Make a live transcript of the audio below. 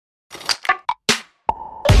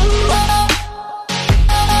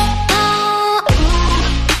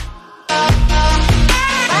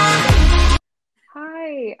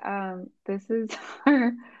This is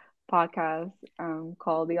our podcast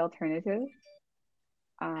called The Alternative.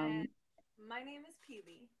 And Um, my name is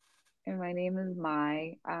Peely. and my name is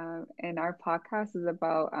Mai. And our podcast is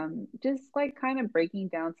about just like kind of breaking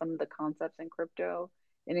down some of the concepts in crypto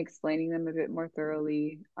and explaining them a bit more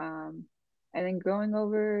thoroughly. And then going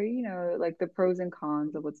over, like the pros and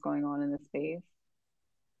cons of what's going on in the space.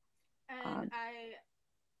 And Um,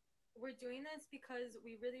 we're doing this because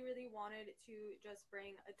we really, really wanted to just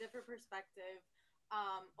bring a different perspective,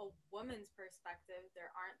 a woman's perspective. There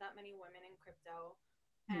aren't that many women in crypto.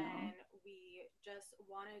 yeah, And we just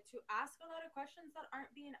wanted to ask a lot of questions that aren't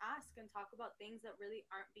being asked and talk about things that really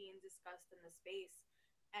aren't being discussed in the space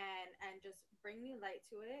and just bring new light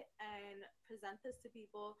to it and present this to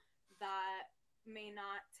people that may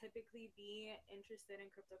not typically be interested in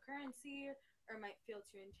cryptocurrency or might feel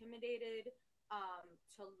too intimidated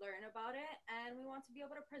to learn about it. And we want to be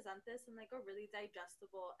able to present this in like a really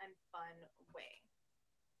digestible and fun way.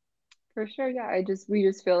 for sure. Yeah, we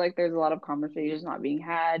just feel like there's a lot of conversations not being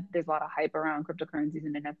had. There's a lot of hype around cryptocurrencies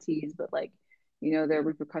and NFTs, but like, there are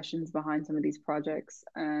repercussions behind some of these projects.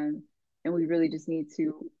 And we really just need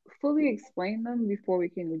to fully explain them before we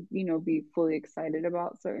can, be fully excited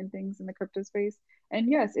about certain things in the crypto space. And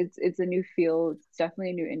yes, it's a new field, it's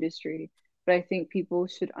definitely a new industry, but I think people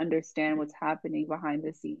should understand what's happening behind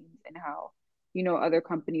the scenes and how, other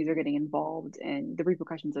companies are getting involved and the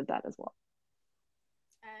repercussions of that as well.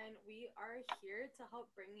 And we are here to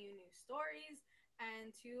help bring you new stories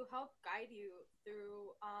and to help guide you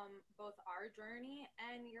through both our journey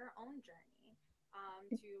and your own journey.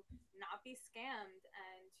 To not be scammed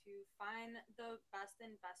and to find the best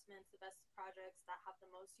investments, the best projects that have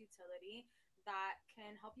the most utility that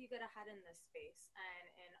can help you get ahead in this space and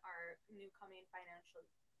in um,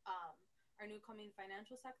 our new coming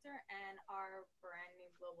financial sector and our brand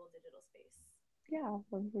new global digital space. Yeah,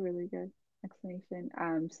 that was a really good explanation.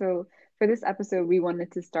 So for this episode, we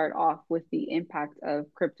wanted to start off with the impact of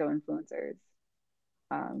crypto influencers.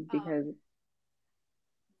 Um, Because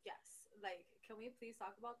Yes. Like, can we please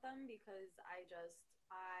talk about them? Because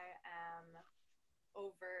I am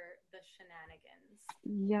over the shenanigans.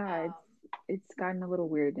 yeah, Um, it's gotten a little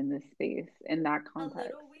weird in this space in that a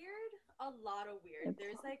context. little weird, a lot of weird. It's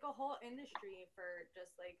There's like a whole industry for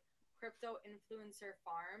just like crypto influencer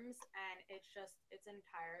farms, and it's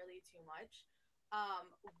entirely too much.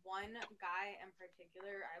 One guy in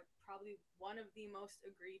particular, I probably one of the most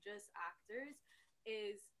egregious actors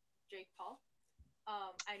is Jake Paul.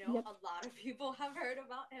 I know Yep. a lot of people have heard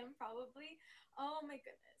about him probably. Oh my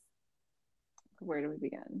goodness. Where do we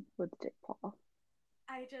begin with Jake Paul?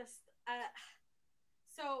 I just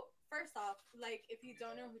so first off, like if you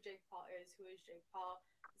don't know who Jake Paul is, who is Jake Paul?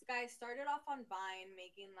 This guy started off on Vine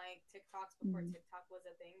making like TikToks before Mm, TikTok was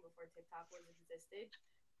a thing, before TikTok existed,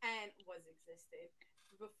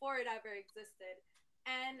 before it ever existed.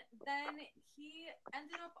 And then he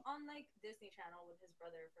ended up on like Disney Channel with his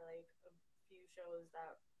brother for like a few shows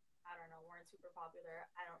that I don't know weren't super popular.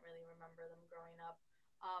 I don't really remember them growing up.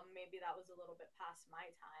 Maybe that was a little bit past my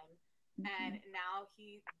time. And mhm. now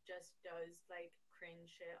he just does like cringe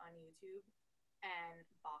shit on YouTube and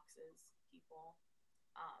boxes people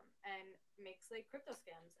and makes like crypto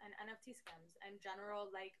scams and NFT scams and general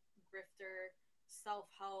like grifter self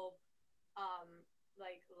help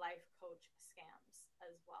like life coach scams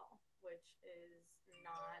as well, which is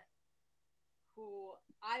not who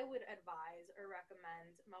I would advise or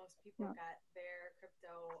recommend most people Yeah. get their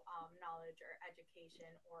crypto knowledge or education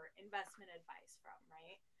or investment advice from,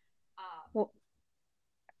 right? Um, Well,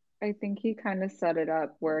 I think he kind of set it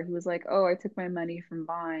up where he was like, "Oh, I took my money from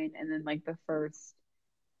Vine, and then like the first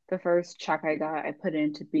check I got, I put it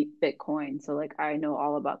into Bitcoin. So like I know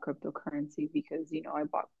all about cryptocurrency because I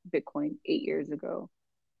bought Bitcoin 8 years ago.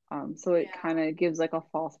 So it kind yeah, of gives like a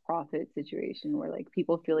false profit situation where like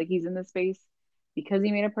people feel like he's in the space because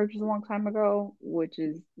he made a purchase a long time ago, which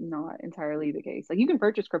is not entirely the case. Like you can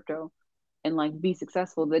purchase crypto and like be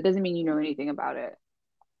successful. That doesn't mean you know anything about it,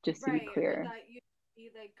 just to be right. Or clear. that you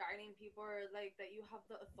be like guiding people, or like that you have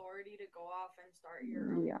the authority to go off and start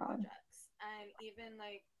your own Yeah. projects. And even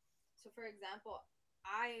like, so for example,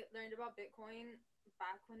 I learned about Bitcoin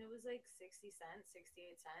back when it was like 60 cents,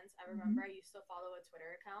 68 cents. I remember Mhm. I used to follow a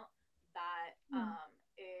Twitter account that Yeah.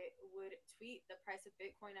 it would tweet the price of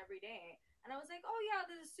Bitcoin every day. And I was like, oh yeah,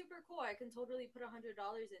 this is super cool. I can totally put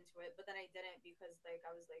 $100 into it. But then I didn't because like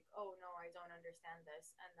I was like, oh no, I don't understand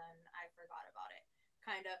this. And then I forgot about it.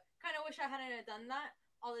 Kind of wish I hadn't done that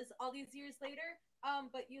all these years later.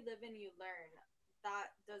 But you live and you learn.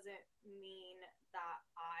 That doesn't mean that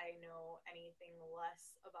I know anything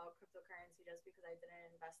less about cryptocurrency just because I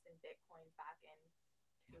didn't invest in Bitcoin back in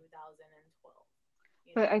 2012,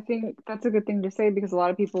 you But know? I think that's a good thing to say because a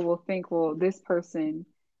lot of people will think, well, this person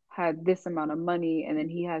had this amount of money and then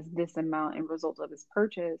he has this amount in result of his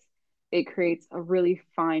purchase. It creates a really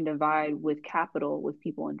fine divide with capital, with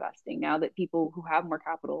people investing. Now that people who have more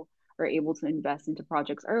capital are able to invest into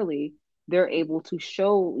projects early, they're able to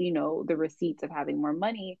show, the receipts of having more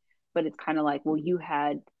money. But it's kind of like, well, you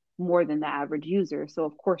had more than the average user. So,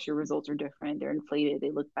 of course, your results are different. They're inflated,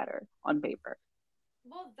 they look better on paper.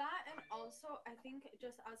 Well, that, and also I think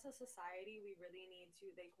just as a society, we really need to,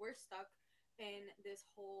 like, we're stuck in this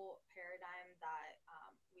whole paradigm that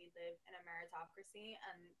we live in a meritocracy,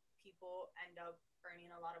 and people end up earning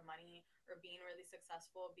a lot of money or being really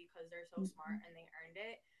successful because they're so smart Mhm. and they earned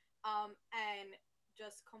it. And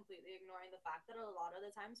just completely ignoring the fact that a lot of the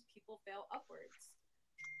times people fail upwards.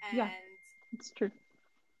 Yeah, And it's true.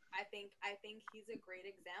 I think he's a great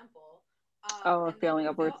example. Oh, And then failing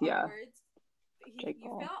you upwards. fail Yeah, upwards. Jake You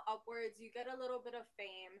Paul. fail upwards. You get a little bit of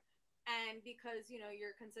fame, and because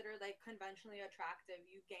you're considered like conventionally attractive,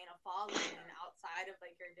 you gain a following outside of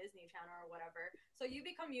like your Disney Channel or whatever. So you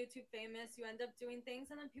become YouTube famous. You end up doing things,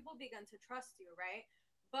 and then people begin to trust you, right?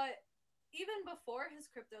 But even before his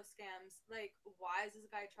crypto scams, like, why is this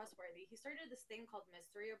guy trustworthy? He started this thing called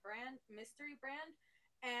Mystery Brand,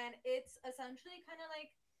 and it's essentially kind of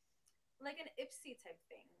like an Ipsy type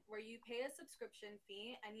thing where you pay a subscription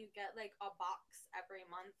fee and you get like a box every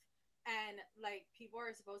month, and like people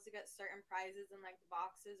are supposed to get certain prizes in like the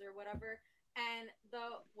boxes or whatever, and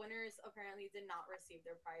the winners apparently did not receive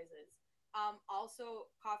their prizes. Also,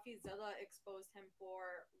 CoffeeZilla exposed him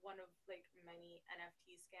for one of like many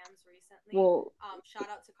NFT scams recently. Well, Shout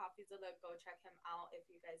out to CoffeeZilla. Go check him out if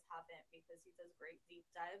you guys haven't, because he does great deep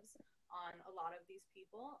dives on a lot of these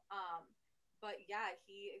people. But yeah,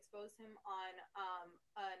 he exposed him on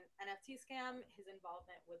an NFT scam, his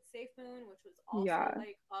involvement with SafeMoon, which was also yeah.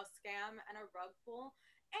 like a scam and a rug pull.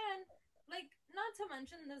 And like, not to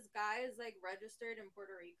mention, this guy is like registered in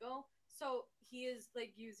Puerto Rico, so he is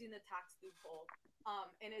like using the tax loophole.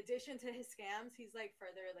 In addition to his scams, he's like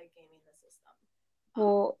further like gaming the system.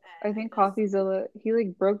 Well, And I I think just, CoffeeZilla, he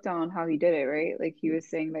like broke down how he did it, right? Like he was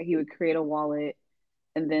saying that he would create a wallet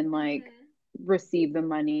and then like mm-hmm, receive the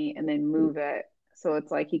money and then move it. So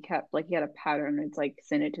it's like he kept like he had a pattern. It's like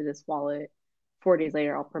send it to this wallet. 4 days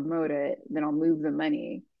later, I'll promote it. Then I'll move the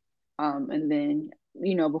money. And then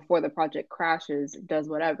before the project crashes, does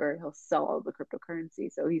whatever, he'll sell all the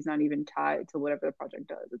cryptocurrency. So he's not even tied to whatever the project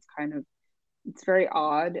does. It's very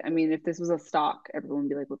odd. I mean, if this was a stock, everyone would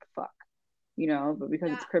be like, what the fuck? But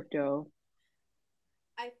because it's yeah, crypto.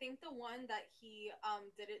 I think the one that he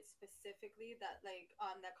did it specifically, that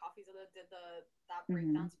CoffeeZilla did that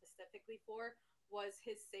breakdown Hmm. specifically for, was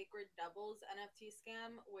his Sacred Devils NFT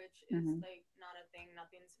scam, which is Hmm. like not a thing.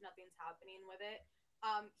 Nothing's happening with it.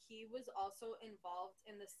 He was also involved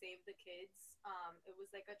in the Save the Kids. It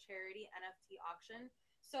was like a charity NFT auction.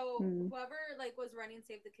 So Hmm. whoever like was running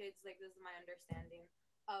Save the Kids, like, this is my understanding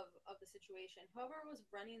of the situation. Whoever was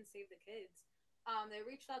running Save the Kids, they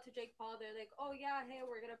reached out to Jake Paul. They're like, "Oh yeah, hey,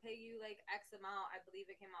 we're gonna pay you like X amount." I believe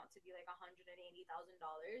it came out to be like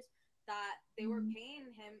 $180,000 that they were paying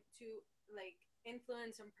him to like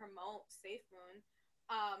influence and promote Safe Moon.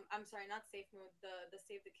 I'm sorry, not Safe Moon. The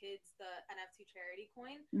Save the Kids, the NFT charity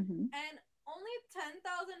coin, Hmm. and only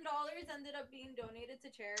 $10,000 ended up being donated to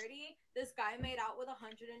charity. This guy made out with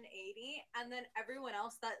 180, and then everyone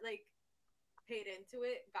else that like paid into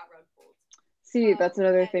it got rug pulled. See, that's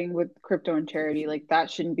another And thing with crypto and charity. Like that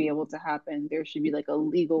shouldn't be able to happen. There should be like a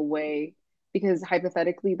legal way because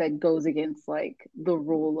hypothetically that goes against like the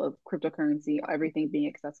rule of cryptocurrency, everything being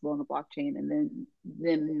accessible on the blockchain and then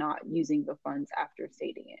them not using the funds after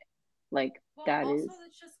stating it. Like well, that also is,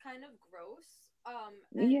 it's just kind of gross.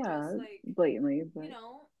 And just yeah, like, blatantly, you but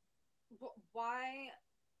know, why?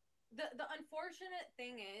 The unfortunate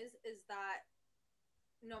thing is that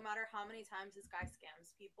no matter how many times this guy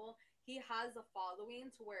scams people, he has a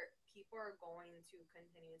following to where people are going to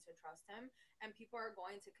continue to trust him, and people are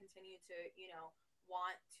going to continue to,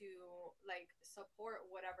 want to like support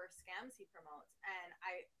whatever scams he promotes. And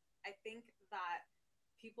I think that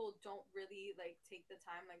people don't really like take the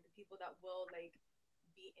time, like the people that will like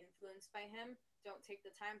be influenced by him don't take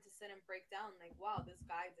the time to sit and break down, like, wow, this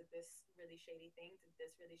guy did this really shady thing, did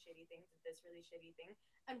this really shady thing, did this really shady thing,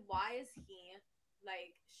 and why is he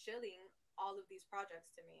like shilling all of these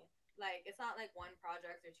projects to me? Like, it's not like one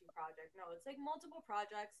project or two projects. No, it's like multiple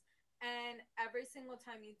projects, and every single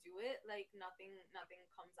time you do it, like nothing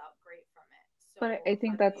comes out great from it. but I So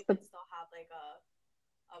think how do that's you the even still have like a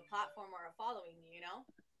platform or a following?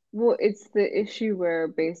 Well, it's the issue where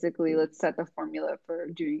basically let's set the formula for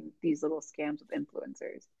doing these little scams with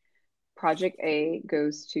influencers. Project A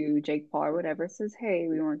goes to Jake Paul or whatever, says, "Hey,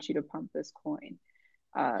 we want you to pump this coin."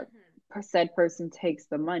 uh, Mm-hmm. Said person takes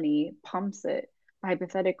the money, pumps it.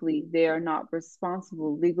 Hypothetically, they are not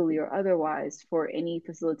responsible legally or otherwise for any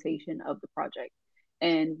facilitation of the project.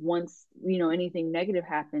 And once anything negative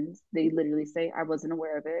happens, they literally say, "I wasn't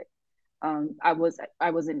aware of it.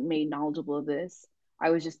 I wasn't made knowledgeable of this. I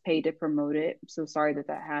was just paid to promote it. I'm so sorry that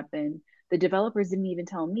that happened. The developers didn't even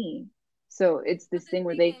tell me." So it's But this the thing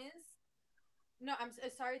where thing they, is, no,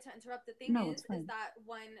 sorry to interrupt. The thing no, it's is fine. that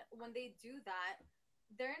when they do that,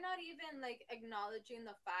 they're not even like acknowledging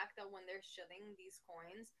the fact that when they're shilling these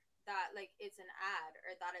coins, that like it's an ad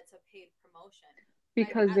or that it's a paid promotion.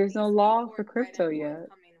 Like Because at there's no least be law for forthright crypto and yet.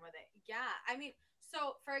 forthcoming with it. Yeah, I mean,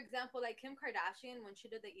 so for example, like Kim Kardashian when she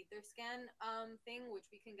did the Etherscan thing, which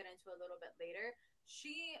we can get into a little bit later,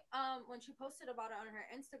 she when she posted about it on her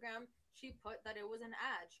Instagram, she put that it was an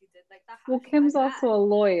ad. She did like the Well, hashtag Kim's also ad. a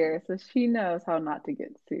lawyer, so she knows how not to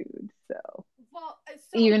get sued. So Well,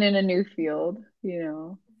 even so in a new field, she's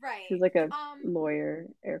right. like a Um, lawyer,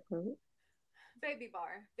 air quote, baby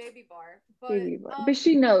bar. But baby boy. But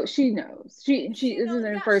she knows, she knows. She she this knows. isn't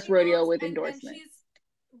her Yeah, first she rodeo knows, with and endorsements. she's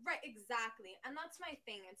right exactly. And that's my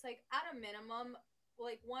thing. It's like at a minimum,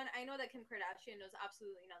 like one, I know that Kim Kardashian knows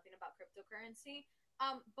absolutely nothing about cryptocurrency.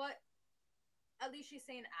 But at least she's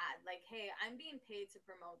saying ad like, hey, I'm being paid to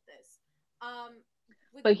promote this. Um,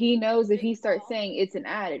 with But he knows if he Jake starts Paul, saying it's an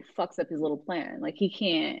ad, it fucks up his little plan. Like he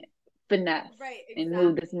can't finesse right? and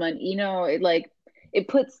move this Exactly. money. It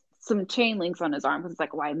puts some chain links on his arm because it's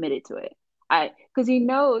like, well, I admitted to it. Because he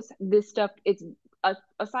knows this stuff. It's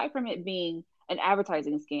aside from it being an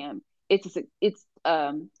advertising scam, it's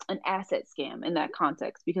an asset scam in that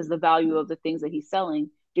context because the value of the things that he's selling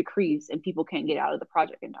decrease and people can't get out of the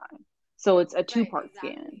project in time. So it's a Right. two-part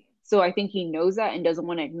scam. Exactly. So I think he knows that and doesn't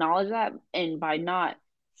want to acknowledge that. And by not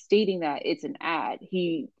stating that it's an ad,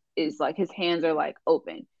 he is like his hands are like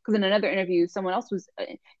open. Because in another interview, someone else was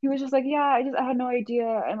he was just like, "Yeah, I had no idea.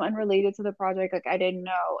 I'm unrelated to the project. Like I didn't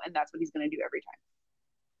know." And that's what he's gonna do every time.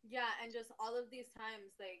 Yeah, and just all of these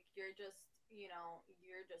times, like you're just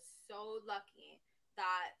so lucky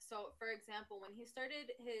that. So, for example, when he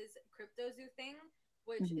started his crypto zoo thing,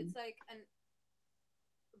 which Mm-hmm. it's like an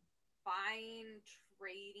buying,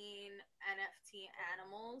 trading NFT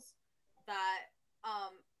animals that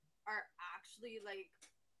are actually like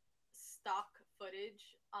stock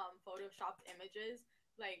footage, photoshopped images.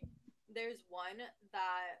 Like there's one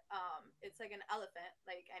that it's like an elephant,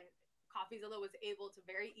 like and CoffeeZilla was able to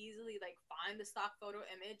very easily like find the stock photo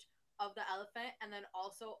image of the elephant and then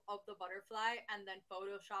also of the butterfly and then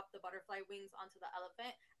photoshop the butterfly wings onto the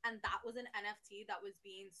elephant, and that was an NFT that was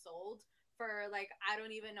being sold for like I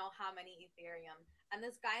don't even know how many Ethereum. And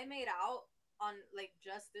this guy made out on like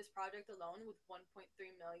just this project alone with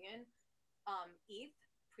 1.3 million ETH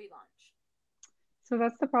pre-launch. So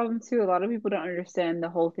that's the problem too. A lot of people don't understand the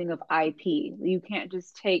whole thing of IP. You can't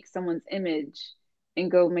just take someone's image and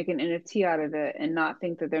go make an NFT out of it and not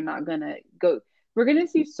think that they're not gonna go. We're gonna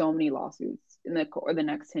see so many lawsuits in the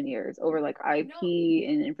next 10 years over like No, IP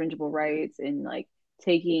and infringible rights and like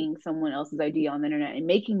taking someone else's idea on the internet and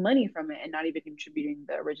making money from it and not even contributing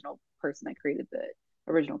the original person that created the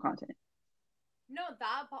original content. no,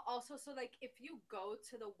 that, but also, so like if you go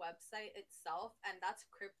to the website itself, and that's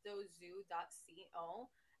cryptozoo.co,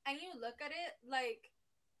 and you look at it, like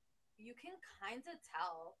you can kind of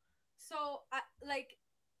tell. So, like,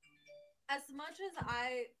 as much as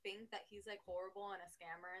I think that he's like horrible and a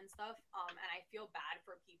scammer and stuff, and I feel bad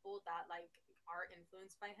for people that like are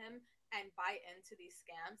influenced by him and buy into these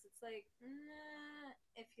scams, it's like, nah,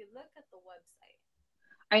 if you look at the website,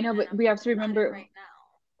 I know, and but I'm we have to looking at it remember right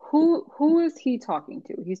now. who is he talking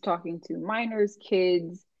to? He's talking to minors,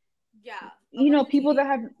 kids, Yeah, a bunch of people that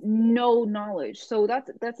have teenagers. no knowledge. So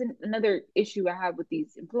that's another issue I have with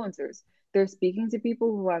these influencers. They're speaking to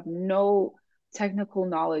people who have no technical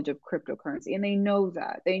knowledge of cryptocurrency, and they know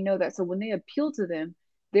that. So when they appeal to them,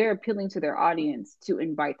 they're appealing to their audience to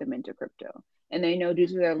invite them into crypto, and they know due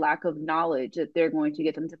to their Mm-hmm. lack of knowledge that they're going to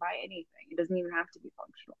get them to buy anything. It doesn't even have to be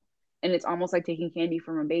functional, and it's almost like taking candy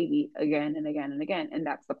from a baby again and again and again, and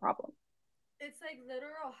that's the problem. It's like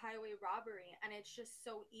literal highway robbery, and it's just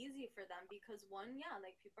so easy for them because one, yeah,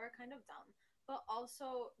 like people are kind of dumb, but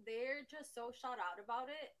also they're just so shot out about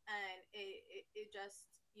it, and it just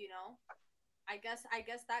I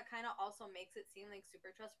guess that kind of also makes it seem like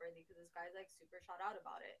super trustworthy because this guy's like super shot out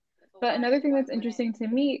about it. So But why another thing why that's wouldn't interesting to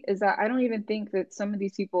me is that I don't even think that some of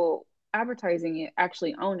these people advertising it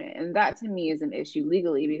actually own it. And that to me is an issue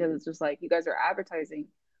legally because it's just like you guys are advertising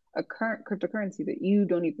a current cryptocurrency that you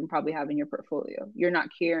don't even probably have in your portfolio. You're not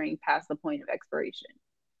carrying past the point of expiration.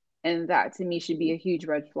 And that to me should be a huge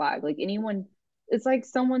red flag. Like anyone, it's like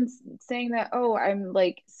someone's saying that, oh, I'm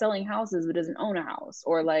like selling houses but doesn't own a house,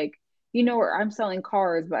 or like, or I'm selling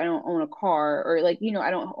cars but I don't own a car, or like,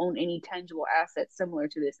 I don't own any tangible assets similar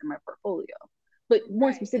to this in my portfolio. But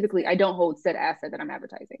more Right. It's specifically, I like don't hold said asset that I'm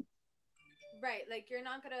advertising. right, like you're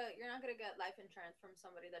not gonna get life insurance from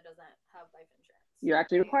somebody that doesn't have life insurance, You're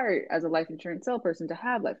actually right? required as a life insurance salesperson to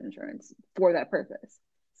have life insurance for that purpose.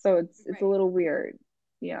 So it's a Right. little weird.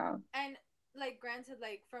 Yeah. And like granted,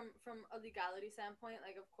 like from a legality standpoint,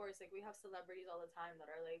 like of course, like we have celebrities all the time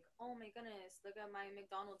that are like, oh my goodness, look at my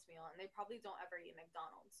McDonald's meal, and they probably don't ever eat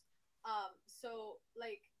McDonald's. So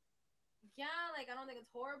like yeah, like I don't think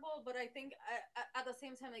it's horrible, but I think at the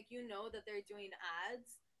same time, like that they're doing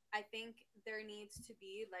ads. I think there needs to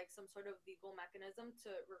be like some sort of legal mechanism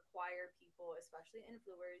to require people, especially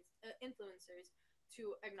influencers, to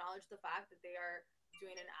acknowledge the fact that they are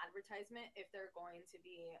doing an advertisement if they're going to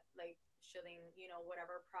be like shilling,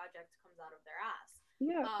 whatever project comes out of their ass.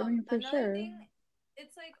 Yeah, I mean for Another sure. thing,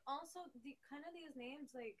 it's like also the kind of these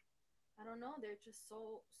names, like I don't know, they're just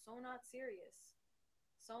so not serious,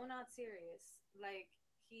 so not serious. Like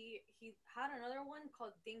he had another one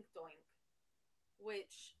called Dink Doink,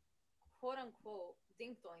 which quote unquote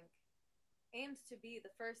Dink Doink aims to be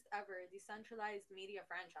the first ever decentralized media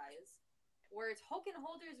franchise where token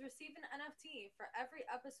holders receive an NFT for every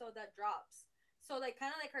episode that drops. So like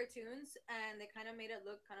kind of like cartoons, and they kind of made it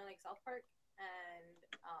look kind of like South Park, and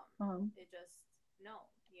Um, it just no,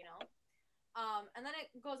 you know. And then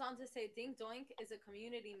it goes on to say Dink Doink is a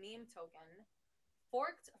community meme token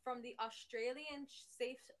forked from the Australian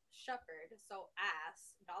Safe Shepherd, so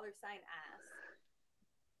ass, dollar sign ass,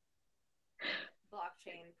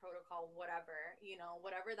 blockchain protocol, whatever,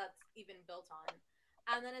 whatever that's even built on.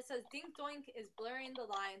 And then it says Dink Doink is blurring the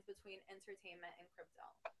lines between entertainment and crypto.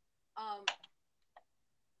 Um,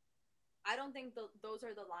 I don't think those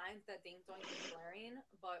are the lines that Dink Doink is blurring,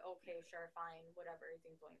 but okay, sure, fine, whatever,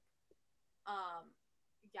 Dink Doink. Um,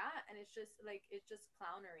 yeah, and it's just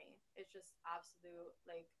clownery. It's just absolute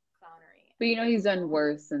like clownery, but and like he's done people don't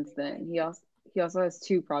worse since then. like it. He also has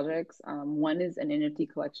two projects. One is an NFT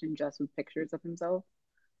collection just with pictures of himself,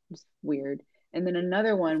 just weird. And then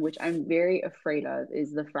another one, which I'm very afraid of,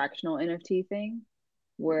 is the fractional NFT thing,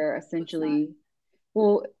 where What's that? essentially,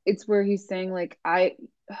 well, it's where he's saying like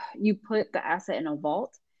you put the asset in a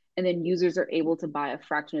vault and then users are able to buy a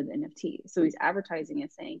fraction of the NFT. So he's advertising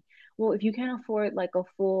and saying, well, if you can't afford like a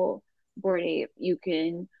full board ape, you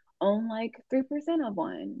can own like 3% of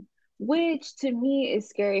one, which to me is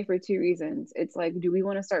scary for two reasons. It's like, do we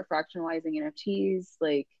want to start fractionalizing NFTs?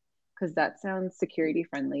 Like, because that sounds security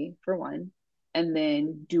friendly for one. And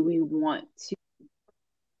then do we want to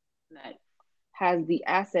that has the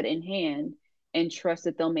asset in hand and trust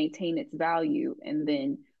that they'll maintain its value, and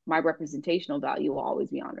then my representational value will always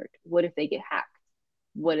be honored? What if they get hacked?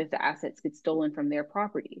 What if the assets get stolen from their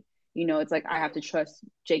property? It's like I have Right, to trust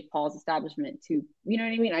Jake Paul's establishment to, you know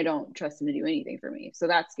what I mean? I don't trust him to do anything for me. So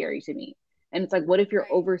that's scary to me. And it's like, what if you're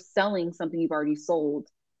right. overselling something you've already sold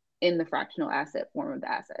in the fractional asset form of the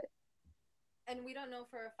asset? And we don't know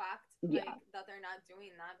for a fact Yeah, like that they're not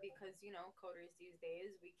doing that because coders these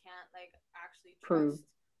days, we can't like actually prove. trust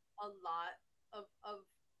a lot of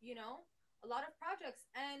you know a lot of projects.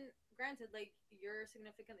 And granted, like you're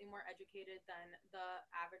significantly more educated than the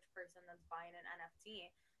average person that's buying an NFT,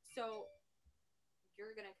 so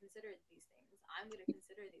you're going to consider these things. I'm going to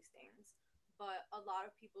consider these things. But a lot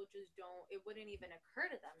of people just don't, it wouldn't even occur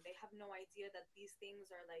to them. They have no idea that these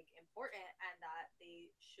things are like important and that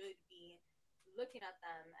they should be looking at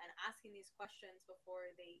them and asking these questions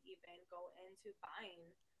before they even go into buying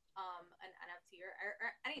an NFT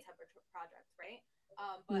or any type of project, right?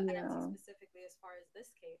 But NFT Yeah. specifically, as far as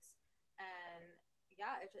this case, and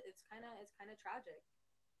yeah, it's kind of tragic.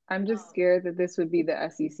 I'm just Um, scared that this would be the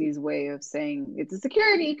SEC's way of saying it's a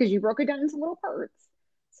security because you broke it down into little parts.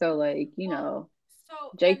 So, like, well,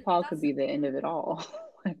 so Jake and Paul could that's be the the thing. end of it all.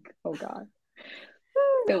 Like, oh God,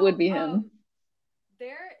 it would So be him.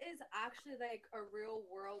 there is actually like a real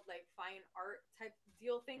world like fine art type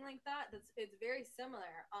deal thing like that. It's very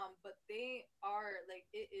similar. But they are like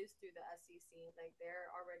it is through the SEC. Like they're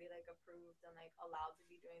already like approved and like allowed to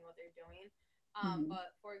be doing what they're doing. Hmm.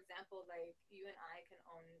 But for example, like you and I can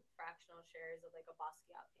own fractional shares of like a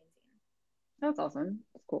Basquiat painting. That's awesome.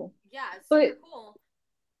 That's cool. Yeah, it's But super cool.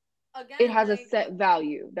 it Again, has a like set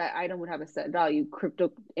value. That item would have a set value.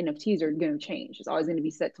 Crypto NFTs are going to change. It's always going to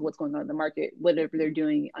be set to what's going on in the market, whatever they're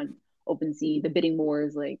doing on OpenSea, the bidding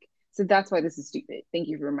wars. Like, So that's why this is stupid. Thank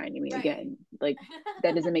you for reminding me Right. again. Like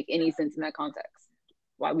that doesn't make any sense in that context.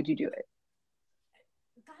 Why would you do it?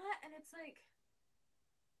 That, and it's like,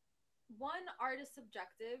 one, art is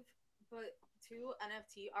subjective, but two,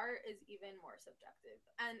 NFT art is even more subjective.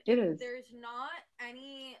 And It if is. there's not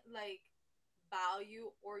any like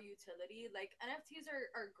value or utility, like NFTs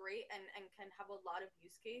are great and can have a lot of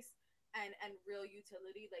use case and real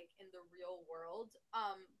utility like in the real world.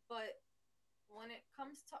 But when it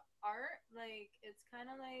comes to art, like it's kind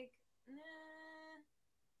of like, nah.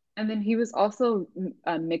 And then he was also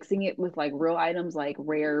mixing it with like real items like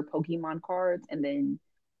rare Pokemon cards and then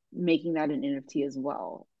making that an NFT as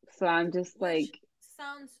well. So I'm just Which like,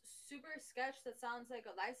 sounds super sketch. That sounds like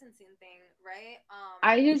a licensing thing, right?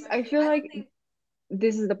 I Especially feel I don't like think.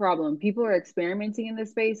 this is the problem. People are experimenting in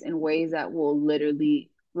this space in ways that will literally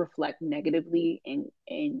reflect negatively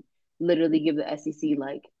and literally give the SEC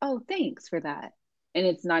like, oh, thanks for that. And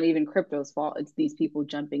it's not even crypto's fault. It's these people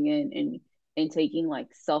jumping in and taking like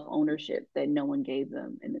self ownership that no one gave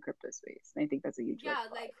them in the crypto space. And I think that's a huge red Yeah,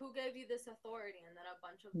 flag. like who gave you this authority? And then a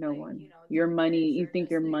bunch of No like, one. Your money, Turkish you or think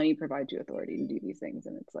just your like, money provides you authority to do these things,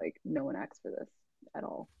 and it's like no one asks for this at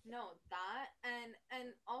all. no, that.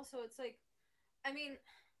 And also it's like, I mean,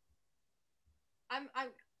 I'm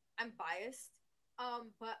I'm I'm biased,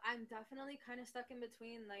 but I'm definitely kind of stuck in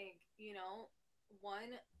between. Like,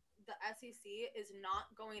 one, the SEC is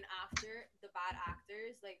not going after the bad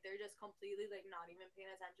actors. Like, they're just completely like not even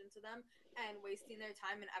paying attention to them and wasting their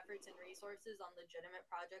time and efforts and resources on legitimate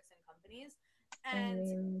projects and companies. I And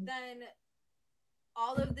mean, then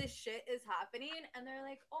all of this shit is happening, and they're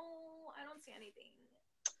like, "Oh, I don't see anything.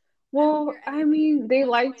 I don't hear well, I anything. mean, they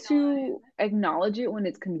What's like going to on?" acknowledge it when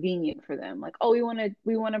it's convenient for them. Like, oh, we want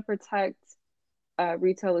to protect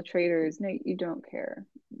retailer traders. No, you don't care.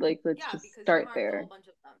 Like, let's Yeah, just because you start harmed a whole there bunch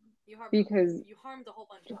of them. You harmed because you harmed a whole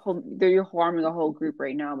bunch of them. you're harming a whole group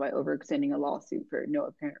right now by overextending a lawsuit for no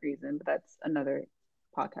apparent reason. But that's another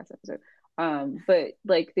podcast episode. But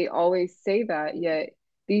like they always say that, yet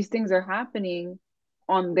these things are happening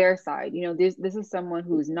on their side. This is someone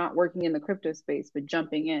who's not working in the crypto space but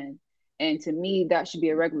jumping in, and to me, that should be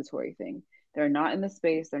a regulatory thing. They're not in the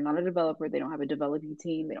space. They're not a developer. They don't have a developing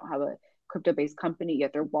team. They don't have a crypto-based company,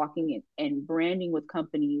 yet they're walking in and branding with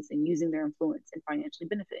companies and using their influence and financially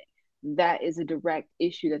benefiting. That is a direct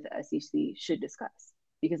issue that the SEC should discuss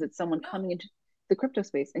because it's someone No, coming into the crypto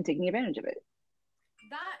space and taking advantage of it.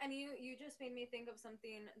 that, and you just made me think of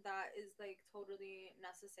something that is like totally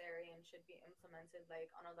necessary and should be implemented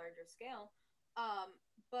like on a larger scale.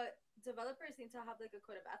 But developers need to have like a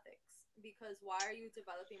code of ethics, because why are you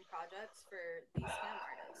developing projects for these scam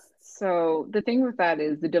artists? So the thing with that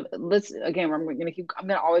is let's again, I'm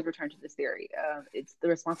gonna always return to this theory. It's the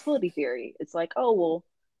responsibility theory. It's like, oh well,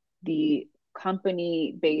 the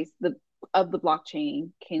company base the of the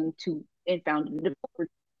blockchain came to and founded a developer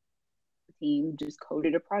team, just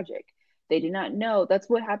coded a project. They did not know. That's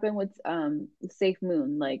what happened with Safe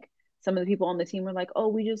Moon. Like some of the people on the team were like, "Oh,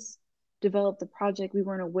 we just developed the project. We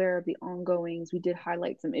weren't aware of the ongoings. We did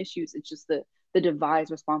highlight some issues. It's just the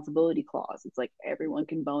devised responsibility clause. It's like everyone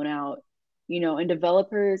can bone out. And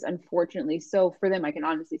developers, unfortunately, so for them, I can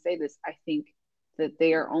honestly say this. I think that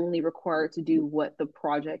they are only required to do what the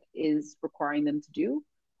project is requiring them to do,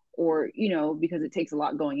 or because it takes a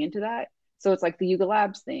lot going into that. So it's like the Yuga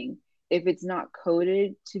Labs thing, if it's not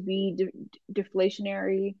coded to be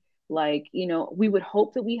deflationary, like we would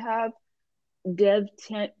hope that we have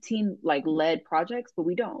team like led projects, but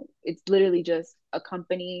we don't. It's literally just a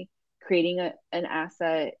company creating an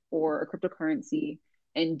asset or a cryptocurrency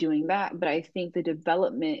and doing that. But I think the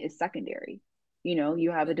development is secondary.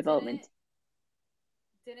 You have a But development.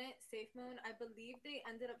 didn't SafeMoon? I believe they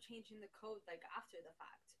ended up changing the code like after the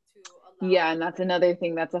fact to Yeah, allow and that's like. another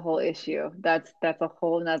thing. That's a whole issue. That's a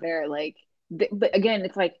whole nother like. But again,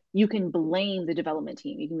 it's like you can blame the development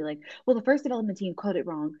team. You can be like, well, the first development team coded it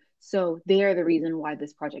wrong, so they are the reason why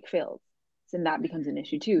this project failed. So then that becomes Mhm. an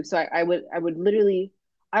issue too. So I would literally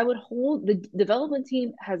I would hold the development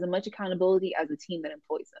team has as much accountability as the team that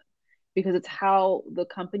employs them because it's how the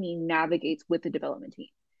company navigates with the development team.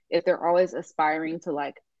 If they're always aspiring to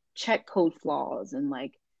like check code flaws and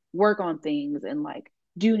like work on things and like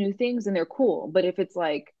do new things and they're cool. But if it's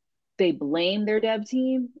like they blame their dev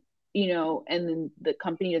team, and then the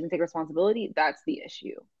company doesn't take responsibility, that's the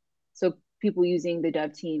issue. So people using the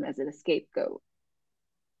dev team as a scapegoat.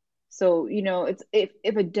 So, it's if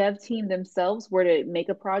a dev team themselves were to make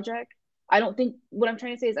a project, I don't think what I'm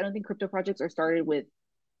trying to say is I don't think crypto projects are started with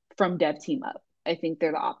from dev team up. I think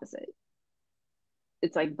they're the opposite.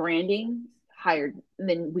 It's like That makes branding sense. hired, and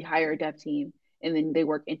then we hire a dev team, and then they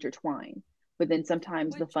work intertwined. but then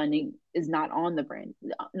sometimes the Which funding is not on the brand,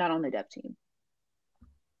 not on the dev team.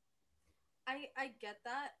 I get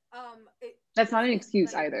that. It That's not an doesn't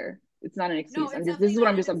excuse like either. It's not an no, excuse. I'm it's just this definitely is what not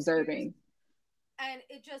I'm an just excuse, observing. and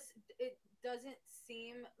it doesn't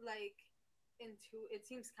seem like it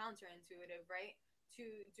seems counterintuitive, right? To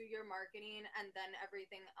do your marketing and then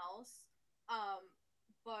everything else. Um,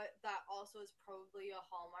 but that also is probably a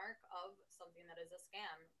hallmark of something that is a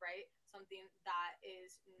scam, right? Something that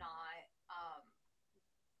is not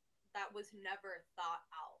that was never thought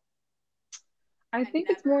out I and think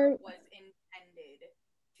it's never more, was intended to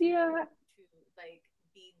yeah, to like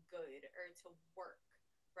be good or to work,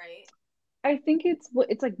 right? I think it's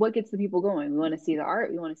like what gets the people going. We want to see the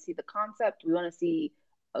art, we want to see the concept, we want to see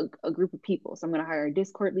a group of people. So I'm gonna hire a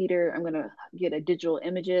Discord leader. I'm gonna get a digital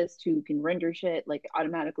imagist who can render shit like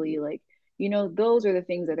automatically. Like, those are the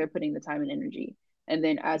things that they're putting the time and energy. And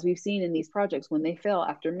then as we've seen in these projects, when they fail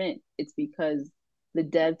after Mint, it's because the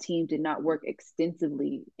dev team did not work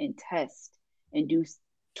extensively and test and do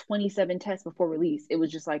 27 tests before release. It was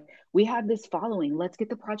just like, we have this following, let's get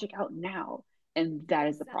the project out now. And that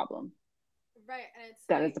is the Exactly. problem. Right, and it's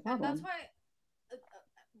That is the like, and that's problem. why,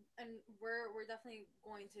 and we're definitely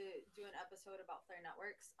going to do an episode about Flare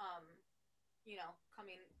networks.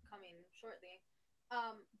 Coming shortly.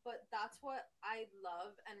 But that's what I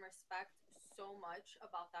love and respect so much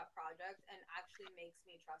about that project, and actually makes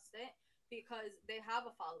me trust it because they have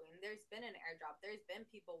a following. There's been an airdrop. There's been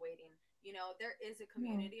people waiting. There is a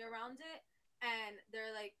Yeah. community around it, and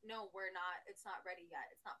they're like, no, we're not. It's not ready yet.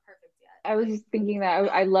 It's not perfect yet. I was Like just thinking that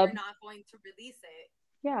I we're love, not going to release it,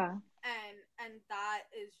 yeah, and that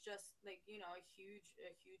is just like a huge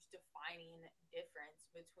defining difference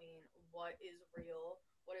between what is real,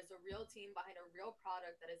 what is a real team behind a real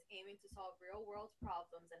product that is aiming to solve real world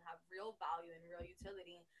problems and have real value and real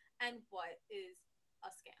utility, and what is a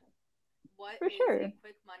scam, what for is sure. a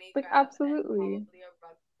quick money Like, grab and absolutely. probably a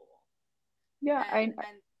rug pull. Yeah,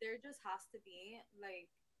 And there just has to be like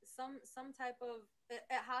some type of, it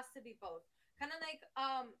has to be both, kind of like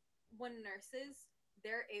when nurses,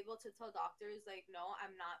 they're able to tell doctors like, no,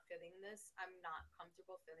 I'm not feeling this, I'm not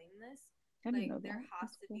comfortable feeling this. I didn't Like know there that. has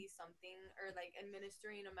That's to cool. be something, or like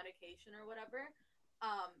administering a medication or whatever,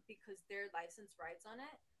 because their license rights on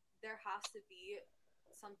it. There has to be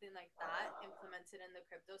something like that implemented in the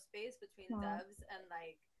crypto space between Wow. devs and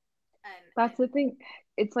like That's and the thing.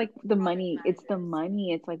 It's like the product money. It's the managers.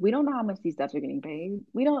 money. It's like we don't know how much these devs are getting paid.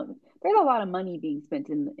 We don't. There's a lot of money being spent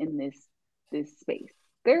in this space.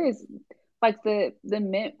 There is like the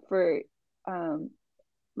mint for um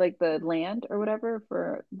like the land or whatever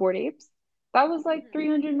for Bored Apes, that was like Hmm.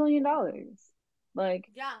 $300 million. Like,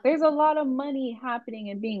 Yeah, there's a lot of money happening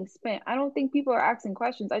and being spent. I don't think people are asking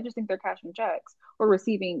questions. I just think they're cashing checks or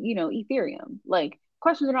receiving, Ethereum. Like,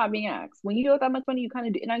 questions are not being asked. When you deal with that much money, you kind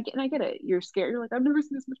of do, and I get it. You're scared. You're like, I've never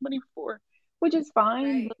seen this much money before, which is fine.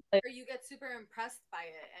 right. But like, Or you get super impressed by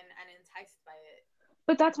it and enticed by it.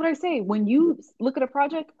 but that's what I say. When you look at a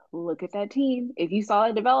project, look at that team. If you saw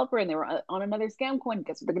a developer and they were on another scam coin,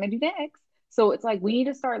 guess what they're gonna do next? So it's like we need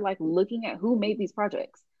to start like looking at who made these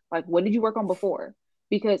projects. Like, what did you work on before?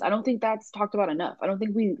 Because I don't think that's talked about enough. I don't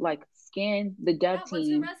think we like scan the dev Yeah, what's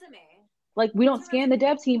your team. resume? Like, we What's don't your scan the resume?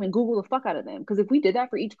 dev team and Google the fuck out of them. Because if we did that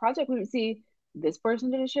for each project, we would see this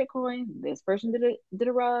person did a shit coin, this person did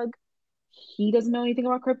a rug, he doesn't know anything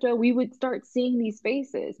about crypto. We would start seeing these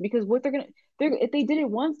faces because what they're if they did it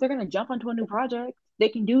once, they're gonna jump onto a new project. They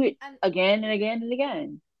can do it And again and again and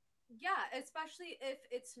again. yeah, especially if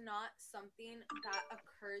it's not something that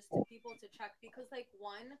occurs to people to check, because like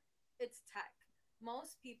one, it's tech.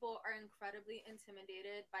 Most people are incredibly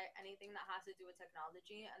intimidated by anything that has to do with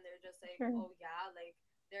technology, and they're just like, Sure. "Oh yeah, like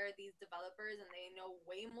there are these developers and they know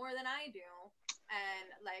way more than I do." And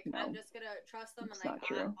like I'm No, just gonna trust them, and it's like not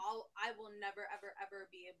true. I will never ever ever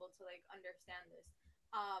be able to like understand this.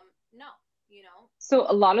 No, you know, So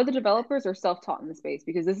a lot of the I, developers are self-taught in the space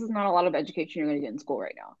because this is not a lot of education you're going to get in school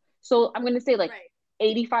right now. So I'm going to say like right.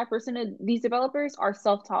 85% of these developers are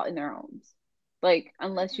self-taught in their homes. Like,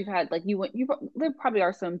 unless you've Mm-hmm. had like there probably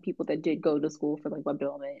are some people that did go to school for like web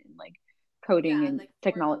development and like coding Yeah, and like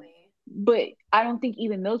technology, formally. but I don't think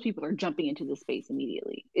even those people are jumping into the space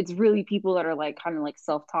immediately. It's really people that are like kind of like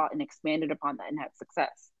self-taught and expanded upon that and had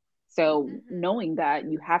success. So Mm-hmm. knowing that,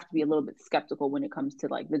 you have to be a little bit skeptical when it comes to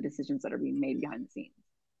like the decisions that are being made behind the scenes.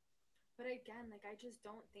 But again, like I just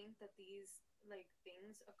don't think that these like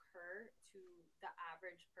things occur to the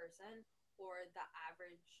average person or the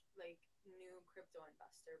average like new crypto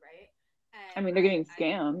investor, right? I And mean, they're getting I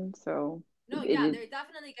scammed, so no, it yeah, is they're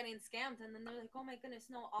definitely getting scammed, and then they're like, oh my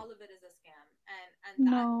goodness, no, all of it is a scam, and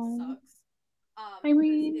that no. sucks. I because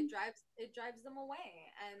mean, it drives them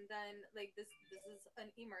away. And then like this is an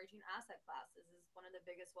emerging asset class. This is one of the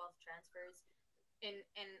biggest wealth transfers in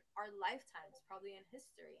our lifetimes, probably in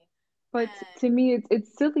history. but And to me,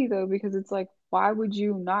 it's silly though because it's like, why would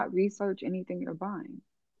you not research anything you're buying?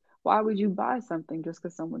 Why would you buy something just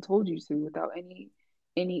because someone told you to without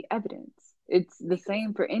any evidence? It's the because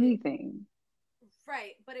same for it, anything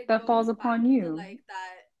right, but it that falls goes back upon to you. like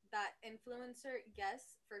that influencer,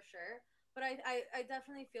 yes, for sure. But I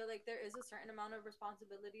definitely feel like there is a certain amount of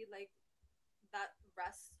responsibility like that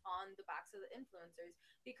rests on the backs of the influencers.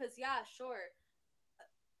 Because yeah, sure,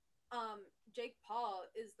 Jake Paul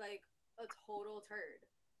is like a total turd,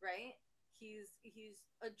 right? He's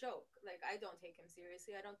a joke. Like I don't take him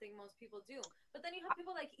seriously. I don't think most people do. But then you have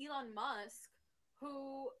people like Elon Musk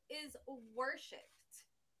who is worshipped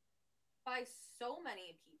by so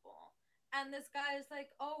many people. And this guy is like,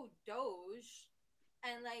 "Oh, Doge,"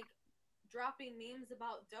 and like dropping memes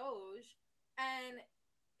about Doge, and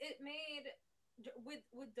it made with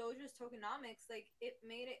Doge's tokenomics, like it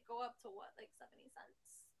made it go up to what, like 70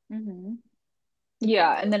 cents, Hmm. and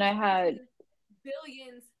Yeah, and Doge then is I had, printing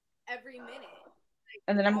billions every minute. Like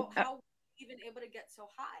and then how even able to get so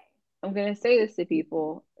high? I'm gonna say this to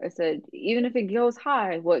people. I said, even if it goes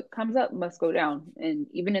high, what comes up must go down. And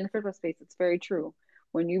even in the crypto space, it's very true.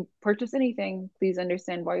 When you purchase anything, please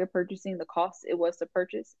understand why you're purchasing, the cost it was to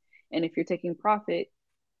purchase. And if you're taking profit,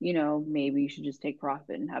 maybe you should just take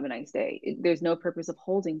profit and have a nice day. There's no purpose of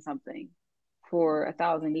holding something for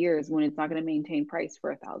 1,000 years when it's not going to maintain price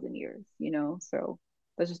for 1,000 years. So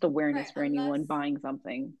that's just awareness Right, for anyone buying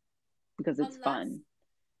something because it's unless fun.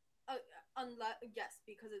 uh, unless yes,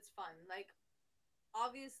 because it's fun. Like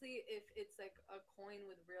obviously if it's like a coin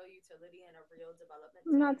with real utility and a real development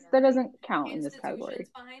And team and that like doesn't count in this institutions category.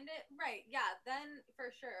 behind it, right? Yeah, then for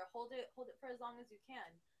sure hold it for as long as you can.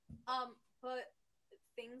 But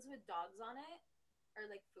things with dogs on it are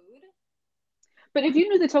like food. But if you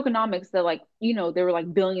knew the tokenomics that there were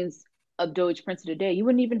like billions of Doge printed a day, you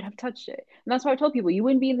wouldn't even have touched it. And that's why I told people you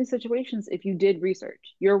wouldn't be in these situations if you did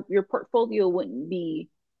research. Your portfolio wouldn't be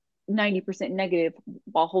 90% negative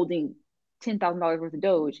while holding $10,000 worth of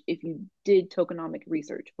Doge if you did tokenomic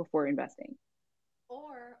research before investing.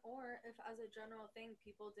 Or if as a general thing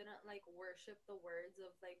people didn't like worship the words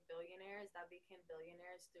of like billionaires that became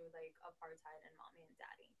billionaires through like apartheid and mommy and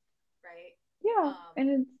daddy, right? Yeah, um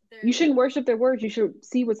and you there shouldn't worship their words. You should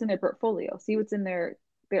see what's in their portfolio, see what's in their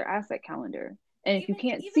asset calendar. And if you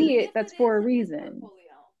can't even see it, if that's it is for a in his reason.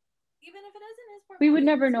 portfolio, even if it is in his We would portfolio,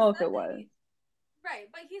 never because he know if said it that was. he right,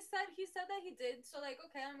 but he said that he did. So like,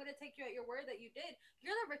 okay, I'm gonna take you at your word that you did.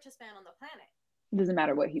 You're the richest man on the planet. It doesn't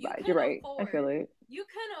matter what he You buys. You're can right. I feel afford it. you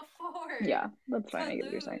can afford Yeah, that's to fine. I get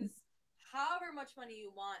what you're saying. lose however much money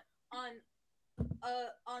you want on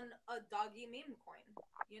a doggy meme coin.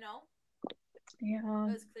 You know, Yeah.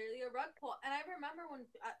 it was clearly a rug pull. And I remember when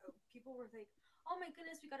people were like, "Oh my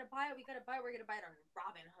goodness, we gotta buy it. We gotta buy it. We're gonna buy it on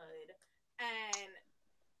Robinhood." And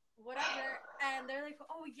whatever, and they're like,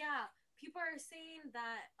 oh yeah, people are saying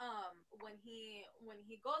that when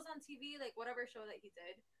he goes on TV, like whatever show that he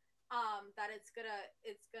did, that it's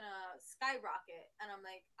gonna skyrocket. And I'm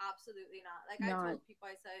like, absolutely not. Like I Not. told people,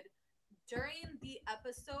 I said during the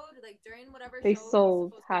episode, like during whatever They show he's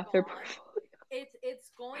sold supposed to half go their on, portfolio.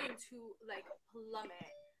 it's going to like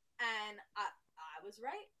plummet. And I was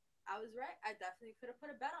right. I was right. I definitely could have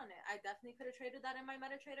put a bet on it. I definitely could have traded that in my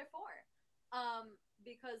MetaTrader 4.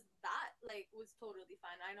 Because that like was totally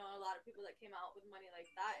fine. I know a lot of people that came out with money like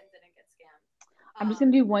that and didn't get scammed. I'm just gonna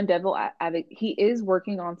Um, do one devil advocate. He is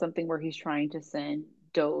working on something where he's trying to send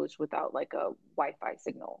Doge without like a Wi-Fi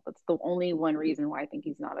signal. That's the only one reason why I think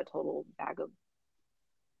he's not a total bag of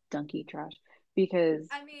donkey trash. Because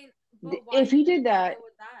I mean, but why if he even did bother that,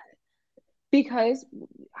 with that? because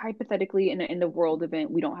hypothetically in a world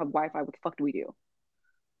event we don't have Wi-Fi, what the fuck do we do?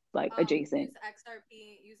 Like adjacent. Use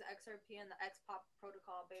XRP, use XRP and the XPOP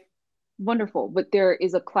protocol, babe. Wonderful, but there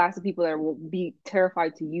is a class of people that will be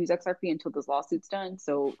terrified to use XRP until this lawsuit's done.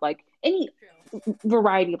 So, like any True.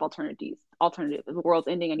 variety of alternative. If the world's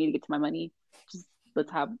ending, I need to get to my money. Just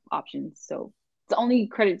let's have options. So, it's the only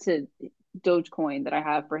credit to Dogecoin that I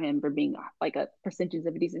have for him for being like a percentage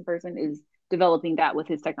of a decent person is developing that with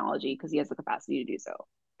his technology because he has the capacity to do so.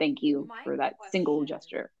 Thank you My for that single question,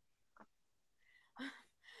 gesture.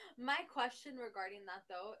 my question regarding that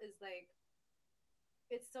though is like,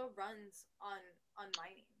 it still runs on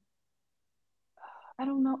mining. I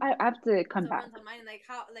don't know. I have to It come still back. runs on mining. Like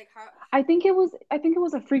how I think it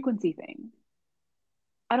was a frequency thing.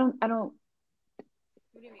 I don't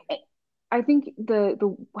what do you mean? I think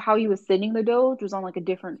the how he was sending the Doge was on like a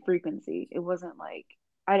different frequency. It wasn't like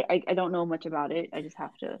I don't know much about it. I just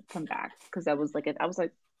have to come back because I was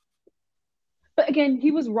like, but again,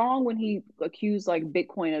 he was wrong when he accused like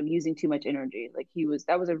Bitcoin of using too much energy. Like he was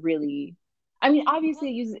that was a really, I mean, obviously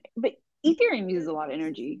Well, it uses, but Ethereum uses a it lot of uses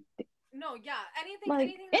energy. no, yeah,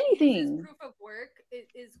 Like anything that uses anything, proof of work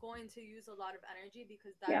is going to use a lot of energy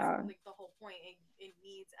because that's yeah, like the whole point. It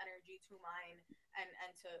needs energy to mine and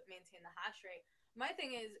to maintain the hash rate. My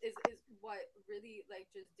thing is what really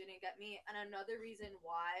like just didn't get me, and another reason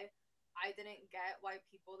why I didn't get why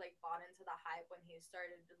people like bought into the hype when he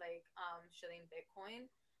started like shilling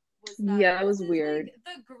Bitcoin was that yeah, it this was is weird. like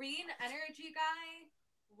the green energy guy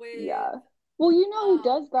with Yeah. Well, you know, he um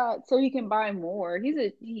does that so he can buy more.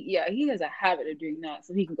 Yeah, he has a habit of doing that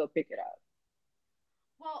so he can go pick it up.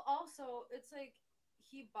 well, also, it's like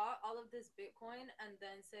he bought all of this Bitcoin and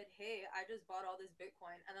then said, "Hey, I just bought all this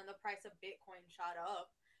Bitcoin," and then the price of Bitcoin shot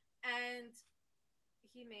up, and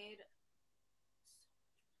he made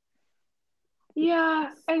Yeah,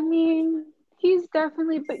 I so much mean, money, he's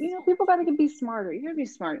definitely, but you know, so people much got to money. be smarter. You got to be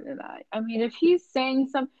smarter than that. I mean, if he's saying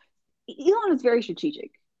some, Elon is very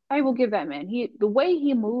strategic. I will give that man. The way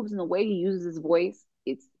he moves and the way he uses his voice,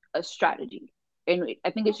 it's a strategy, and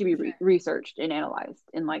I think it Oh, should for be sure. researched and analyzed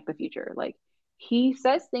in like the future. Like he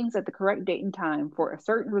says things at the correct date and time for a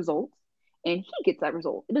certain result, and he gets that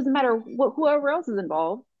result. It doesn't matter what whoever else is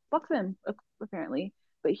involved. Fuck them, apparently.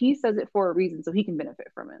 But he says it for a reason, so he can benefit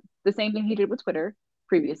from it. The same thing he did with Twitter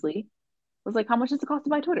previously was like, how much does it cost to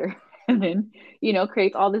buy Twitter? And then,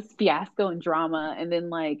 creates all this fiasco and drama and then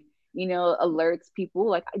alerts people.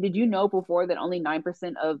 Like, did you know before that only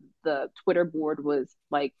 9% of the Twitter board was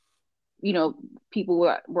like, you know, people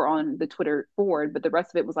were on the Twitter board, but the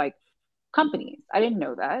rest of it was like companies. I didn't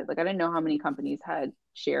know that. Like I didn't know how many companies had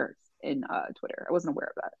shares in Twitter. I wasn't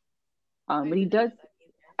aware of that. I But he didn't does know that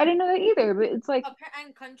either. I didn't know that either, but it's like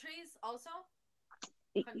And countries also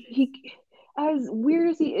countries. he as weird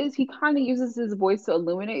as he is, he kind of uses his voice to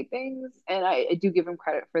illuminate things, and I do give him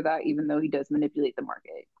credit for that, even though he does manipulate the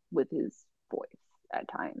market with his voice at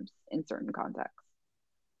times in certain contexts.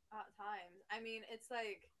 At times. I mean, it's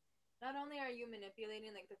like not only are you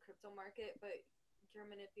manipulating like the crypto market, but you're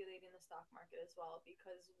manipulating the stock market as well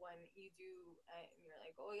because when you do you're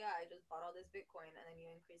like, "Oh yeah, I just bought all this Bitcoin," and then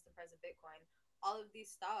you increase the price of Bitcoin, all of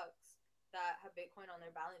these stocks that have Bitcoin on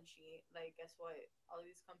their balance sheet, like guess what? All of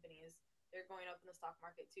these companies, they're going up in the stock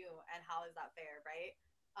market too. And how is that fair, right?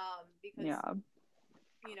 Because Yeah,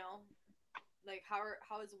 you know, like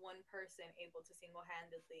how is one person able to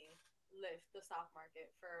single-handedly lift the stock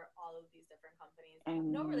market for all of these different companies that I have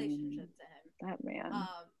no mean relationship to him? that man.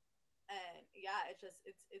 um and yeah,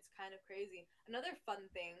 it's kind of crazy. Another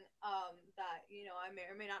fun thing that I may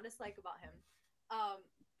or may not dislike about him,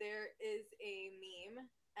 there is a meme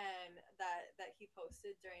and that he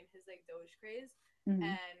posted during his like Doge craze, Hmm.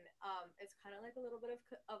 and it's kind of like a little bit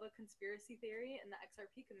of a conspiracy theory in the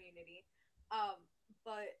XRP community.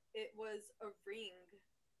 But it was a ring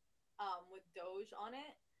with Doge on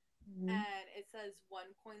it, Hmm. and it says one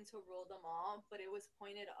coin to rule them all, but it was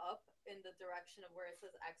pointed up in the direction of where it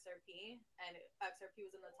says XRP, and XRP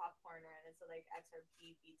was in the top corner, and it said like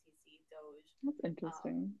XRP, BTC, Doge. That's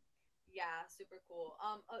Um, interesting. yeah, super cool.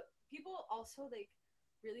 People also like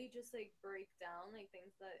really just like break down like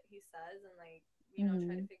things that he says and like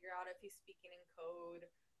try to Hmm. figure out if he's speaking in code.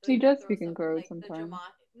 They'll He even does throw speak in stuff in code like the sometimes.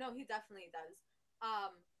 Jama. No, he definitely does.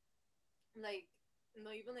 Um, like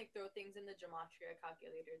they'll even like throw things in the gematria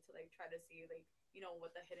calculator to like try to see like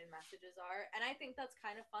what the hidden messages are, and I think that's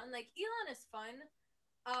kind of fun. Like Elon is fun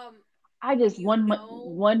I when just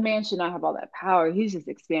one man should not have all that power. He's just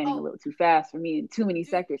expanding a oh little too fast for me in too many dude,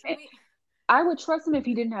 sectors. can And we I would trust him if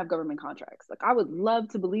he didn't have government contracts. Like I would love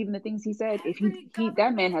to believe in the things he said if every he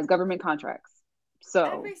that man government has government contracts. So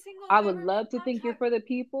every single I would government love to think you're contract. for the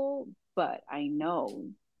people, but I know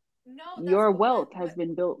No, that's your what wealth has what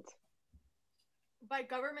been built. by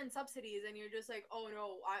government subsidies, and you're just like, oh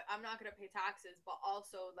no, I'm not gonna pay taxes, but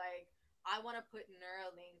also like I want to put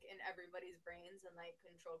Neuralink in everybody's brains and like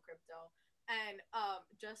control crypto, and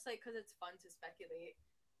just like because it's fun to speculate,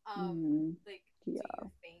 Mm, like do yeah. you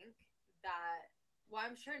think that? Well,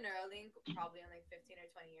 I'm sure Neuralink probably in like 15 or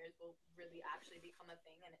 20 years will really actually become a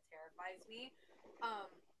thing, and it terrifies me. Um,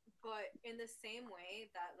 but in the same way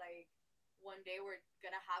that like one day we're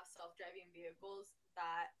gonna have self-driving vehicles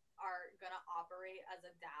that are gonna operate as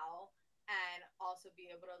a DAO and also be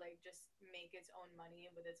able to like just make its own money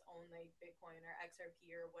with its own like Bitcoin or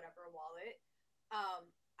XRP or whatever wallet.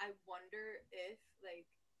 I wonder if like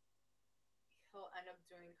he'll end up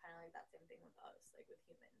doing kind of like that same thing with us, like with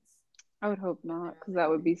humans, I would hope with not, because that Neuralink.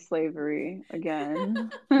 would be slavery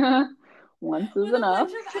again. Once is With a enough.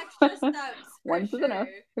 bunch of extra steps for Once is enough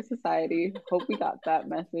sure. for society. Hope we got that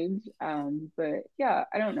message. But yeah,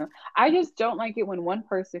 I don't know. I just don't like it when one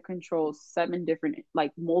person controls seven different,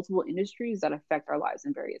 like multiple industries that affect our lives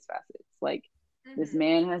in various facets. Like this Hmm.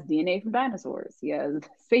 man has DNA from dinosaurs. He has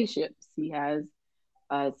spaceships. He has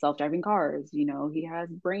self-driving cars. He has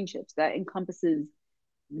brain chips. That encompasses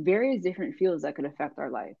various different fields that could affect our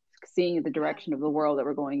life. Seeing the Yeah. direction of the world that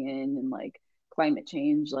we're going in and like climate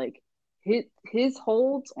change, like his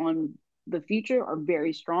holds on the future are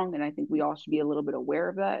very strong, and I think we all should be a little bit aware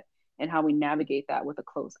of that and how we navigate that with a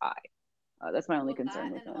close eye. That's my only Well, concern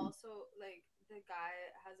that with and him. also like the guy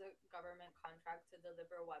has a government contract to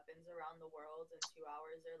deliver weapons around the world in 2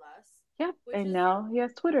 hours or less, Yep, which and is now he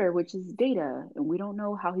has Twitter, which is data, and we don't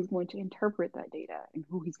know how he's going to interpret that data and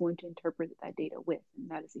who he's going to interpret that data with, and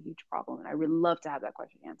that is a huge problem. And I would love to have that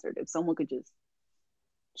question answered. If someone could just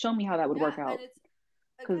show me how that would yeah, work and out, it's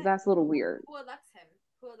because again that's a little weird. who elects him?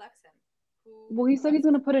 Who elects him? Well, he Who said he's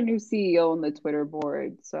going elects to him? put a new CEO on the Twitter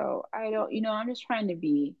board. So I don't, I'm just trying to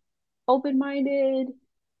be open minded,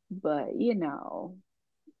 but Well,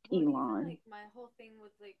 even Elon, like my whole thing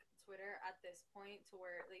with like Twitter at this point, to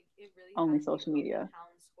where like it really only has social become the media.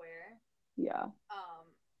 town square. Yeah.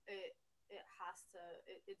 It has to.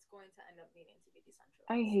 It's going to end up needing to be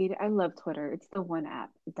I decentralized. hate it. I love Twitter. It's the one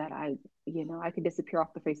app that I could disappear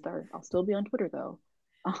off the face of the earth. I'll still be on Twitter though.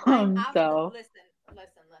 I'm after. So, Listen,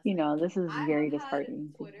 listen, listen. this is I very have had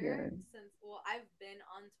disheartening to Twitter hear. since. Well, I've been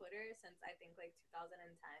on Twitter since I think like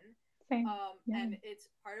 2010. Same. Yeah. And it's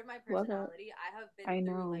part of my Love it. personality. I have been I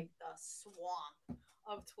through know. like the swamp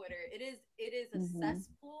of Twitter. It is a Hmm.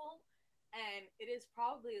 cesspool, and it is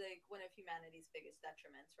probably like one of humanity's biggest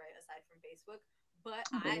detriments, right? Aside from Facebook, but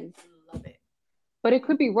It I is. love it. But it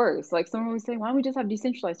could be worse. Like someone was saying, why don't we just have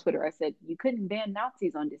decentralized Twitter? I said, you couldn't ban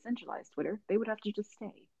Nazis on decentralized Twitter. They would have to just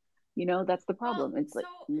stay. That's the Well, problem. It's like,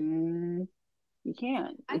 so you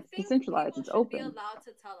can't. I It's think decentralized. people It's should be open. allowed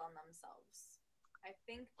to tell on themselves. I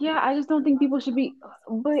think Yeah, people I just should be don't think allowed people to should tell be.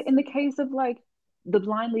 on But themselves. in the case of like the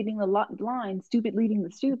blind leading the blind, stupid leading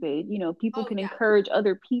the stupid, people Oh can yeah, encourage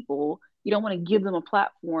other people. You don't want to give them a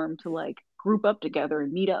platform to like group up together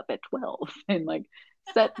and meet up at 12 and like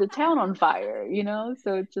set the town on fire.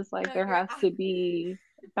 So it's just like no, there has to be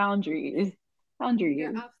boundaries. you're Boundaries.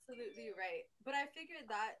 absolutely right. But I figured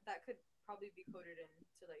that could probably be coded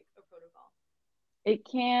into like a protocol. It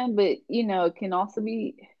can, but it can also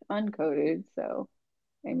be uncoded. So,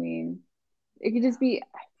 I mean, it could just Yeah. be.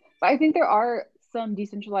 I think there are some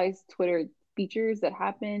decentralized Twitter features that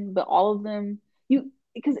happen, but all of them,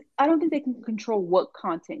 because I don't think they can control what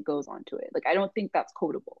content goes onto it. Like, I don't think that's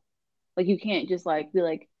codable. Like, you can't just like be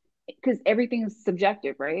like, because everything is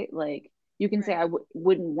subjective, right? Like, you can say, I Right.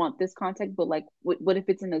 wouldn't want this content, but like, what if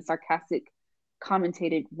it's in a sarcastic,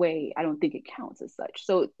 commentated way? I don't think it counts as such.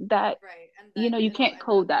 So that, Right. And then you it'll can't end up,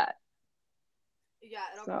 code that. yeah,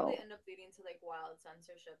 it'll probably So, end up leading to like wild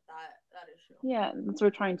censorship. That is true. yeah, that's what we're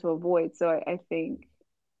trying to avoid. So I think,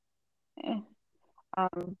 eh.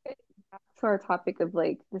 Back to our topic of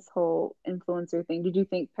like this whole influencer thing, did you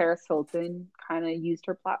think Paris Hilton kind of used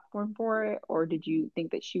her platform for it, or did you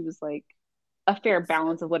think that she was like a fair So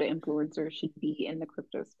balance of what an influencer should be in the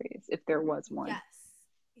crypto space, if there was one? yes,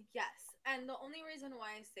 yes. And the only reason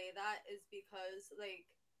why I say that is because like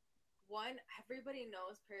one, everybody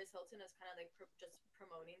knows Paris Hilton is kind of like just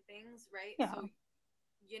promoting things, right? Yeah,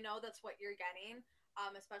 So that's what you're getting,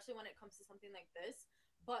 especially when it comes to something like this.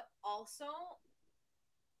 But also,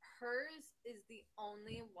 hers is the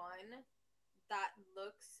only one that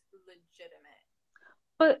looks legitimate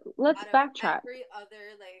but let's out of backtrack. every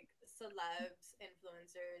other like celebs,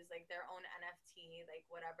 influencers, like their own NFT, like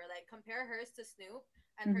whatever. Like compare hers to Snoop,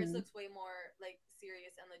 and hers Hmm. looks way more like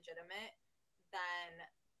serious and legitimate than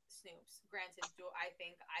Snoop's. Granted, do I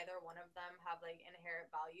think either one of them have like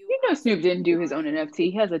inherent value? Snoop didn't Absolutely do his not. own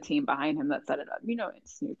NFT. He has a team behind him that set it up.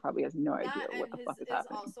 Snoop probably has no idea That and what the his fuck is is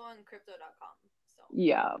happening. also on crypto.com. So,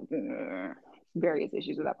 Yeah, various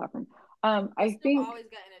issues with that platform. but I Snoop think, always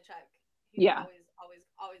getting a check. He's yeah,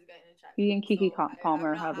 always getting a check. he and Kiki So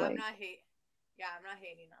Palmer have I'm like. not hate. Yeah, I'm not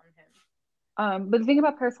hating on him. But the thing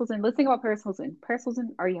about Paris Hilton, let's think about Paris Hilton. Paris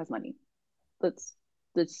Hilton already has money. Let's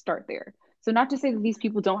let's start there. So not to say that these Hmm.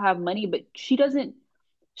 people don't have money, but she's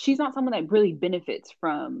not someone that really benefits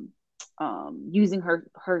from using her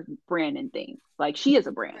brand and things. Like she is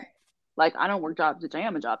a brand. Right. Like I don't work jobs, which I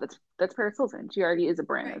am a job. That's Paris Hilton. She already is a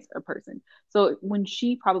brand Right. as a person. So when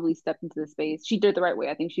she probably stepped into the space, she did it the right way.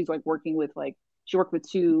 I think she's like working with like she worked with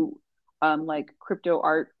two like crypto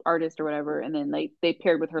artists or whatever, and then like they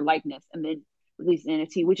paired with her likeness and then released an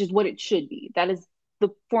NFT, which is what it should be. That is the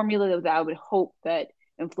formula that I would hope that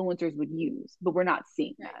influencers would use, but we're not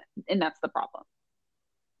seeing Right. that. And that's the problem.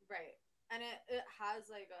 Right. And it has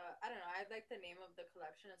like a, I don't know, I like the name of the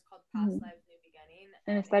collection. It's called Past Mhm. Lives New Beginning,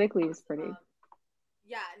 And and it aesthetically, it was was pretty.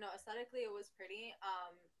 yeah, no, aesthetically it was pretty.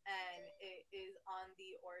 And it is on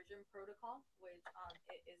the Origin protocol, which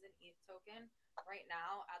it is an ETH token right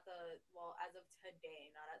now at the, well, as of today,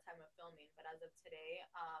 not at time of filming, but as of today,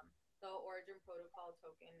 the Origin protocol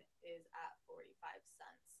token is at 45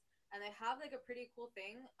 cents. And they have like a pretty cool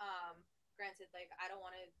thing. Granted, like I don't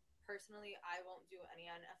want to personally, I won't do any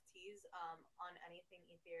NFTs on anything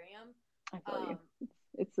Ethereum. I feel you. Um,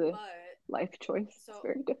 It's a but life choice. It's so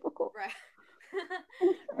very difficult. right.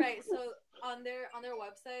 Right. So on their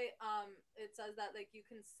website, it says that like you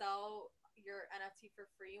can sell your NFT for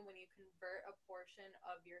free when you convert a portion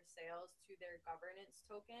of your sales to their governance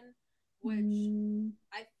token, which Mm,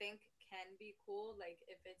 I think can be cool, like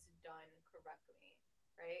if it's done correctly,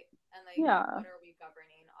 right? And like, yeah, what are we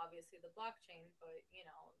governing? Obviously the blockchain, but you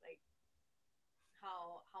know, like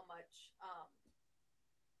how much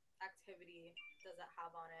activity does it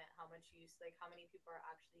have on it, how much use, like how many people are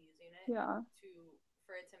actually using it yeah. to,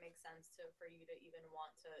 for it to make sense to, for you to even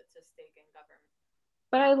want to stake and govern.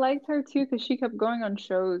 But I um liked her too because she kept going on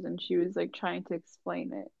shows and she was like trying to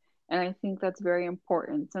explain it. And I think that's very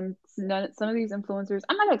important. Some of these influencers,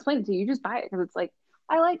 I'm not gonna explain it to you. You just buy it because it's like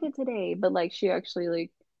I like it today. But like she actually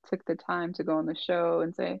like took the time to go on the show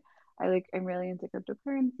and say, I'm really into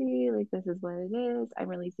cryptocurrency. Like this is what it is. I'm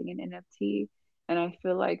releasing an NFT. And I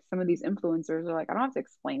feel like some of these influencers are like, I don't have to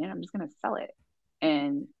explain it. I'm just gonna sell it.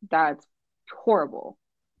 And that's horrible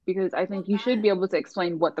because I think well you should that be able to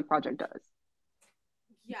explain what the project does.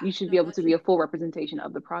 yeah, You should be no, able that's to be a true. full representation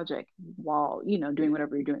of the project while, doing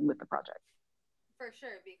whatever you're doing with the project. For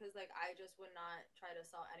sure, because like I just would not try to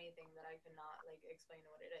sell anything that I could not like explain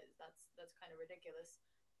what it is. That's kind of ridiculous.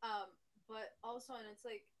 But also, and it's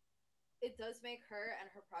like it does make her and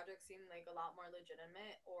her project seem like a lot more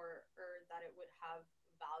legitimate, or that it would have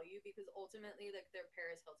value, because ultimately like they're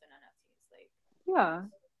Paris Hilton NFTs, like Yeah.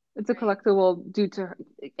 It's a right. collectible due to her,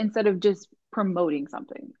 instead of just promoting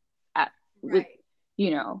something at with, Right.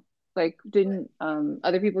 you know, like But didn't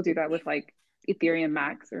other people do that with if like Ethereum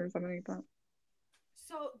Max or something like that?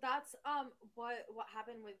 so that's what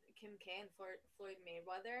happened with Kim K and Floyd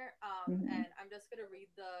Mayweather. Hmm. And I'm just gonna read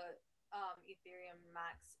the Ethereum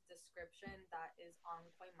Max description that is on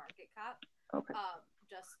CoinMarketCap. Okay.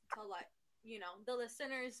 Just to let you know, the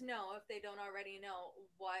listeners know, if they don't already know,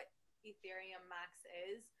 what Ethereum Max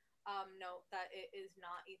is. Note that it is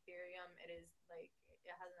not Ethereum. It is like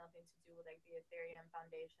it has nothing to do with like the Ethereum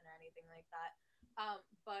Foundation or anything like that.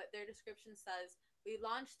 But their description says, we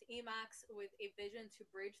launched Emacs with a vision to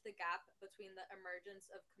bridge the gap between the emergence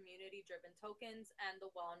of community driven tokens and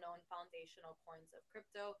the well known foundational coins of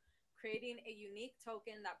crypto, creating a unique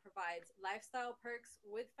token that provides lifestyle perks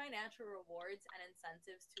with financial rewards and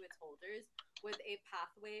incentives to its holders, with a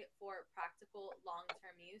pathway for practical long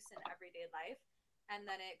term use in everyday life. And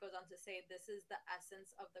then it goes on to say, this is the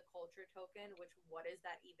essence of the culture token, which, what does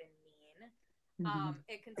that even mean? Hmm.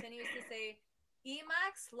 It continues to say,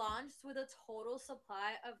 Emacs launched with a total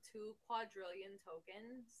supply of 2 quadrillion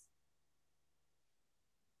tokens.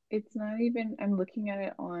 It's not even, I'm looking at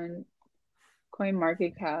it on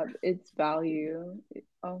CoinMarketCap, its value.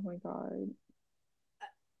 Oh my God.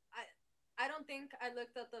 I, I don't think I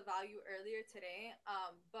looked at the value earlier today,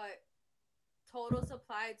 but total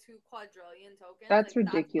supply 2 quadrillion tokens, That's like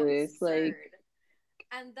that's ridiculous. Like, absurd.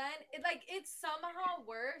 And then it like it's somehow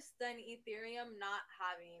worse than Ethereum not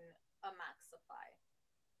having a max supply.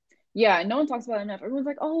 yeah, no one talks about it enough. Everyone's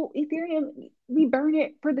like, oh, Ethereum, we burn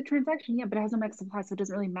it for the transaction. Yeah, but it has a max supply, so it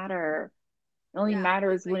doesn't really matter. It only Yeah, but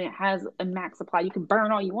matters when like it has a max supply. You can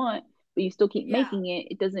burn all you want, but you still keep yeah, making it.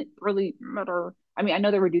 It doesn't really matter. I mean, I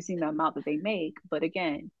know they're reducing the amount that they make, but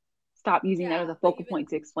again, stop using that as yeah, a but focal even point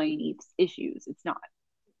to explain each issues. It's not.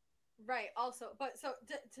 right. Also, but so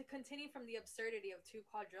to continue from the absurdity of 2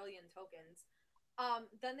 quadrillion tokens,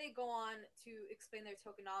 then they go on to explain their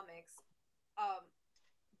tokenomics, um,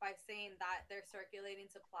 by saying that their circulating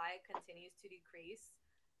supply continues to decrease,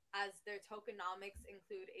 as their tokenomics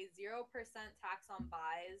include a 0% tax on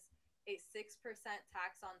buys, a 6%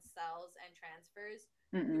 tax on sells and transfers,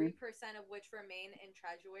 Mm-mm. 3% of which remain in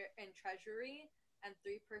treasury, and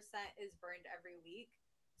 3% is burned every week.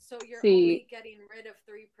 So you're See, only getting rid of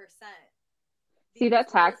 3%, see because that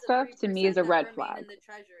what is tax the stuff three to me is a percent that red remain flag. in the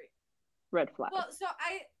treasury? Red flag. Well, so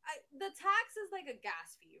the tax is like a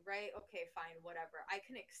gas fee, right? Okay, fine, whatever. I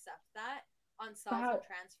can accept that on But sells how, and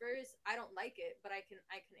transfers. I don't like it, but I can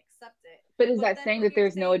accept it. but is But that then saying when that you're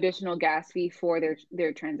there's no saying additional gas fee for their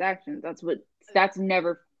transactions? uh, That's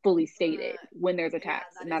never fully stated Uh, when there's a yeah,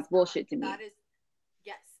 tax, that and is that's not. bullshit to That me. is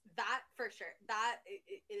yes, that for sure. That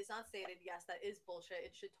it is not stated. Yes, that is bullshit.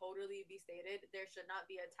 It should totally be stated. There should not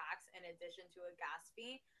be a tax in addition to a gas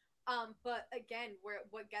fee. But again, where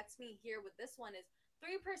what gets me here with this one is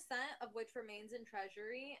 3% of which remains in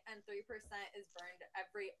treasury and 3% is burned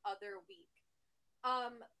every other week.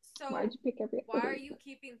 Why'd So you pick every why other are you week?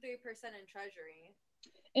 keeping 3% in treasury?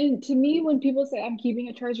 And to me, when people say I'm keeping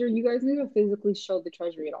a treasury, you guys need to physically show the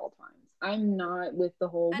treasury at all times. I'm not with the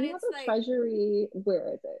whole, And we have it's a like treasury.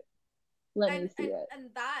 Where is it? Let me and see and it.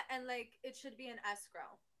 and that and like it should be an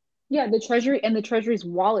escrow. Yeah, the treasury and the treasury's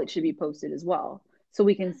wallet should be posted as well. So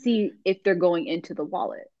we can see Mm-hmm. if they're going into the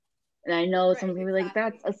wallet. And I know Right, someone's gonna be like,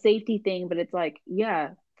 that's exactly. a safety thing, but it's like,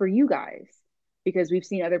 yeah, for you guys. Because we've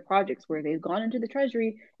seen other projects where they've gone into the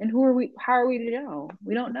treasury and how are we to know?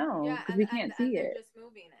 We don't know Yeah, because and we and can't and see they're it. just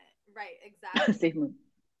moving it. Right, exactly. Safe move.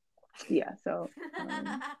 Yeah, so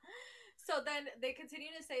So then they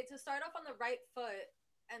continue to say to start off on the right foot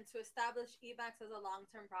and to establish EMAX as a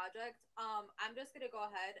long-term project. I'm just gonna go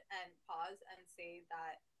ahead and pause and say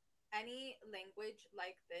that any language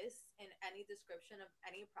like this in any description of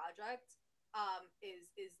any project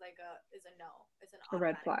is a no. It's an a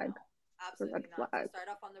red automatic flag. no. A red Absolutely not. To flag. start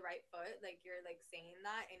off on the right foot, like you're like saying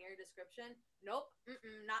that in your description. Nope,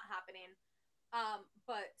 not happening.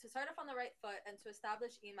 But to start off on the right foot and to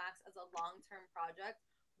establish Emacs as a long term project,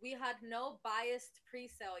 we had no biased pre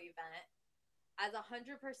sale event, as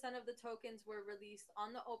 100% of the tokens were released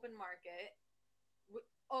on the open market.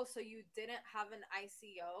 Oh, so you didn't have an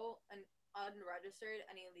ICO, an unregistered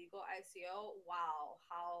and illegal ICO? Wow,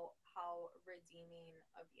 how redeeming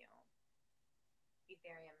of you,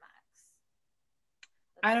 Ethereum Max.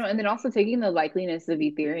 I That's don't, so and then also great. taking the likeliness of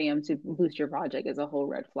Ethereum to boost your project is a whole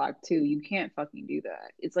red flag too. You can't fucking do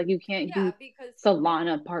that. It's like you can't Yeah, do because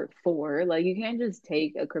Solana part four. Like you can't just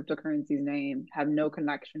take a cryptocurrency's name, have no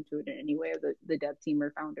connection to it in any way of the dev team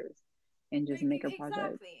or founders, and just make a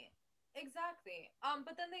project. Exactly. Exactly.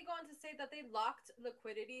 But then they go on to say that they locked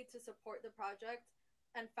liquidity to support the project,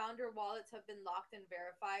 and founder wallets have been locked and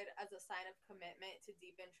verified as a sign of commitment to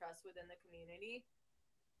deepen trust within the community.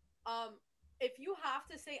 Um, if you have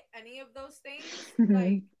to say any of those things,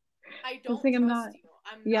 like I Just don't think I'm not. trust you.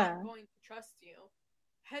 I'm not Yeah, going to trust you.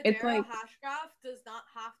 it's Hedera like Hashgraph does not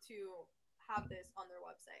have to have this on their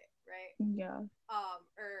website, right? yeah,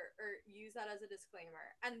 Or use that as a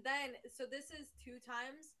disclaimer. And then so this is two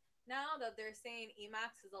times now that they're saying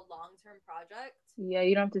Emacs is a long-term project. yeah.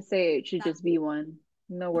 You don't have to say it. It should That just be one.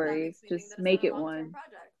 No that worries. makes me think Just that it's not make a it long-term one.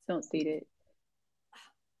 project. Don't state it.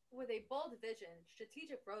 With a bold vision,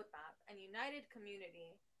 strategic roadmap, and united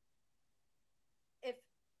community, if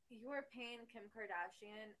you are paying Kim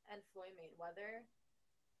Kardashian and Floyd Mayweather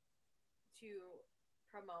to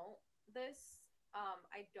promote this,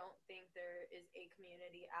 I don't think there is a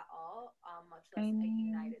community at all, much I less a mean,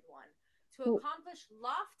 united one. To well, accomplish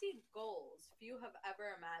lofty goals few have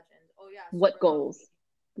ever imagined. Oh, yeah, what super goals? lofty.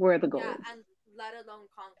 Where are the Yeah, goals? and let alone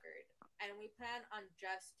conquered. And we plan on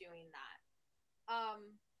just doing that.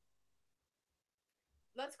 Um,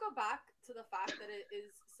 let's go back to the fact that it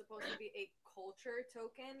is supposed to be a culture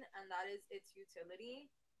token and that is its utility.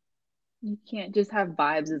 You can't just have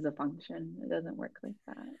vibes as a function. It doesn't work like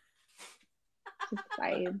that. Just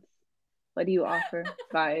vibes. What do you offer?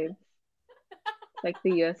 Vibes. Like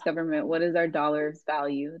the US government, what is our dollar's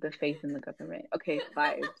value? The faith in the government. Okay,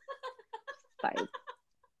 vibes. Just vibes.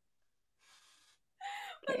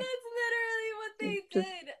 But Okay. that's literally what they Just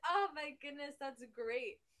did. Oh my goodness, that's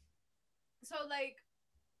great. So like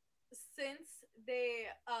since they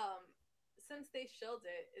shilled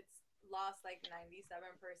it, it's lost like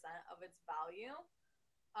 97% of its value.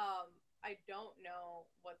 I don't know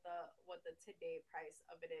what the today price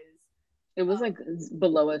of it is. it was Um like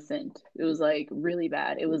below a cent. It was like really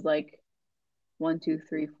bad. It was like one, two,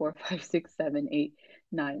 three, four, five, six, seven, eight,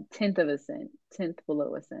 nine, tenth of a cent, tenth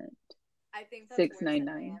below a cent, I think that's six worse nine than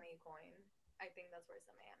nine. Miami coin. I think that's worse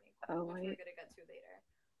than Miami coin, Oh, which we're I gonna get to later.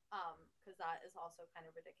 Because that is also kind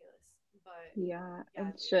of ridiculous. But yeah,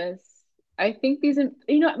 yeah, it's dude. just I think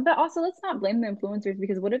but also let's not blame the influencers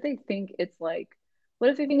because what if they think it's like, what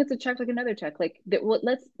if they think it's a check like another check? Like that, what?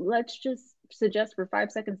 Let's just suggest for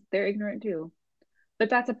 5 seconds they're ignorant too. But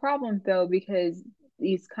that's a problem though because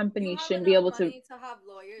these You companies have shouldn't be enough able to. money to have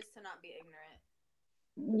lawyers to not be ignorant.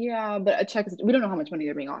 Yeah, but a check is we don't know how much money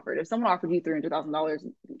they're being offered. If someone offered you $300,000,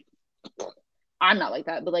 I'm not like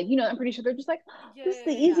that, but like I'm pretty sure they're just like, Yeah, this is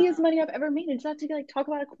the yeah, easiest yeah. money I've ever made. And just have to like talk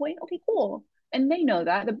about a coin. Okay, cool. And they know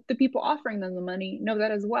that the people offering them the money know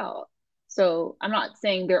that as well. So I'm not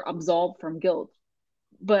saying they're absolved from guilt,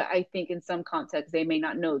 but I think in some contexts they may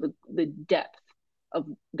not know the depth. of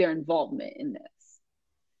their involvement in this.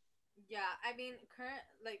 Yeah, I mean, current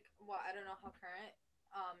like well, I don't know how current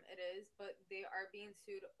it is, but they are being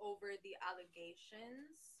sued over the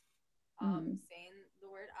allegations. Mm. Saying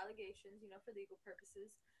the word allegations, for legal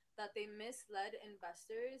purposes, that they misled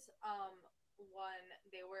investors when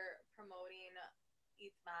they were promoting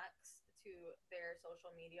ETH Max to their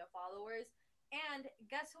social media followers. And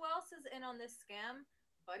guess who else is in on this scam?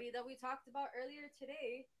 Buddy that we talked about earlier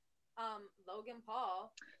today, Logan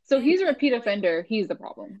Paul. So Him he's a and repeat like offender. He's the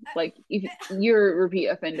problem. uh, Like if you're a repeat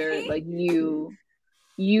offender, he like you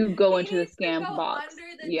go he into the needs to scam go box.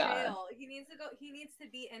 under the Yeah. jail. He needs to go. He needs to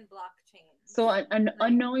be in So blockchains. an Like,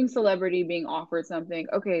 unknowing celebrity being offered something,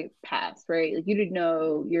 okay, pass, right? Like you didn't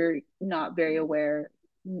know, you're not very aware,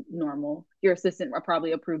 normal. Your assistant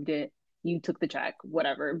probably approved it. You took the check,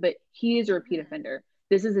 whatever. But he is a repeat hmm offender.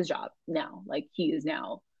 This is his job now. Like he is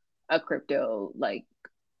now a crypto like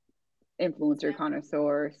influencer, scammer.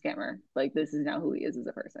 connoisseur, scammer. Like this is now who he is as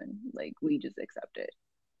a person. Like we just accept it.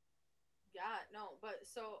 Yeah, no, but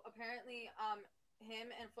so apparently, him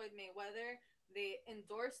and Floyd Mayweather, they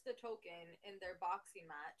endorsed the token in their boxing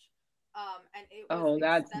match, and it was Oh,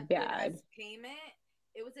 that's accepted bad. as payment.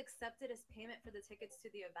 It was accepted as payment for the tickets to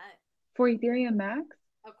the event, For Ethereum Max?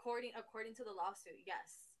 according to the lawsuit.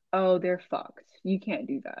 Yes. Oh, they're fucked. You can't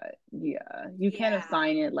do that. Yeah. You can't Yeah.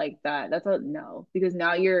 assign it like that. That's a no, because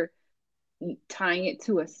now you're tying it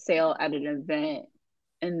to a sale at an event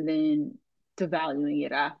and then devaluing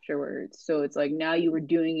it afterwards. So it's like now you were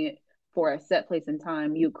doing it for a set place and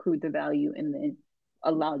time, you accrued the value and then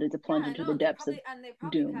allowed it to Yeah, plunge I into the know. They depths of probably and they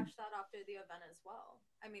probably doom. cashed out after the event as well.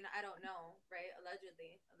 I mean, I don't know, right?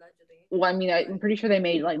 Allegedly, Well, I mean, I'm but pretty sure they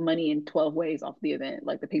made like money in 12 ways off the event,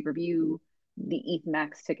 like the pay-per-view, the ETH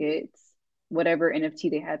Max tickets, whatever NFT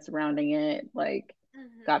they had surrounding it, like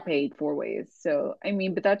got hmm paid 4 ways. So, I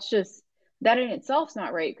mean, but that's just that in itself's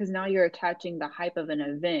not right because now you're attaching the hype of an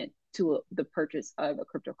event to the purchase of a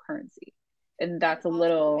cryptocurrency. And and that's a also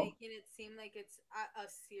little, making it seem like it's a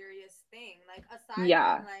serious thing. Like aside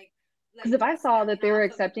from yeah. Because if like I saw that scamming they were off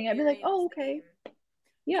of accepting it, I'd be like, Ethereum's oh, okay. name.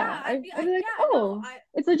 Yeah, Yeah. I'd be like, yeah, no, oh,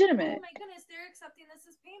 it's oh legitimate. my goodness, they're accepting this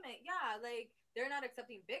as payment. Yeah, like they're not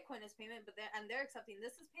accepting Bitcoin as payment, but they're accepting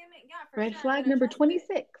this as payment. Yeah, for Red sure, I'm flag gonna number trust it.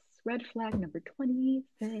 26. Red flag number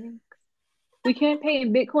 26. We can't pay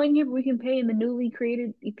in Bitcoin here, but we can pay in the newly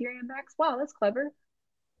created Ethereum Max. Wow, that's clever.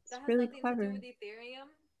 It's That has really nothing to do clever. with Ethereum.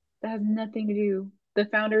 That has nothing to do. The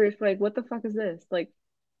founder is like, what the fuck is this? Like,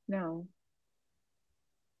 no.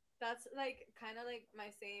 That's like kind of like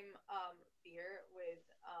my same fear with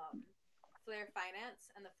Flare Finance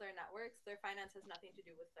and the Flare networks. Flare Finance has nothing to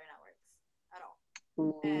do with Flare networks at all.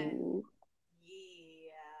 And Ooh.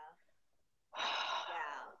 yeah,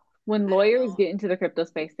 yeah, When I don't lawyers know. get into the crypto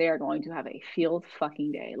space, they are going to have a field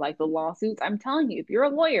fucking day. Like the lawsuits, I'm telling you, if you're a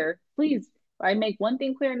lawyer, please, I make one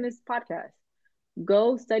thing clear in this podcast.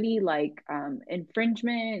 Go study like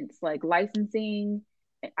infringements, like licensing,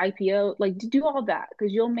 IPO, like do all that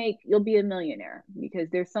because you'll be a millionaire because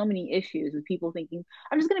there's so many issues with people thinking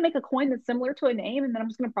I'm just gonna make a coin that's similar to a name and then I'm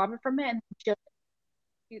just gonna profit from it and just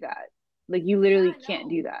do that. Like you literally Yeah, can't no,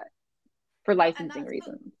 do that for no, licensing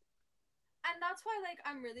reasons. and that's why like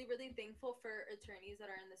I'm really thankful for attorneys that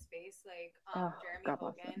are in the space, like Oh, Jeremy God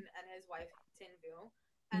bless Hogan them. and his wife Tin Vu,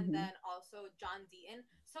 and Hmm. then also John Deaton.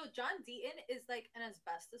 So John Deaton is like an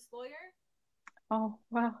asbestos lawyer. Oh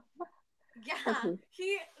wow. Yeah, Okay.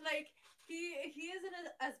 he is an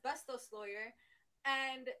asbestos lawyer,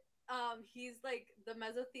 and he's like the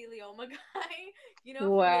mesothelioma guy,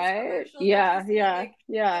 from those What? commercials that you Yeah, see at yeah, like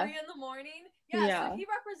yeah, 3 in the morning. Yeah, so yeah. he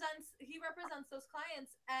represents those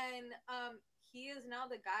clients, and he is now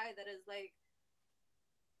the guy that is like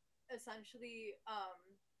essentially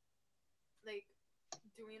like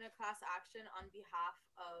doing a class action on behalf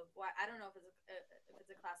of what I don't know if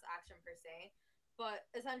it's a class action per se, but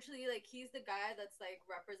essentially like he's the guy that's like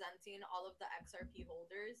representing all of the XRP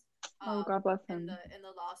holders Oh, God bless him. in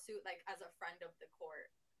the lawsuit like as a friend of the court.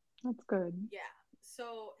 That's good. Yeah.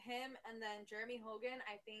 So him and then Jeremy Hogan,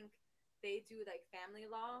 I think they do like family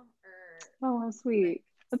law or Oh, how sweet. like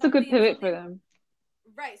That's a good pivot for something them.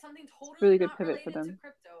 right, something It's a totally really good not pivot for related to them.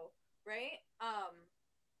 crypto, right?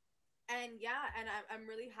 And yeah, and I'm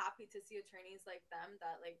really happy to see attorneys like them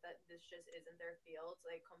that like that this just isn't their field,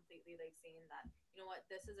 like completely like seeing that,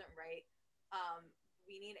 this isn't right.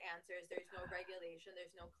 We need answers. There's no regulation,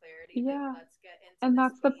 there's no clarity. Like Yeah, let's get into and this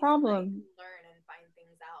that's the space and like problem. learn and find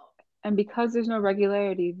things out. And because there's no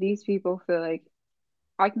regularity, these people feel like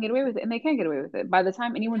I can get away with it, and they can't get away with it. By the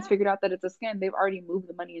time anyone's Yeah. figured out that it's a scam, they've already moved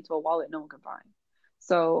the money into a wallet no one can find.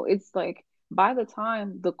 So it's like by the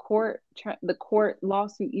time the court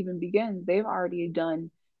lawsuit even begins, they've already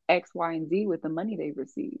done X, Y, and Z with the money they've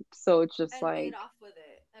received. So it's just and made like, off with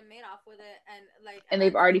it and made off with it and like and and they've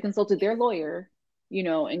that's the already thing consulted if their lawyer,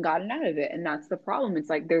 and gotten out of it. And that's the problem. It's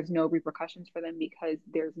like there's no repercussions for them because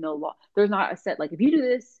there's no law. There's not a set, like, if you do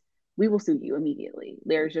this, we will sue you immediately.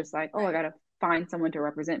 There's just like, oh, I right. gotta find someone to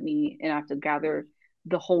represent me and I have to gather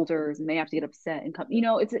the holders and they have to get upset and come,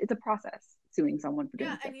 it's a process suing someone for doing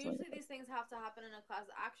Yeah, and something usually like these this. things have to happen in a class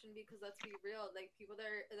action because let's be real, like people that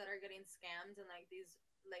are getting scammed and like these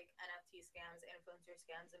like NFT scams, influencer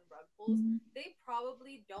scams, and rug pulls, Mhm. they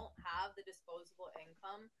probably don't have the disposable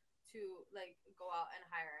income to like go out and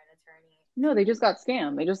hire an attorney No, to they just got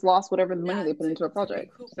scammed. They just lost whatever the money yeah they put into a to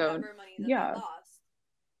project. recoup So whatever money that they yeah, lost.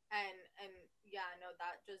 And yeah, no,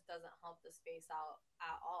 that just doesn't help the space out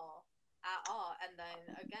at all. And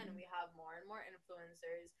then again, we have more and more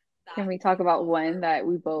influencers can that we talk about people one are that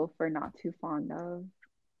we both are not too fond of?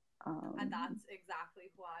 and Um, that's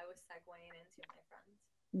exactly who I was segueing into, my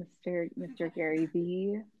friends. Mr. Gary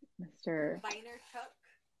V, Mr. Vaynerchuk.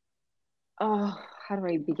 Oh, how do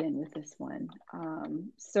I begin with this one?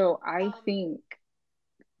 So I Um, think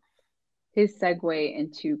his segue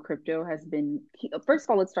into crypto has been, first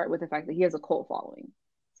of all, let's start with the fact that he has a cult following.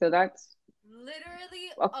 So that's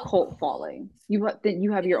literally a a cult cult. following. Then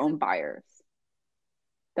you have It your is a own buyers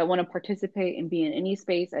that want to participate and be in any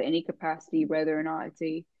space at any capacity, whether or not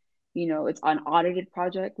it's an audited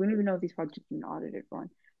project. We don't even know if these projects have been audited for.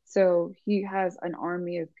 So he has an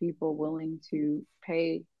army of people willing to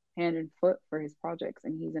pay hand and foot for his projects,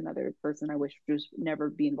 and he's another person I wish just never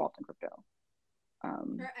be involved in crypto.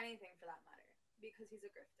 Um, or anything for that matter because he's a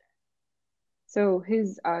grifter. so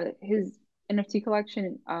his NFT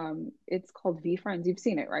collection, it's called V Friends. You've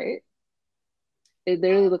seen it, right? It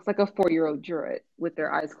literally Um, looks like a 4-year-old drew it with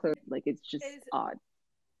their eyes closed. Like it's just is odd.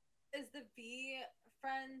 is the V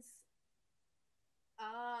friends?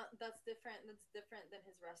 That's different. That's different than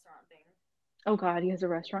his restaurant thing. Oh God, he has a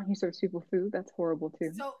restaurant. He serves people food. That's horrible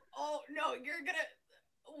too. So, oh no, you're gonna.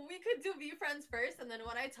 We could do V friends first, and then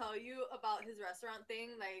when I tell you about his restaurant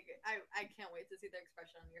thing, like I can't wait to see the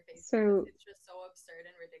expression on your face because So, it's just so absurd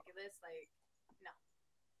and ridiculous. Like, no.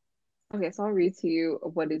 okay, so I'll read to you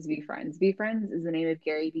what is V Friends. V Friends is the name of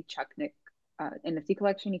Gary V. Chucknick NFT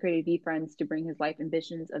collection. He created V Friends to bring his life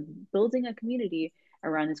ambitions of building a community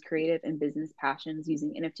around his creative and business passions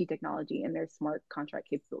using NFT technology and their smart contract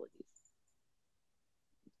capabilities.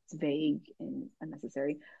 It's vague and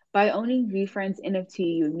unnecessary. By owning Mm-hmm. VFriends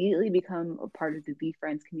NFT, you immediately become a part of the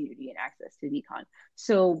VFriends community and access to VCon.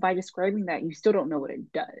 So by describing that, you still don't know what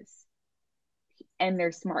it does. And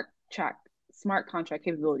their smart contract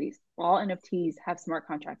capabilities. All NFTs have smart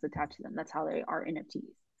contracts attached to them. That's how they are NFTs.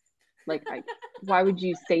 Like I why would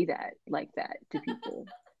you say that like that to people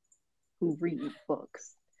who read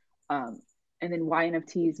books? Um, and then why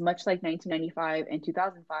NFTs, much like 1995 and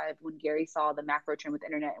 2005, when Gary saw the macro trend with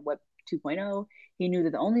internet and Web 2.0, he knew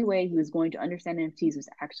that the only way he was going to understand NFTs was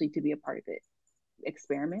actually to be a part of it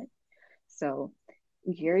experiment. So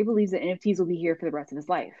Gary believes that NFTs will be here for the rest of his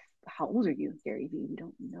life. How old are you, Gary V? We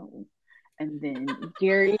don't know. And then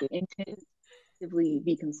Gary intends to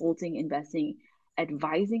be consulting, investing,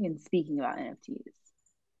 advising, and speaking about NFTs.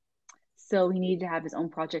 So he needed to have his own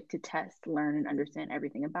project to test, learn, and understand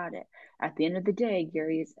everything about it. At the end of the day,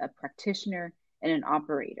 Gary is a practitioner and an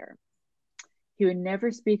operator. He would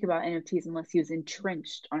never speak about NFTs unless he was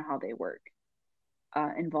entrenched on how they work,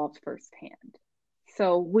 involved firsthand.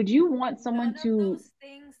 So, would you want someone None of to those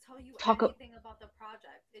things tell you talk? anything about the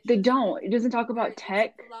project. It's They just don't. it's It doesn't talk about words. It's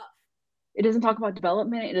tech. fluff. It doesn't talk about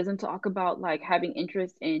development. It doesn't talk about like having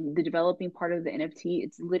interest in the developing part of the NFT.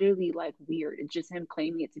 It's literally like weird. It's just him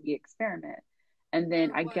claiming it to be an experiment. And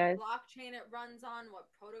then Or I what guess blockchain it runs on, what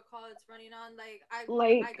protocol it's running on. Like I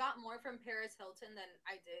like got more from Paris Hilton than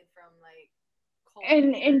I did from like cult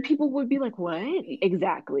and leader people would be like, what? Gary V.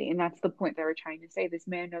 Exactly. And that's the point that we're trying to say. This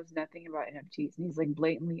man knows nothing about NFTs. And he's like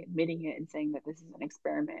blatantly admitting it and saying that this is an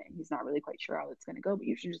experiment and he's not really quite sure how it's gonna go, but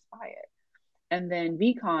you should just buy it. And then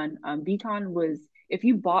VCon was if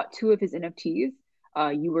you bought two of his NFTs,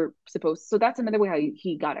 you were supposed. So that's another way how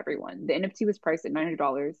he got everyone. The NFT was priced at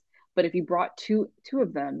 $900, but if you brought two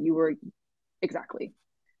of them, you were exactly.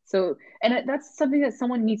 So, and that's something that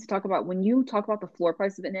someone needs to talk about. When you talk about the floor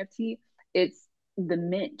price of an NFT, it's the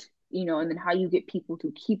mint, and then how you get people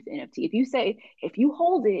to keep the NFT. If you say, if you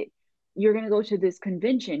hold it, you're going to go to this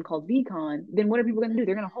convention called VCon, then what are people going to do?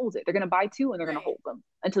 They're going to Mm-hmm. hold it. They're going to buy two and they're going to Right. hold them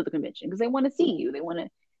until the convention because they want to see you. They want to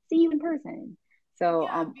see you in person. So,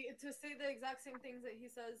 Yeah, to say the exact same things that he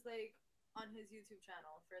says like on his YouTube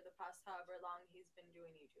channel for the past however long he's been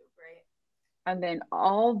doing YouTube, right? And then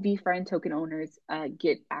all VFriend token owners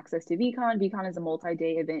get access to VCon. VCon is a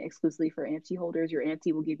multi-day event exclusively for NFT holders. Your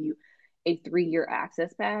NFT will give you a 3-year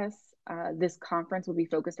access pass. This conference will be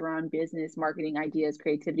focused around business, marketing ideas,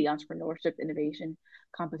 creativity, entrepreneurship, innovation,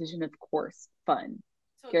 competition, of course, fun.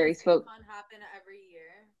 So does Gary's folk. VCon happen every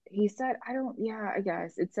year He said, I don't, yeah, I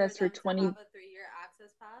guess it for says for them to have 20. a 3-year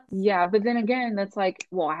access pass? Yeah, but then again, that's like,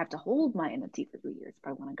 well, I have to hold my NFT for 3 years if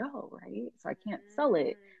I want to go, right? So I can't sell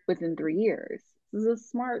it Mm. within 3 years. This is a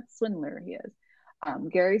smart swindler he is.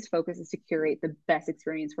 Gary's focus is to curate the best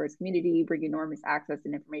experience for his community, bring enormous access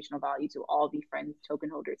and informational value to all VFriends token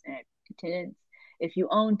holders and attendants. If you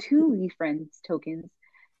own two VFriends tokens,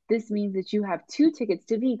 this means that you have 2 tickets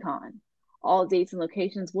to VCon. All dates and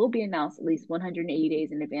locations will be announced at least 180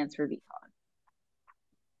 days in advance for VCon.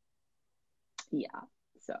 Yeah,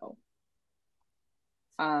 so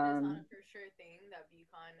So it is on a um, for sure thing that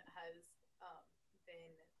VCon has um,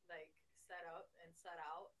 been like set up and set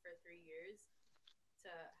out for 3 years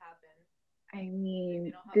to happen. I Like they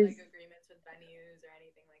mean, don't have this. like agreements with venues or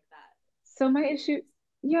anything like that. So For my 3 years. issue,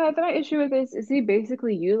 yeah, my issue with this is he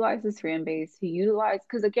basically utilizes his fan base. He utilized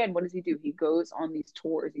because again, what does he do? He goes on these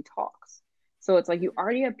tours, he talks. So it's like you Mm-hmm.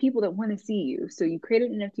 already have people that want to see you. So you create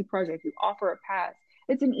an NFT project, you offer a pass.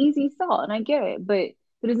 It's an easy sell, and I get it, but it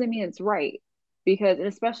doesn't mean it's right because, and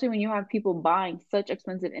especially when you have people buying such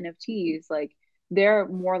expensive NFTs, like they're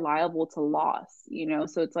more liable to loss, you know.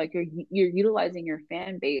 So it's like you're utilizing your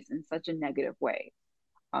fan base in such a negative way.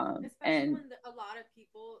 Especially And when a lot of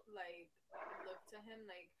people like look to him.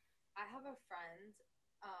 Like I have a friend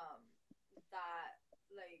um that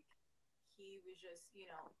like he was just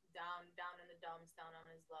down in the dumps, down on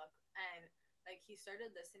his luck, and like he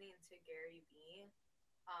started listening to Gary Vee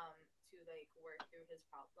um to like work through his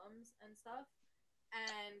problems and stuff.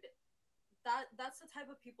 And that's the type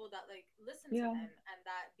of people that like listen to yeah, him and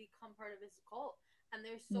that become part of his cult, and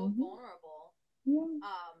they're so hmm vulnerable. yeah.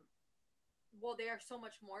 um well, they are so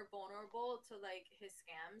much more vulnerable to like his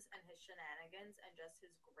scams and his shenanigans and just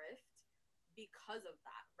his grift because of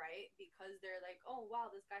that, right? Because they're like, oh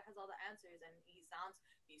wow, this guy has all the answers and he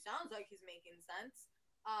sounds like he's making sense.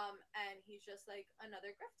 And he's just like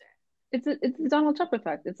another grifter. It's the Donald Trump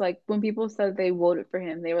effect. It's like when people said they voted for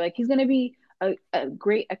him, they were like, he's going to be a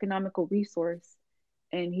great economical resource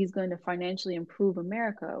and he's going to financially improve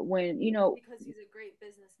America. When, Because he's a great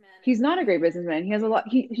businessman and he's not a great creator and businessman. He has a like lot.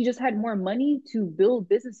 He just had more money to build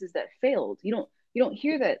businesses that failed. You don't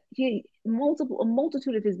hear that a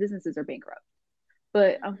multitude of his businesses are bankrupt.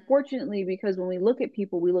 But mm-hmm, unfortunately, because when we look at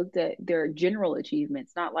people, we looked at their general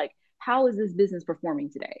achievements, not like how is this business performing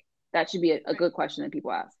today. That should be a right, good question that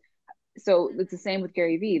people ask. So it's the mm-hmm, same with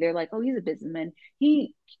Gary Vee. They're like, oh, he's a businessman.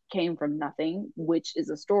 He came from nothing, which is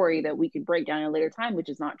a story that we could break down at a later time, which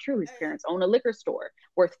is not true. His parents own a liquor store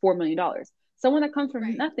worth $4 million. Someone that comes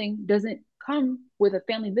from right, nothing doesn't come with a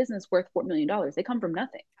family business worth $4 million. They come from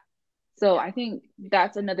nothing. So yeah, I think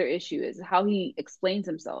that's exactly, another issue is how he explains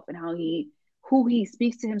himself and who he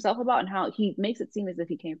speaks to himself about and how he makes it seem as if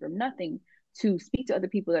he came from nothing to speak to other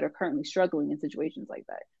people that are currently struggling in situations like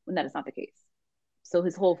that when that is not the case. So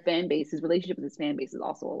his whole mm-hmm, fan base, his relationship with his fan base is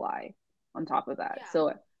also a lie on top of that. yeah.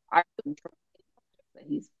 So I wouldn't trust that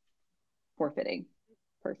he's forfeiting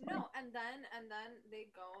personally. No, and then they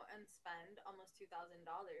go and spend almost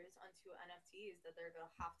 $2,000 on two NFTs that they're gonna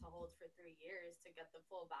have to hold for 3 years to get the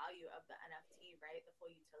full value of the NFT, right? The full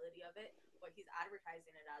utility of it, what he's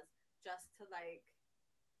advertising it as, just to like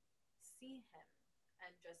see him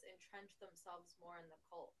and just entrench themselves more in the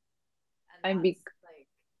cult. And And be that's like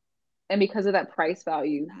and because of that price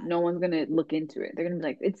value, sad. no one's gonna look into it. They're gonna be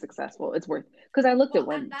like, it's successful, it's worth. Because I looked Well, at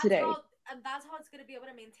and one that's today. how it's gonna be able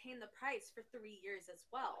to maintain the price for 3 years as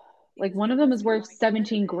well, Like because one of them is nobody's gonna worth want to get rid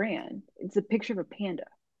of 17 it. grand. It's a picture of a panda.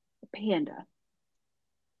 A panda.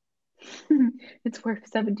 It's worth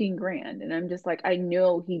 17 grand. And I'm just like, I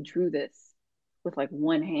know he drew this with like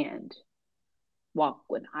one hand while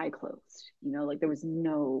one eye closed. Like there was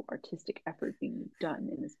no artistic effort being done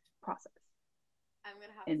in this process.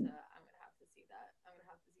 And I'm gonna have to see that. I'm gonna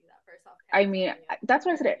have to see that. First off, I mean, California, that's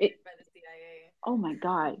what I you're said. hired by the CIA. Oh my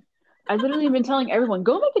God. I literally have been telling everyone,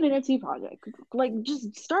 go make an NFT project. Like,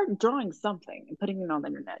 just start drawing something and putting it on the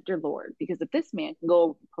internet, dear Lord. Because if this man can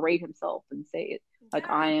go parade himself and say it, like,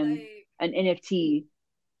 I Yeah, am like an NFT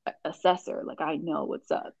assessor, like, I know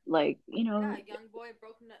what's up. Like, yeah, young boy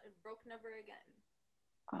broke never again.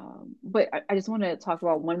 but I just want to talk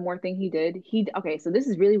about one more thing he did. Okay, so this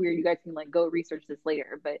is really weird. You guys can like go research this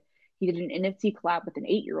later, but he did an NFT collab with an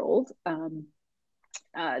 8-year-old.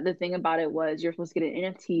 The thing about it was you're supposed to get an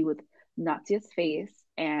NFT with Natsu's face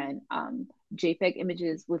and JPEG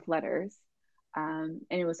images with letters. And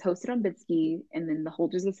it was hosted on Bitsky, and then the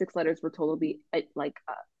holders of six letters were told to be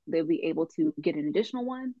they'll be able to get an additional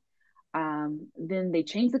one. Then they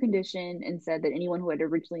changed the condition and said that anyone who had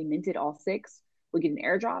originally minted all six would get an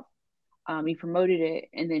airdrop. He promoted it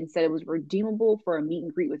and then said it was redeemable for a meet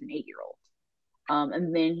and greet with an 8 year old.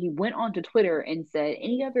 And then he went on to Twitter and said,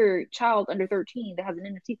 any other child under 13 that has an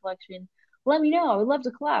NFT collection, let me know. I would love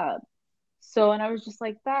to collab. So, and I was just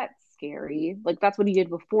like, that's scary. Like, that's what he did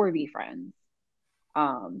before Be Friends.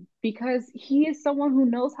 Because he is someone who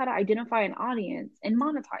knows how to identify an audience and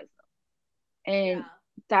monetize them. And Yeah.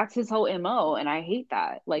 that's his whole MO. And I hate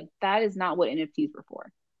that. Like, that is not what NFTs were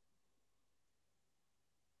for.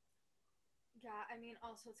 Yeah, I mean,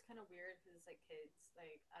 also it's kind of weird because it's like kids.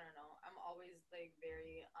 Like, I don't know. I'm always like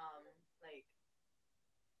very like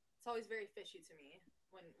it's always very fishy to me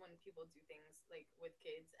when people do things like with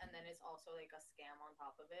kids, and then it's also like a scam on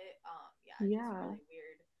top of it. Yeah, it's just Yeah. really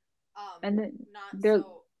weird. Um, And then not they're,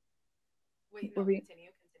 so. Wait, were no, we,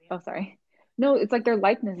 continue, continue. oh, sorry. No, it's like their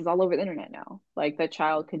likeness is all over the internet now. Like, that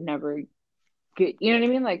child could never get, you know what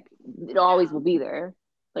I mean? Like, it always will Yeah. be there.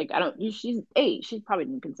 Like, I don't, she's 8. She probably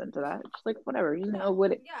didn't consent to that. She's like, whatever. You know No.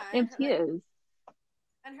 what Yeah, and her MT like is.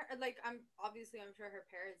 and her like I'm sure her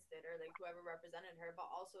parents did or like whoever represented her, but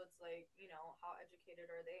also it's like, how educated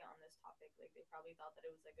are they on this topic? Like they probably thought that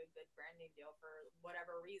it was like a good branding deal for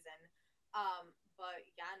whatever reason. But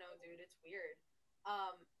yeah, no, dude, it's weird.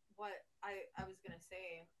 What I was gonna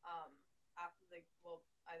say, after like, well,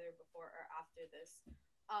 either before or after this,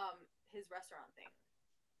 his restaurant thing.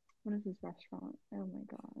 What is this restaurant? Oh my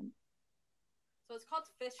God. So it's called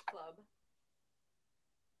Fish Club.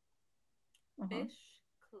 Uh-huh. Fish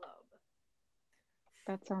Club.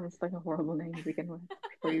 That sounds like a horrible name to begin with.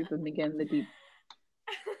 Before you even begin the deep.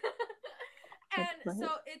 But And go ahead. so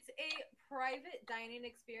it's a private dining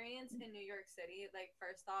experience in New York City. Like,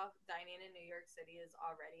 first off, dining in New York City is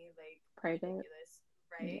already like Private. ridiculous,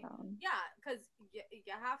 right? Yeah. Yeah, because you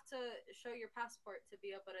have to show your passport to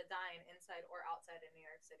be able to dine inside or outside of New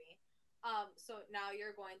York City. So now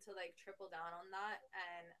you're going to like triple down on that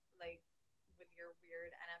and like with your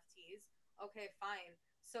weird NFTs. Okay, fine.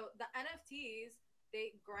 So the NFTs,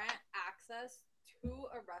 they grant access to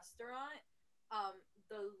a restaurant.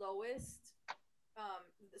 The lowest,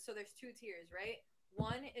 so there's two tiers, right?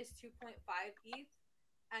 One is 2.5 ETH,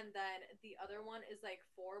 and then the other one is like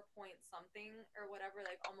 4 point something or whatever,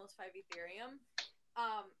 like almost 5 Ethereum.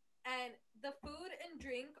 And the food and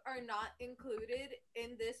drink are not included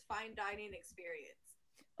in this fine dining experience.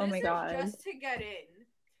 Oh This my is God. just to get in.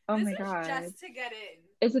 Oh This my is God. just to get in.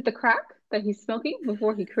 Is it the crack that he's smoking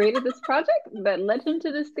before he created this project that led him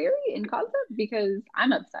to this theory and concept? Because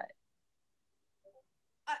I'm upset.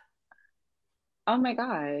 Uh, Oh my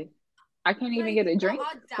God. I can't even like get a the drink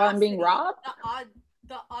while I'm being audacity, robbed.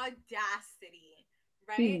 the audacity, He's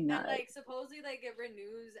right? And nuts. like supposedly like it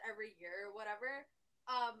renews every year or whatever.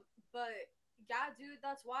 But yeah, dude,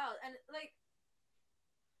 that's wild. And like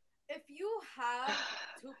if you have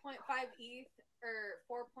 2.5 ETH or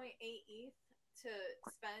 4.8 ETH to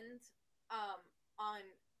spend on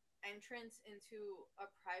entrance into a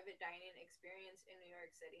private dining experience in New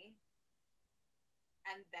York City,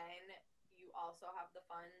 and then you also have the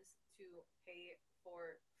funds to pay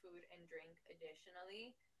for food and drink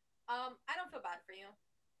additionally. I don't feel bad for you.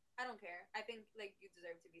 I don't care. I think like you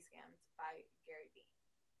deserve to be scammed by Gary Vee.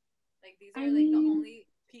 Like these I are like the mean, only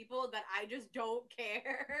people that I just don't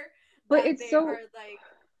care but that it's they so are like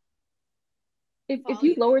if you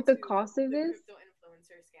falling lowered the into cost of the this, crypto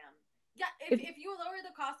influencer scam. Yeah, if if if you lower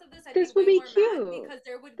the cost of this, I'd be this would way be more mad cute. because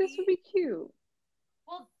there would This would be, be cute.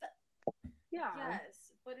 well, Yeah.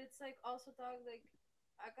 yes, but it's like also dog like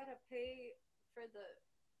I gotta pay for the,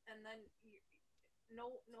 and then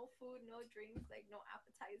no food, no drinks, like no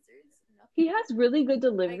appetizers, He nothing, has really good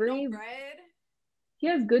like no delivery. bread. He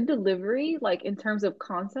has good delivery, like in terms of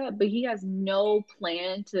concept, but he has no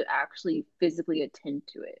plan to actually physically attend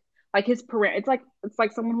to it. Like his parent, it's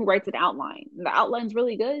like someone who writes an outline. The outline's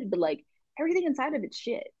really good, but like everything inside of it's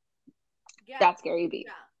shit. Yeah, That's Gary Vee.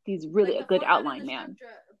 yeah, He's like really a the good format and outline the man.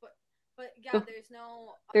 structure, but yeah, The there's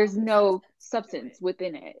no there's no substance to substance it.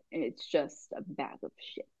 within it, and it's just a bag of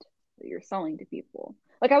shit that you're selling to people.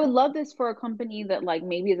 Like I would love this for a company that like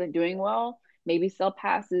maybe isn't doing well, maybe sell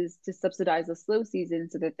passes to subsidize the slow season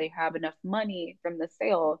so that they have enough money from the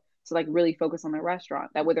sale to like really focus on their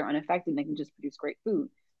restaurant. That way they're unaffected and they can just produce great food.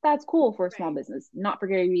 That's cool for a small Right. business, not for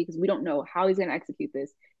Gary Vee because we don't know how he's going to execute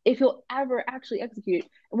this. If he'll ever actually execute it.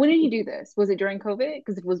 When did he do this? Was it during COVID?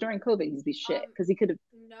 Because if it was during COVID, he'd be shit. Um, Because he could have.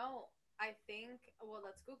 no, I think. Well,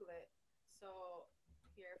 let's Google it. So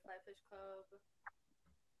here, Fly Fish Club.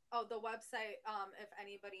 Oh, the website, if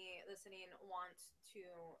anybody listening wants to,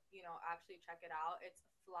 actually check it out, it's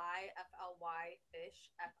fly, FLY,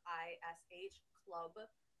 fish, FISH, club.com.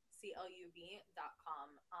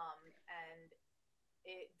 And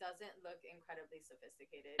it doesn't look incredibly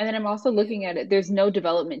sophisticated. And then I'm also It looking at it. There's no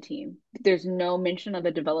development team. There's no mention of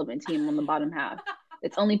the development team on the bottom half.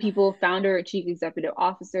 It's only people, founder, chief executive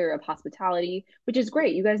officer of hospitality, which is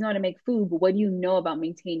great. You guys know how to make food, but what do you know about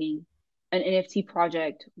maintaining an NFT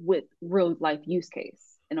project with real life use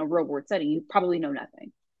case in a real world setting? You probably know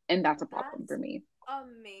nothing. And that's a problem That's for me.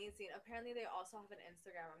 amazing. Apparently, they also have an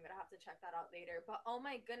Instagram. I'm gonna have to check that out later. But oh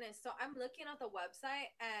my goodness, so I'm looking at the website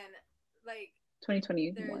and like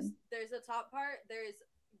 2021. there's a top part. There's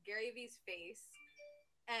Gary V's face,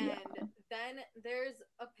 Yeah. and then there's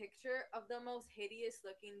a picture of the most hideous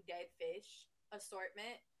looking dead fish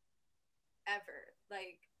assortment ever.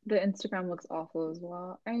 Like, The Instagram looks awful as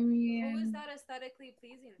well. I who is mean, that aesthetically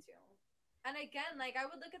pleasing to? And again, like I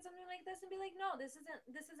would look at something like this and be like, no, this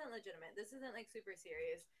isn't legitimate. This isn't like super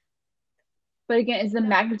serious. but again, it's the No.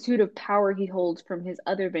 magnitude of power he holds from his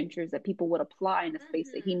other ventures that people would apply in a space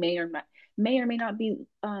that he Mhm. may or may not be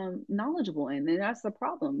knowledgeable in. And that's the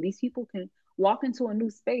problem. These people can walk into a new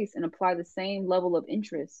space and apply the same level of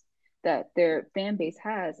interest that their fan base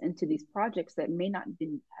has into these projects that may not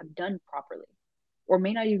have done properly or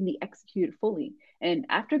may not even be executed fully. And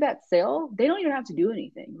after that sale, they don't even have to do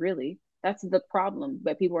anything, really. That's the problem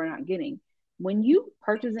that people are not getting. When you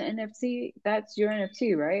purchase an NFT, that's your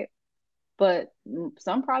NFT, right? But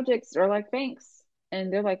some projects are like banks,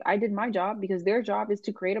 and they're like, I did my job because their job is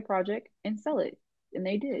to create a project and sell it. And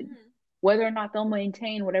they did. Mhm. Whether or not they'll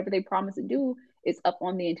maintain whatever they promise to do is up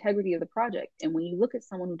on the integrity of the project. And when you look at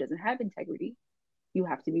someone who doesn't have integrity, you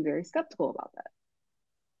have to be very skeptical about that.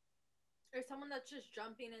 Or someone that's just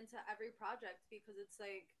jumping into every project because it's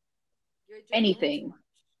like you're just doing too Anything, much.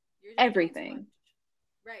 You're just doing too much. everything.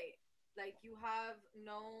 Right. Like you have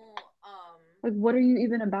Like, what are you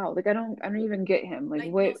even about? Like, I don't even get him. Like, no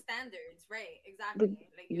what? standards. Right. Like, Exactly.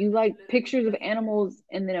 Like you you're like literally pictures of doing animals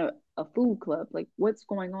and then a food club. Like, what's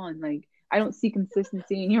going on? Like, I don't see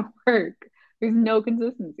consistency in your work. There's no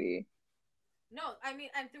consistency. No, I mean,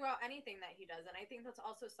 and throughout anything that he does. And I think that's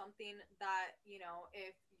also something that,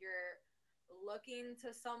 if you're looking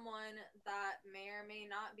to someone that may or may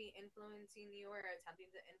not be influencing you or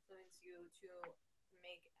attempting to influence you to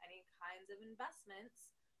make any kinds of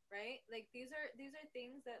investments, right? Like these are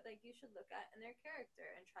things that like you should look at in their character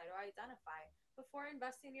and try to identify before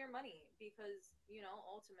investing your money because,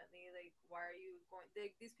 ultimately like why are you going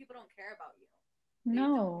these people don't care about you. They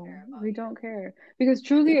don't No, care about we you don't care because and they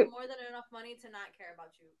truly, have more than enough money to not care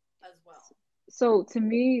about you as well. so to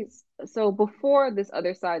me, so before this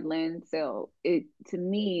other side land sale, it to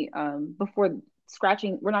me, before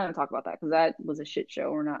scratching, we're not gonna talk about that because that was a shit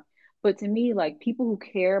show. We're not. But to me, like people who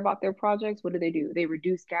care about their projects, what do? They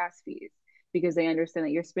reduce gas fees because they understand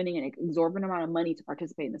that you're spending an exorbitant amount of money to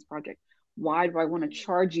participate in this project. Why do I want to Mm-hmm.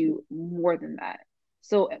 charge you more than that?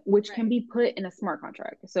 So, which can Right. be put in a smart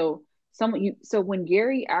contract. So when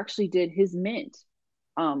Gary actually did his mint,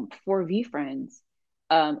 for VFriends,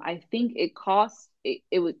 I think it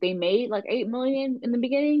was they made like 8 million in the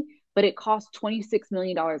beginning, but it cost $26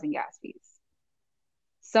 million in gas fees.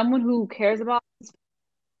 Someone who cares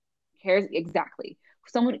exactly.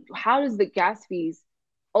 Someone How does the gas fees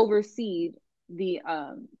oversee the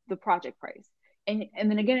project price? And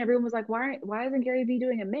then again, everyone was like, why isn't Gary Vee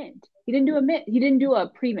doing a mint? He didn't do a mint. He didn't do a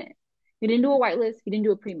pre-mint. He didn't do a whitelist. He didn't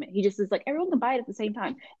do a pre-mint. He just is like, everyone can buy it at the same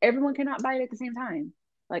time. Everyone cannot buy it at the same time.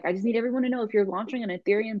 Like, I just need everyone to know, if you're launching an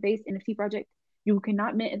Ethereum based NFT project, you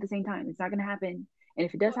cannot mint at the same time. It's not going to happen. And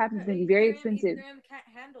if it does Well, happen, it's going to be very expensive. Ethereum can't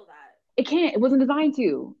handle that. It can't. It wasn't designed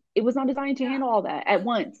to. It was not designed to Yeah. handle all that at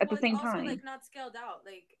Well, once, at the it's same also time. like not scaled out.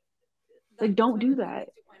 Like Like, that's don't why do with Web that.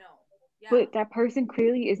 2.0. Yeah. But that person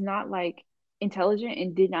clearly is not like intelligent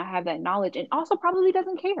and did not have that knowledge and also probably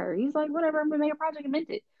doesn't care. He's like, whatever, I'm gonna make a project and mint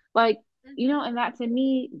it. Like, Mm-hmm. and that to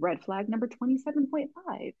me, red flag number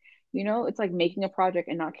 27.5. It's like making a project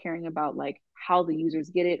and not caring about like how the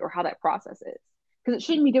users get it or how that process is. Because it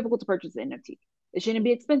shouldn't be difficult to purchase an NFT. It shouldn't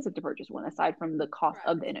be expensive to purchase one aside from the cost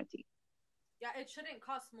of the Correct. NFT Yeah, it shouldn't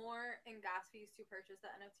cost more in gas fees to purchase the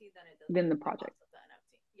NFT than it does than the the project. cost of the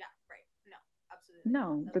NFT. Yeah, right. No, absolutely not.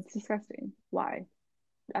 No, That's that's disgusting. Why?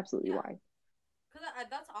 Absolutely yeah, why? because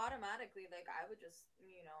that's automatically like I would just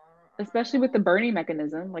I don't Especially with the know. burning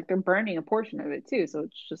mechanism, like they're burning a portion of it too. So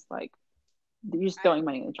it's just like you're just I throwing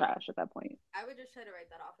money in the trash at that point. I would just try to write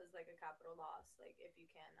that off as like a capital loss, like if you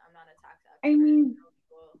can. I'm not a tax I expert, mean, legal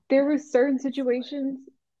there were certain advice, but situations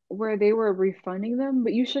where they were refunding them,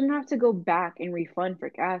 but you shouldn't have to go back and refund for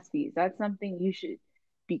gas fees. That's something you should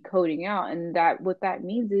be coding out, and that what that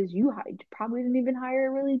means is you probably didn't even hire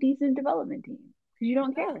a really decent development team because you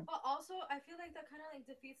don't Yeah, care. but also I feel like that kind of like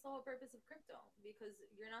defeats the whole purpose of crypto because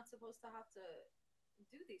you're not supposed to have to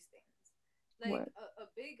do these things. Like What? a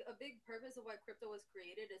big purpose of why crypto was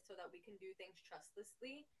created is so that we can do things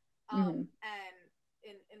trustlessly. Hmm. And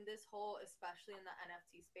in this whole, especially in the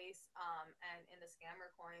NFT space, and in the scammer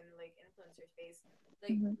coin like influencer space,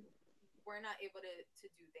 like Hmm. we're not able to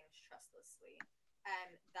do things trustlessly, and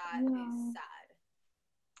that is Yeah. sad.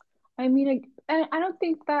 I mean, and I don't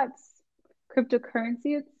think that's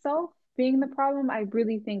cryptocurrency itself being the problem. I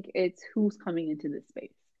really think it's who's coming into this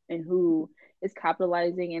space and who is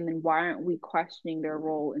capitalizing, and then why aren't we questioning their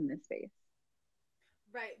role in this space?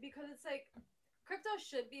 Right, because it's like crypto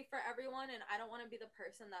should be for everyone, and I don't want to be the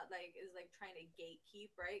person that like is like trying to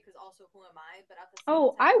gatekeep, right? Because also who am I? But at the same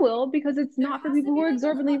Oh, I time, like will because it's there not for has to people who be are like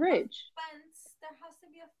exorbitantly a rich. fence. There has to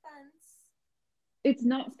be a fence. It's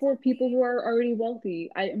There not has to for people be. who are already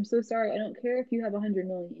wealthy. I am so sorry. I don't care if you have 100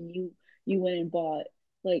 million and you went and bought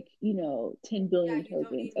like 10 Yeah, billion you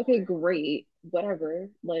don't tokens. need Okay, more. great, whatever.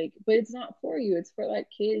 Like, but it's not for you. It's for that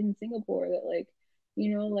kid in Singapore that like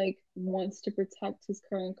wants to protect his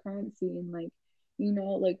current currency and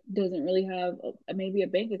like doesn't really have maybe a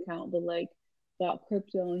bank account, but like bought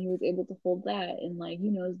crypto and he was able to hold that and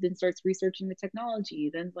then starts researching the technology.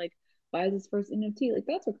 Then like buys his first NFT. Like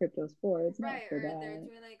that's what crypto's for. It's not Right, for or they're that.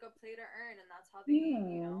 doing like a play to earn, and that's how they,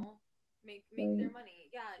 Yeah. make their Like money.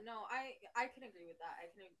 Yeah, no, I can agree with that.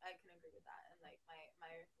 I can agree with that, and like my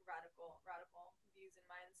radical views and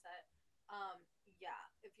mindset. Um, yeah,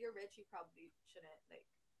 if you're rich, you probably shouldn't like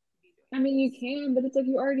be doing I mean you this. can, but it's like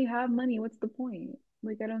you already have money. What's the point?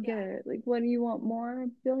 Like I don't get Yeah, it. Like what do you want more?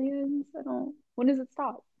 Billions? I don't when does it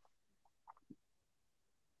stop?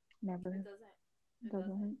 it Never. doesn't. It It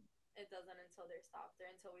doesn't. doesn't. It doesn't until they're stopped, or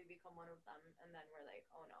until we become one of them, and then we're like,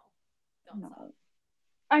 oh no, don't stop, No.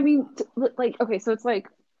 I don't mean stop. like okay, so it's like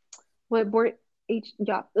what board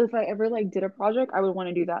yeah, if I ever like did a project, I would want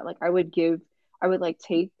to do that. Like I would like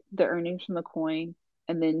take the earnings from the coin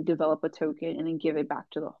and then develop a token and then give it back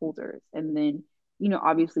to the holders. And then,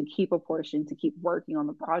 obviously keep a portion to keep working on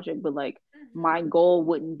the project. But like Mm-hmm. my goal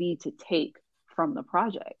wouldn't be to take from the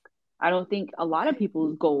project. I don't think a lot of Right.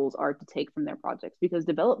 people's goals are to take from their projects because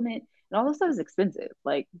development and all this stuff is expensive.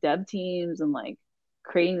 Like dev teams and like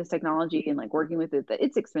creating this technology and like working with it, that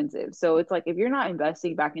it's expensive. So it's like if you're not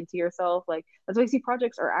investing back into yourself, like that's why I see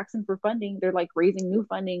projects are asking for funding. They're like raising new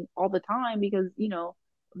funding all the time because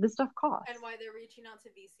this stuff costs. And why they're reaching out to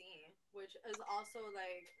VC, which is also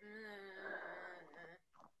like,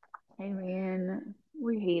 I mean,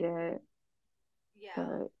 we hate it. yeah,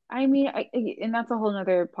 But I mean, and that's a whole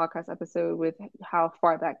nother podcast episode with how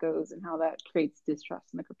far that goes and how that creates distrust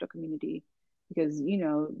in the crypto community. Because,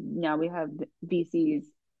 now we have VCs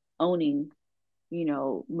owning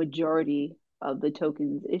majority of the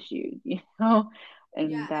tokens issued, yeah,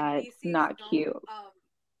 and and that's VCs not don't, cute.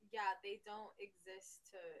 yeah, they don't exist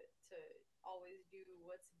to always do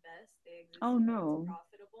what's best. They exist Oh to do what's no.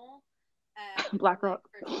 profitable, and like BlackRock.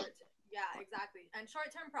 for yeah, exactly, and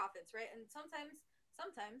short term profits, right? And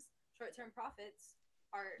sometimes short term profits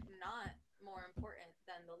are not more important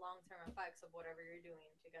than the long term effects of whatever you're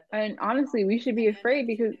doing to get those And short term honestly, we profits, should and be you end afraid up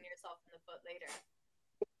because shooting yourself in the foot later.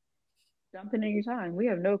 dumping in your time, we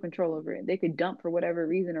have no control over it. They could dump for whatever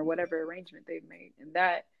reason or whatever arrangement they've made, and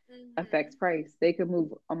that affects Mm-hmm. price. They could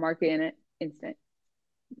move a market in an instant.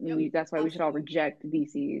 Yep, That's why we should all absolutely. reject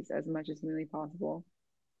VCs as much as humanly possible.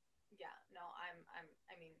 Yeah, no,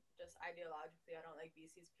 I mean, just ideologically, I don't like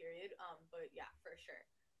VCs, period. But yeah, for sure.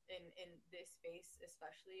 In this space,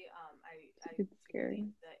 especially, I It's do think scary.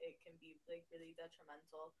 that it can be like really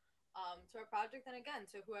detrimental, to a project, and again,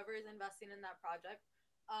 to whoever is investing in that project.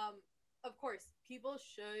 Um, of course, people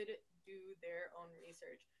should do their own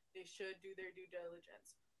research. They should do their due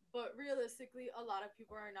diligence. But realistically, a lot of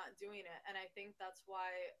people are not doing it, and I think that's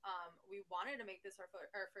why we wanted to make this our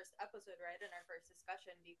first episode, right, and our first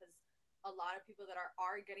discussion, because a lot of people that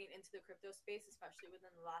are getting into the crypto space, especially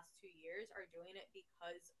within the last 2 years, are doing it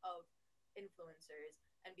because of influencers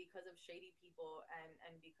and because of shady people,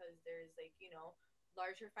 and because there's like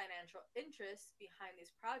larger financial interests behind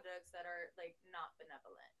these projects that are like not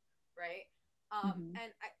benevolent, right? Hmm.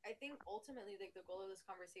 And I think ultimately like the goal of this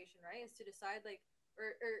conversation, right, is to decide like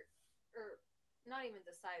or not even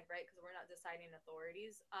decide, right, because we're not deciding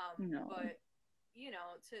authorities, No. but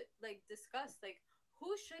to like discuss like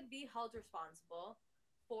who should be held responsible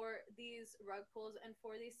for these rug pulls and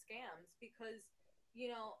for these scams, because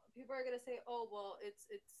people are going to say, oh well, it's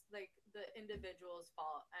like the individual's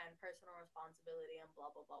fault and personal responsibility and blah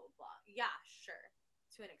blah blah blah blah. Yeah, sure,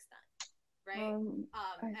 to an extent. right? Um,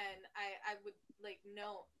 I, And I would like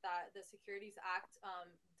note that the Securities Act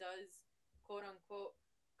does quote unquote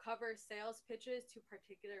cover sales pitches to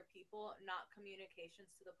particular people, not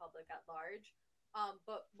communications to the public at large.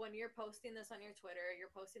 But when you're posting this on your Twitter,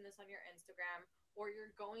 you're posting this on your Instagram, or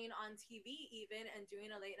you're going on TV even and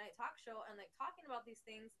doing a late night talk show and like talking about these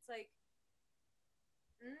things, it's like,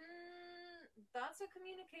 that's a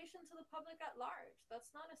communication to the public at large. That's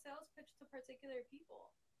not a sales pitch to particular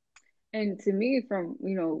people. And to me, from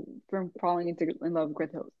from falling into in love with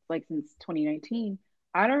crypto like since 2019,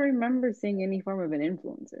 I don't remember seeing any form of an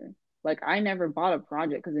influencer. Like I never bought a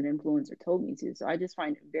project because an influencer told me to. So I just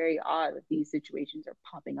find it very odd that these situations are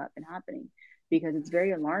popping up and happening because it's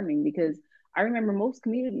very alarming. Because I remember most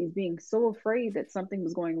communities being so afraid that something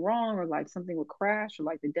was going wrong or like something would crash or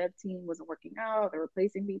like the dev team wasn't working out, they're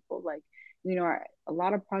replacing people. Like, a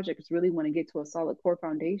lot of projects really want to get to a solid core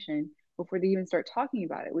foundation before they even start talking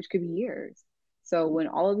about it, which could be years. So when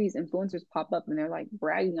all of these influencers pop up and they're like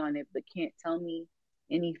bragging on it, but can't tell me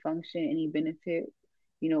any function, any benefit,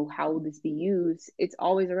 how will this be used? It's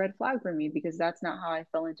always a red flag for me because that's not how I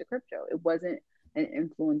fell into crypto. It wasn't an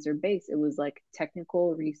influencer base. It was like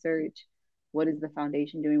technical research. What is the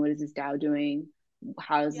foundation doing? What is this DAO doing?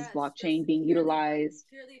 How is this Yes, just blockchain being utilized?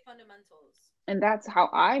 purely fundamentals. And that's how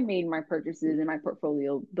I made my purchases and my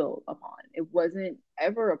portfolio built upon. It wasn't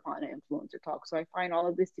ever upon an influencer talk. So I find all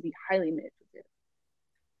of this to be highly manipulative.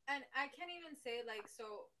 And I can't even say like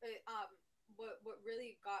so. What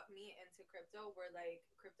really got me into crypto were like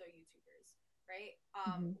crypto YouTubers, right?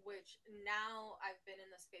 Mm-hmm. Which now I've been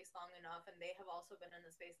in the space long enough, and they have also been in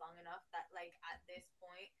the space long enough that like at this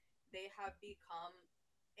point they have become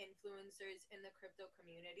influencers in the crypto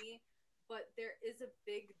community. But there is a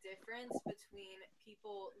big difference between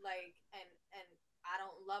people like and I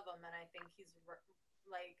don't love him, and I think he's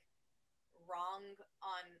like wrong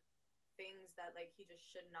on things that like he just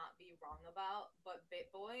should not be wrong about. But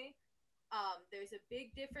BitBoy, there's a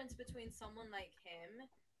big difference between someone like him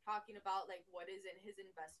talking about like what is in his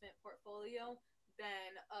investment portfolio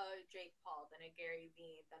than a Jake Paul, than a Gary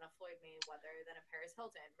Vee, than a Floyd Mayweather, than a Paris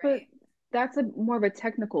Hilton, But right? that's a more of a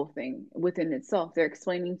technical thing within itself. They're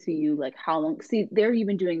explaining to you like how long. See, they're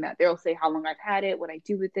even doing that. They'll say how long I've had it, what I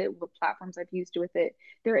do with it, what platforms I've used with it.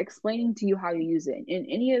 They're explaining to you how you use it. In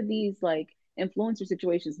any of these like influencer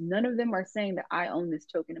situations, none of them are saying that I own this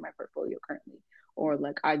token in my portfolio currently or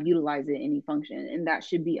like I've utilized it in any function. And that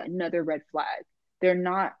should be another red flag. They're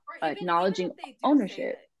not Or even acknowledging if they do say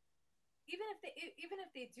ownership. it, even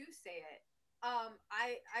if they do say it,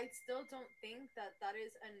 I still don't think that that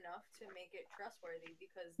is enough to make it trustworthy,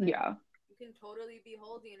 because like Yeah. you can totally be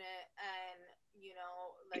holding it and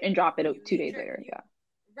like And drop it you 2 days meet your later. you Yeah.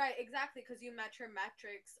 right, exactly, because you met your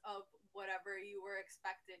metrics of whatever you were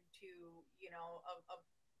expected to, of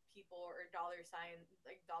people or dollar sign,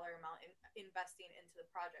 like dollar amount investing into the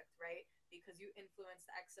project, right? Because you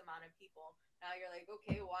influenced X amount of people. Now you're like,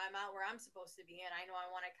 okay, well, I'm out where I'm supposed to be, and I know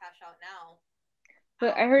I want to cash out now.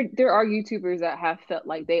 But I Out. heard there are YouTubers that have felt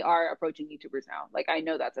like they are approaching YouTubers now. Like I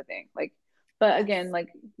know that's a thing. Like, but again, Yes. like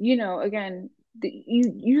again,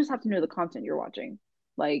 you just have to know the content you're watching.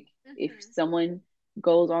 Like if Mm-hmm. someone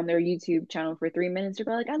goes on their YouTube channel for 3 minutes,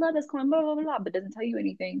 you're like, I love this client, blah blah blah, but doesn't tell you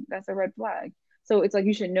anything. That's a red flag. So it's like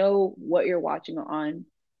you should know what you're watching on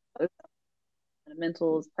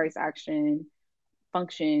fundamentals, price action,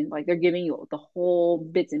 function. Like they're giving you the whole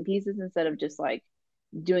bits and pieces instead of just like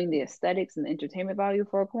doing the aesthetics and the entertainment value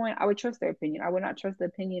for a coin. I would trust their opinion. I would not trust the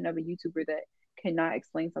opinion of a YouTuber that cannot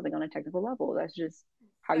explain something on a technical level. That's just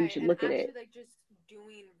how you Right, should and look at it. actually, like just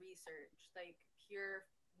doing research, like pure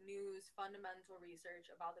news, fundamental research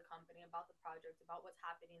about the company, about the project, about what's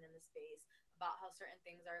happening in the space, about how certain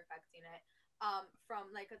things are affecting it.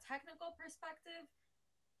 From like a technical perspective,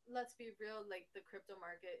 let's be real, like the crypto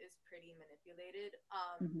market is pretty manipulated,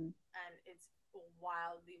 Mm-hmm. and it's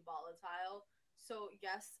wildly volatile. So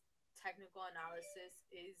yes, technical analysis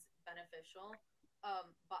is beneficial,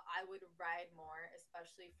 but I would ride more,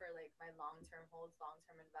 especially for like my long-term holds,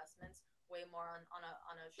 long-term investments, way more on a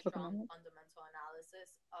strong Tokenomics. fundamental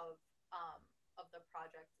analysis of the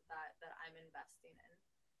project that I'm investing in.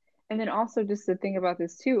 And then also just to think about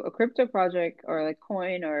this too, a crypto project or like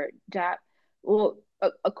coin or DApp, well,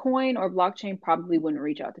 a coin or blockchain probably wouldn't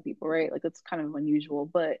reach out to people, right? Like it's kind of unusual.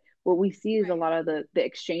 But what we see is a Right. lot of the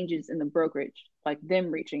exchanges in the brokerage, like them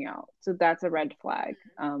reaching out. So that's a red flag.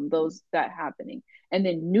 Mm-hmm. Those that happening. And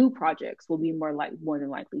then new projects will be more than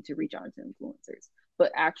likely to reach out to influencers.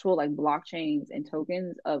 But actual like blockchains and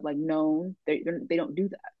tokens of like known, they don't do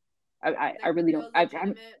that. I Like really don't. real I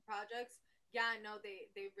haven't. legitimate projects, yeah, no, they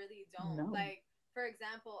really don't. No, Like for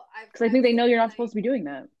example, i've because I think i've they know you're seen not supposed like to be doing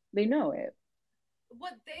that. They know it.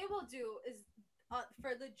 What they will do is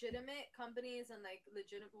for legitimate companies and like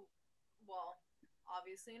legitimate, well,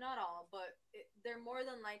 obviously not all, but they're more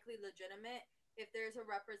than likely legitimate if there's a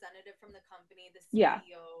representative from the company, the Yeah,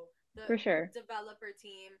 CEO, the for sure. developer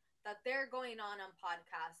team, that they're going on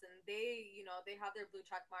podcasts and they, they have their blue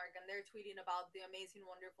check mark and they're tweeting about the amazing,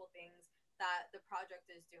 wonderful things that the project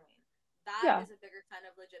is doing. That Yeah, is a bigger sign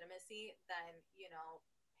of legitimacy than,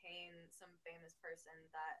 paying some famous person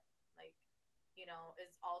that, like,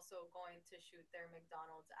 is also going to shoot their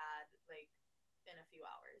McDonald's ad like in a few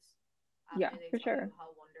hours yeah, after they for tell you sure. how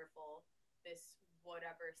wonderful this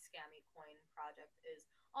whatever scammy coin project is.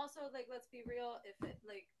 Also, like, let's be real, if it,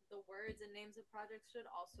 like, the words and names of projects should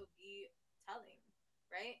also be telling,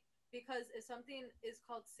 right? Because if something is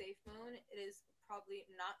called Safe Moon, it is probably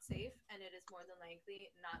not safe and it is more than likely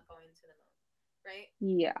not going to the moon, right?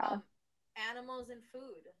 Yeah, Um, animals and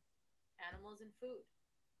food. Animals and food.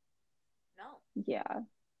 No, yeah,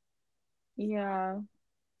 it's not. yeah.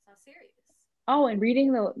 It's not serious. Oh, and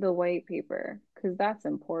reading the white paper, because that's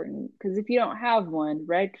important. Because if you don't have one,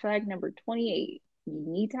 red flag number 28, you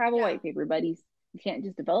need to have a Yeah. white paper, buddies. You can't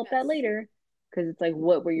just develop that Yes. later. Because it's like,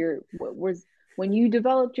 what was, when you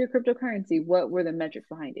developed your cryptocurrency, what were the metrics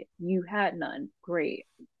behind it? You had none. Great.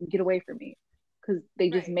 Get away from me. Because they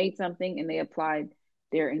just Right. made something and they applied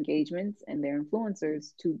their engagements and their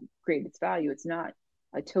influencers to create its value. It's not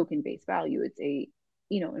a token based value. It's a,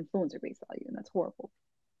 influencer based value. And that's horrible.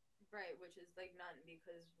 Right. Which is like none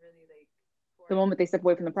because really, like, who The are moment they step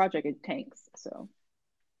away from the influencers? project, it tanks. So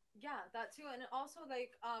Yeah, that too. And also,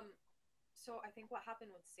 like, so I think what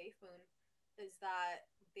happened with Safe Moon is that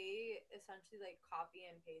they essentially like copy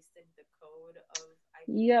and pasted the code of, I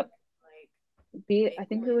think, yep. like I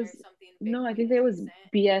think it Bitcoin or was something no, I Bitcoin think it was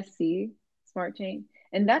adjacent. BSC Smart Chain.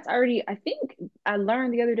 And that's already I think I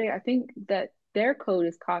learned the other day, I think that their code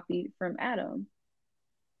is copied from Atom.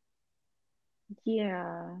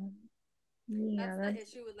 Yeah. Yeah, That's the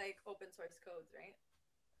that's issue with like open source codes, right?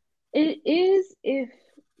 it is if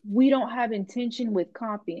we don't have intention with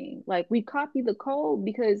copying. Like we copy the code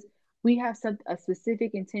because we have a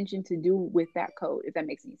specific intention to do with that code, if that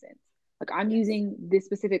makes any sense. Like I'm Yes. using this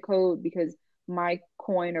specific code because my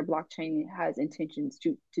coin or blockchain has intentions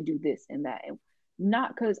to do this and that. And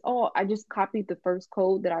not because, oh, I just copied the first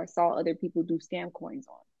code that I saw other people do scam coins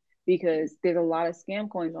on. Because there's a lot of scam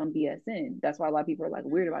coins on BSN. That's why a lot of people are like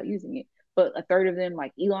weird about Mm-hmm. using it. But a third of them,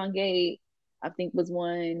 like Elongate, I think was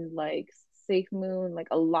one like Safe Moon. Like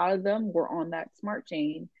a lot of them were on that smart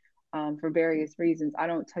chain for various reasons. I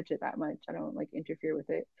don't touch it that much. I don't like interfere with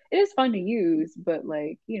it. It is fun to use, but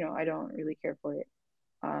like, I don't really care for it.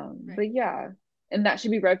 Right. But yeah, and that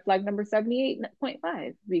should be red flag number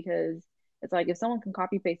 78.5 because it's like if someone can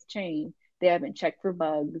copy paste chain, they haven't checked for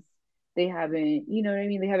bugs. They haven't, you know what I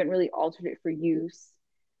mean? They haven't really altered it for use.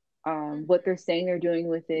 What they're Mm-hmm. saying they're doing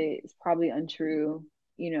with it is probably untrue.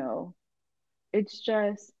 You know, it's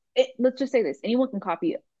just let's just say this: anyone can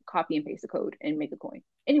copy and paste a code and make a coin.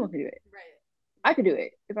 Anyone can do it. Right. I could Right. do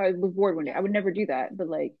it if I was bored one day. I Yeah. would never do that, but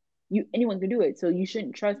like anyone can do it. So you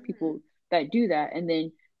shouldn't trust Mm-hmm. people that do that and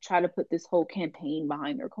then try to put this whole campaign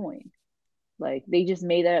behind their coin. Like they just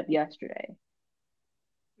made that up yesterday.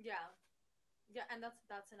 Yeah. Yeah, and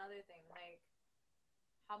that's another thing. Like,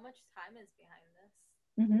 how much time is behind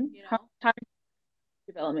this? You How know? much time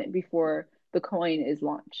development before the coin is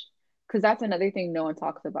launched? Because that's another thing no one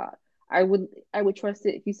talks about. I would trust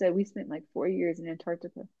it if you said we spent like 4 years in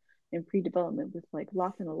Antarctica in pre-development with like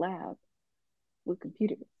locked in a lab with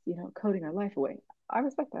computers, coding our life away. I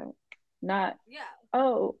respect that. Not, Yeah.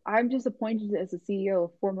 oh, I'm just appointed as a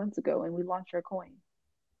CEO 4 months ago and we launched our coin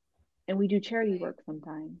and we do charity Like, work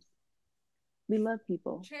sometimes. We love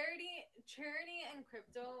people. charity and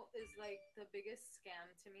crypto is like the biggest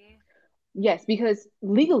scam to me. Yes, because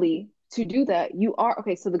legally to do that, you are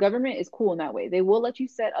okay. So the government is cool in that way. They will let you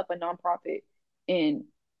set up a nonprofit and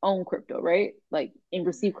own crypto, right? Like and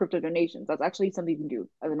receive Mm-hmm. crypto donations. That's actually something you can do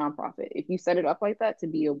as a nonprofit if you set it up like that to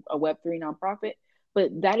be a Web3 nonprofit.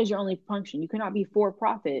 But that is your only function. You cannot be for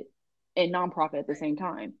profit and nonprofit at the Right. same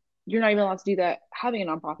time. You're not even allowed Right. to do that having a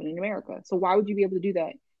nonprofit in America. So why would you be able to do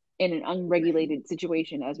that in an Right. unregulated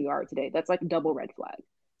situation as we are today? That's like a double red flag.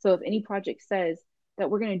 So if any project says that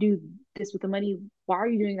we're going to do this with the money. Why are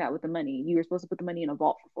you doing that with the money? You were supposed to put the money in a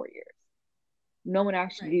vault for 4 years. No one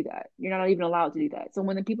asked you to Right. do that. You're not even allowed to do that. So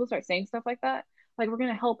when the people start saying stuff like that, like we're going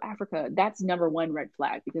to help Africa, that's number one red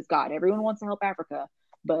flag because God, everyone wants to help Africa,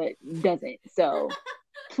 but doesn't. So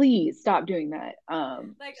please stop doing that.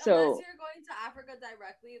 Like, unless So you're going to Africa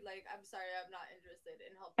directly, like, I'm sorry, I'm not interested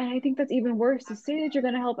in and I helping think that's even worse to say Africa. that you're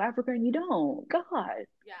going to help Africa and you don't. God,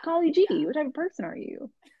 Yeah. golly gee, Yeah. what type of person are you?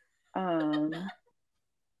 Um,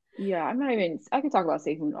 yeah, I'm not even. I could talk about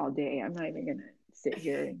Safe Moon all day. I'm not even gonna sit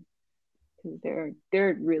here because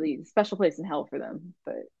they're really special place in hell for them.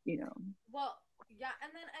 But Well, yeah,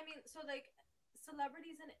 and then I mean, so like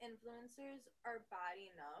celebrities and influencers are bad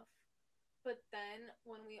enough, but then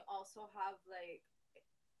when we also have like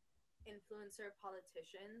influencer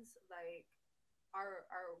politicians, like our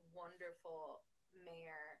wonderful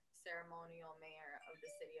mayor, ceremonial mayor of the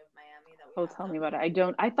city of Miami that we oh, have tell me down about it. here, I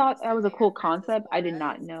don't. I thought that Mr. was a Mayor cool Francis concept. I did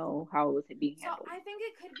not Suarez. know how it was being So handled. I think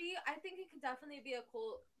it could be. I think it could definitely be a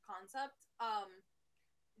cool concept.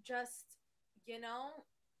 Just you know,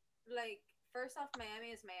 like first off, Miami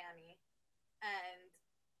is Miami, and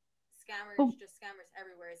scammers Oh, just scammers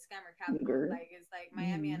everywhere. It's scammer capital. Uber. Like it's like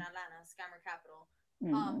Miami and Mm-hmm. Atlanta, scammer capital.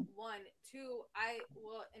 Mm-hmm. One, two, I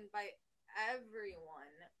will invite everyone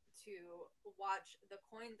to watch the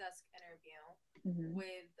CoinDesk interview Mm-hmm.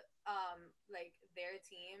 with like their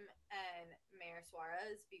team and Mayor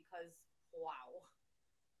Suarez because wow,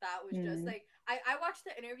 that was just Mm-hmm. like I watched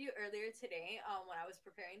the interview earlier today when I was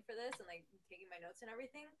preparing for this and like taking my notes and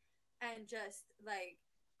everything, and just like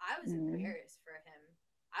I was Mm-hmm. embarrassed for him.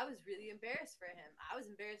 I was really embarrassed for him. I was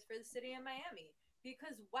embarrassed for the city of Miami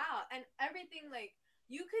because wow, and everything like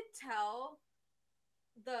you could tell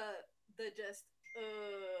the just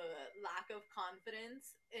lack of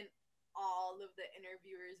confidence in all of the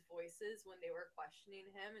interviewers' voices when they were questioning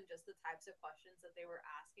him and just the types of questions that they were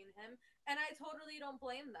asking him. And I totally don't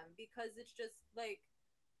blame them because it's just like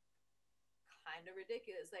kind of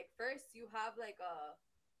ridiculous. Like first you have like a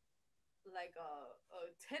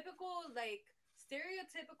typical like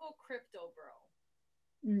stereotypical crypto bro.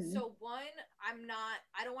 Mm-hmm. So one, I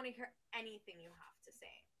don't want to hear anything you have to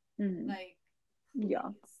say. Mm-hmm. Like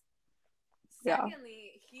Yeah. please. Yeah.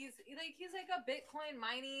 Secondly, he's like a Bitcoin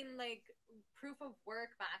mining like proof of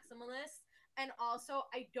work maximalist, and also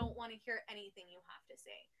I don't want to hear anything you have to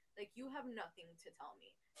say. Like you have nothing to tell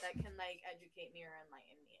me that can like educate me or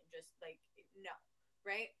enlighten me, and just like no,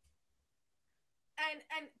 right?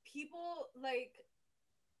 And people like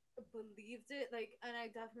believed it like, and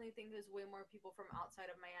I definitely think there's way more people from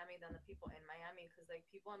outside of Miami than the people in Miami, because like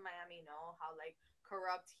people in Miami know how like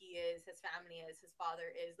corrupt he is, his family is, his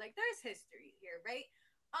father is, like there's history here, right?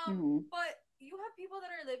 Mm-hmm. But you have people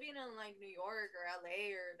that are living in like New York or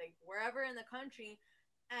LA or like wherever in the country,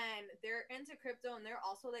 and they're into crypto, and they're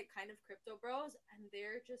also like kind of crypto bros, and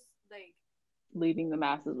they're just like Leaving the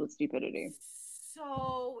masses with stupidity.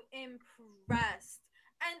 so impressed.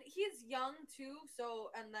 And he's young too,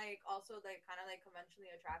 so, and like also like kind of like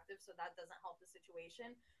conventionally attractive, so that doesn't help the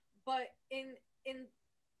situation. But in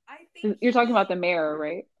I think You're talking about the he mayor,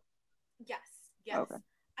 right? yes, Okay. yes.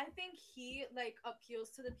 I think he like appeals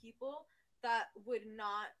to the people that would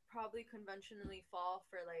not probably conventionally fall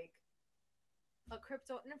for like a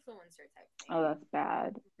crypto influencer type thing, Oh, that's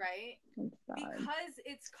bad. right? That's bad. Because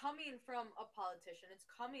it's coming from a politician, it's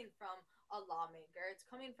coming from a lawmaker, it's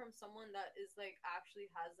coming from someone that is like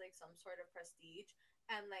actually has like some sort of prestige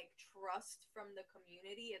and like trust from the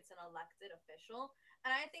community. It's an elected official.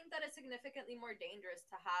 And I think that it's significantly more dangerous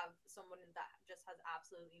to have someone that just has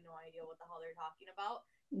absolutely no idea what the hell they're talking about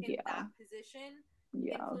in Yeah. that position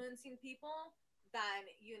Yeah. influencing people than,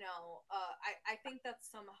 I think that's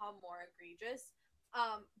somehow more egregious.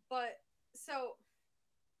 But so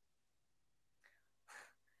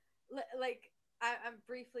like I'm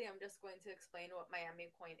just going to explain what Miami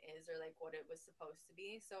Coin is, or like what it was supposed to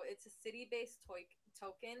be. So it's a city-based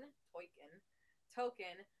token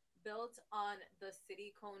built on the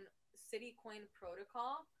City Coin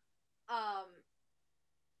protocol. Um,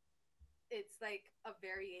 it's like a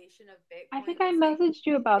variation of I think Bitcoin. I messaged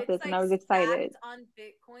you about It's this and I like was excited. stacked on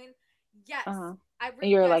Bitcoin. Yes, Uh-huh. And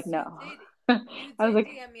you were like, yes, you no. did. You I was did like,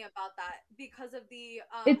 DM me about that because of it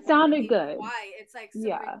the sounded good. APY. It's like some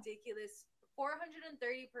Yeah. ridiculous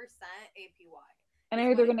 430% APY And I is heard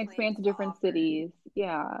what they're it gonna expand claims to to different offer. cities.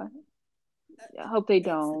 Yeah. I Uh, hope they it's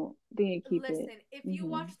don't. They need to keep it. Listen, if you Hmm.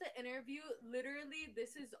 watch the interview, literally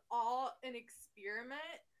this is all an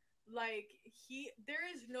experiment. Like there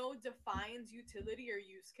is no defined utility or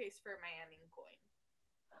use case for Miami Coin.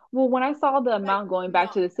 Well, when I saw the Like amount going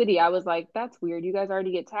back to none. the city, I was like, that's weird. You guys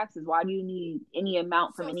already get taxes. Why do you need any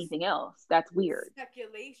amount from So anything else? That's weird.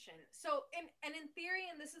 speculation. So in theory,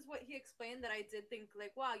 and this is what he explained, that I did think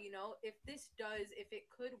like, wow, if it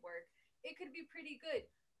could work, it could be pretty good.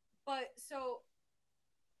 But so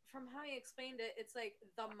from how he explained it, it's like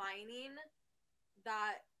the mining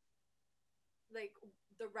that like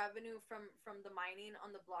the revenue from the mining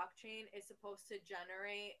on the blockchain is supposed to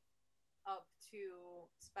generate up to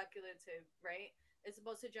speculative, right? It's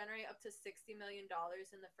supposed to generate up to $60 million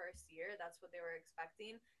in the first year. That's what they were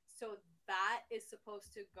expecting. So that is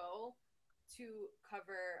supposed to go to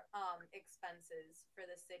cover expenses for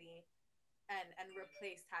the city and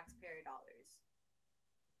replace taxpayer dollars.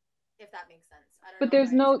 If that makes sense. I don't But know if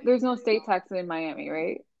I explained there's it no really state well. tax in Miami,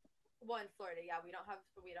 right? Well, in Florida, yeah, we don't have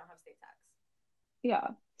state tax. Yeah.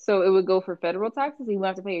 So it would go for federal taxes. You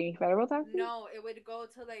wouldn't have to pay any federal taxes? No, it would go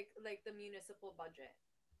to like the municipal budget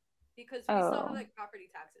because we still have Oh. like property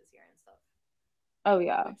taxes here and stuff, Oh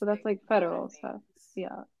yeah. which But that's like like a lot of federal stuff. things.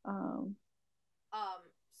 Yeah.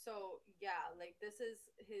 So yeah, like this is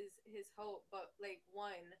his hope, but like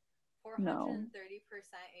one, No.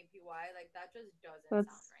 430% APY, like that just doesn't sound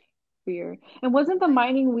That's right. weird. And wasn't the Like,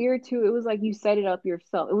 mining weird too? It was like you set it up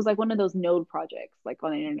yourself. It was like one of those node projects like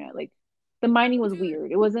on the internet. Like the mining was dude,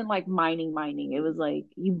 weird. It wasn't like mining. It was like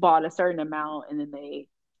you bought a certain amount and then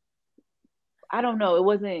I don't know, it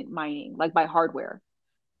wasn't mining like by hardware.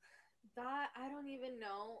 that I don't even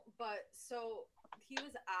know, but so he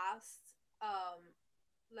was asked,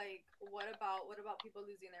 like, what about people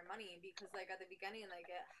losing their money? Because like at the beginning, like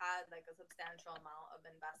it had like a substantial amount of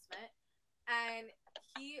investment, and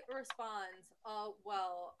he responds,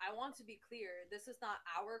 well, I want to be clear. This is not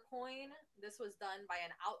our coin. This was done by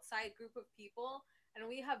an outside group of people, and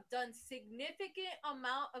we have done significant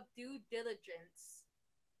amount of due diligence,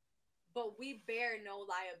 but we bear no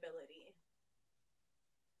liability.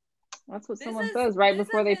 That's what This someone is says right this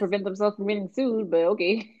before is they his. prevent themselves from getting sued, but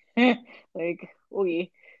okay. Like,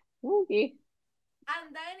 okay. Okay.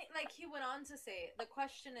 And then, like, he went on to say, the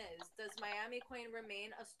question is, does Miami Coin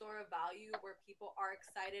remain a store of value where people are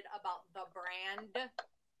excited about the brand?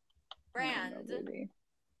 Oh no, Brand, baby.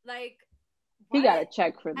 like, He got what? a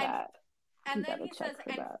check for And that. He and then got a he check says, for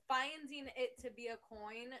and that. finding it to be a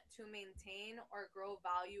coin to maintain or grow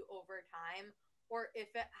value over time, or if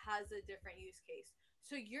it has a different use case.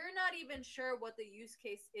 So you're not even sure what the use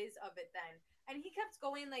case is of it then. And he kept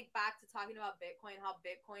going like back to talking about Bitcoin, how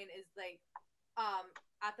Bitcoin is like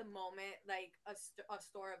at the moment like a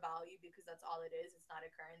store of value because that's all it is. It's not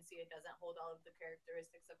a currency. It doesn't hold all of the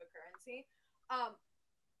characteristics of a currency. Um,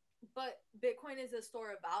 but Bitcoin is a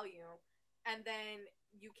store of value, and then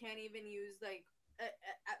you can't even use like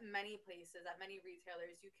at many places, at many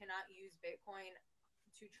retailers, you cannot use Bitcoin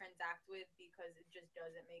to transact with because it just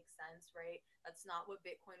doesn't make sense, right? That's not what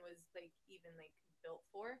Bitcoin was like even like built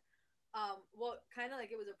for. Well, kind of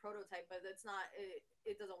like it was a prototype, but it's not.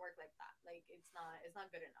 It doesn't work like that. Like it's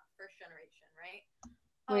not good enough. First generation, right?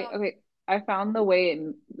 Wait, Um, okay. I found the way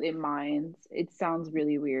it mines. It sounds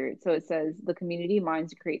really weird. So it says the community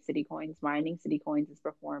mines to create city coins. Mining city coins is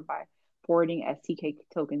performed by forwarding STK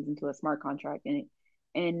tokens into a smart contract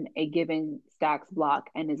in a given stacks block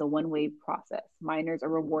and is a one-way process. Miners are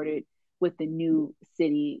rewarded with the new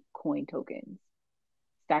city coin tokens.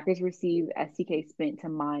 Stackers receive STK spent to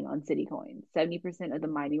mine on city coins. 70% of the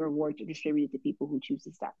mining rewards are distributed to people who choose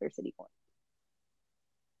to stack their city coins.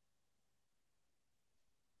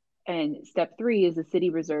 And step three is the city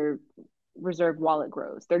reserve wallet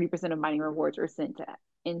grows. 30% of mining rewards are sent to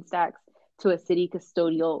Instax to a city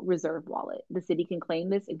custodial reserve wallet. The city can claim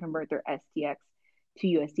this and convert their STX to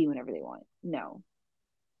USD whenever they want. No.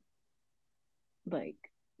 Like,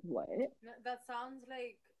 what? that sounds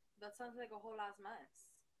like a whole ass mess.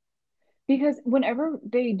 Because whenever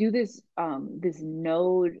they do this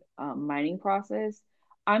node mining process,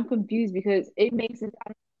 I'm confused because it makes it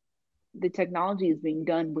the technology is being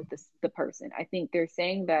done with the person. I think they're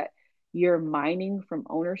saying that you're mining from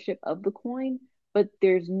ownership of the coin, but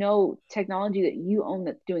there's no technology that you own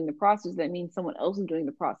that's doing the process. That means someone else is doing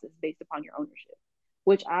the process based upon your ownership,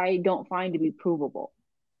 which I don't find to be provable,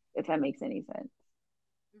 if that makes any sense.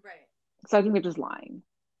 Right. So I think they're just lying,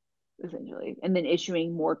 essentially, and then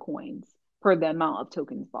issuing more coins per the amount of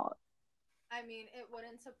tokens bought. I mean, it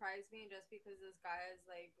wouldn't surprise me just because this guy is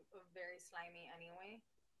like very slimy anyway.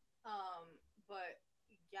 But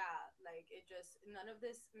yeah, like it just none of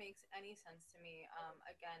this makes any sense to me.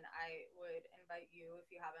 Again, I would invite you if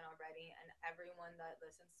you haven't already, and everyone that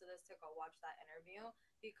listens to this to go watch that interview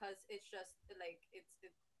because it's just like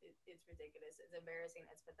it's ridiculous. It's embarrassing.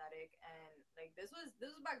 It's pathetic. And like this was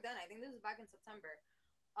back then. I think this was back in September.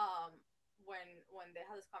 Um, when they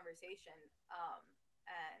had this conversation.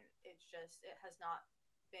 And it's just it has not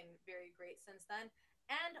been very great since then.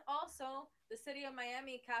 And also, the city of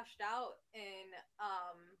Miami cashed out in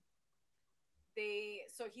they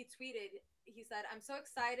so he tweeted he said, I'm so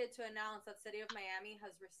excited to announce that City of Miami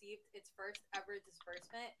has received its first ever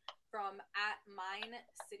disbursement from at Mine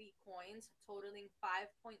City Coins totaling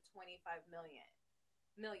 5.25 million.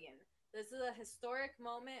 This is a historic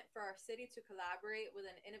moment for our city to collaborate with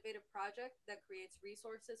an innovative project that creates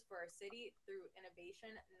resources for our city through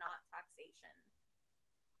innovation, not taxation.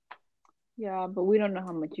 Yeah, but we don't know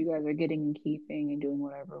how much you guys are getting and keeping and doing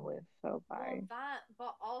whatever with. So Well, bye. that,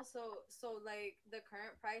 but also, so like the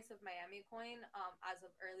current price of Miami coin, as of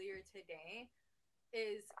earlier today,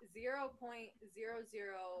 is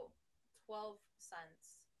 0.0012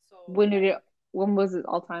 cents. So When did it? like When was it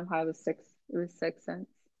all time high? Was six? It was 6 cents.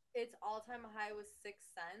 its all-time high was 6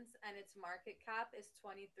 cents, and its market cap is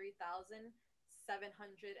 $23,703.46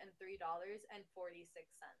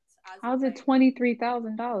 as of How's it like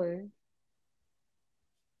 $23,000?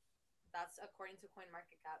 that's according to Coin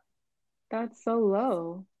Market Cap. That's so That's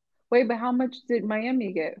low. Wait, but how much did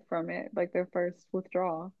Miami get from it? Like their first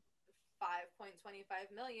withdrawal?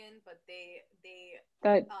 5.25 million, but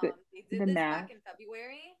That they did the this back math in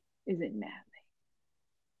February. isn't math.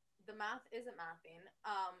 The math isn't mathing,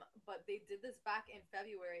 but they did this back in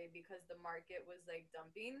February because the market was like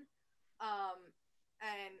dumping,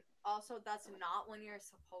 and also that's not when you're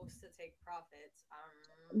supposed to take profits.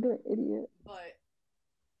 The idiot. But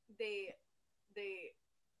they they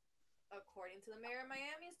according to the mayor of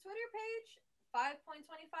Miami's Twitter page,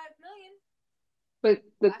 5.25 million But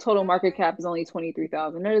the back in total market February. cap is only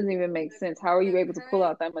 23,000. That doesn't even make The sense. How are the you able to pull current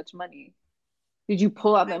out that much money? Did you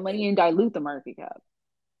pull out I that think money and dilute the market cap?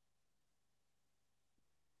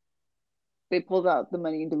 They pulled out the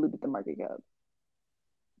money and diluted the market cap.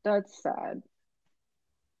 That's sad.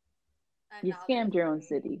 and You now there's scammed your own money.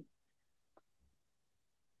 city.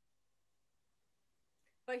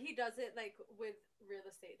 But he does it like with real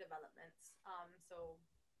estate developments. So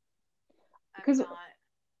I mean Because not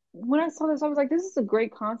when I saw this, I was like, this is a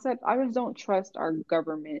great concept. I just don't trust our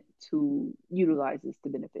government to utilize this to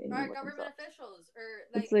benefit anyone our but government themselves. officials or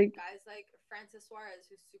It's like like, guys like Francis Suarez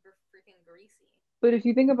who's super freaking greasy. but if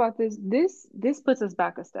you think about this puts us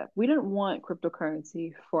back a step. We didn't want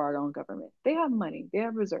cryptocurrency for our own government. They have money, they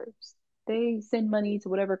have reserves. They send money to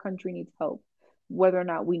whatever country needs help, whether or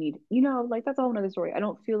not we need, like that's a whole nother story. I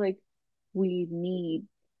don't feel like we need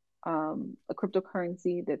a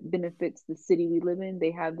cryptocurrency that benefits the city we live in.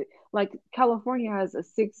 They have like California has a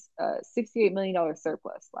 $68 million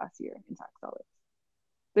surplus last year in tax dollars.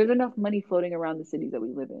 There's enough money floating around the cities that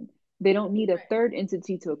we live in. They don't need a Right. third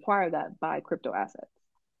entity to acquire that by crypto assets.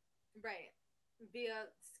 Right. Via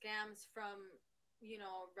scams from,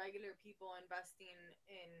 regular people investing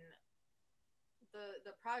in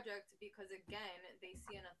the project because again, they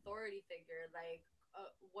see an authority figure like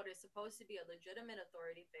what is supposed to be a legitimate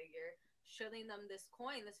authority figure shilling them this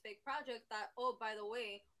coin, this fake project that, oh, by the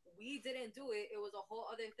way, we didn't do it. It was a whole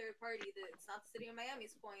other third party that it's not the city of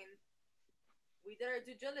Miami's coin. We did our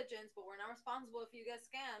due diligence, but we're not responsible if you get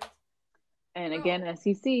scammed. And again, Bro,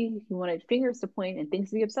 SEC, he wanted fingers to point and things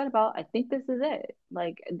to be upset about. I think this is it.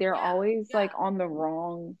 Like they're yeah, always like yeah. on the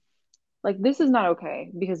wrong. Like this is not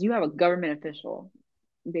okay because you have a government official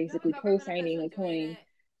You have a basically government co-signing official a doing coin it.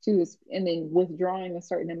 and then withdrawing a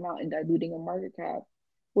certain amount and diluting a market cap.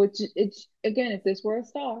 Which it's again, if this were a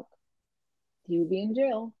stock, he would be in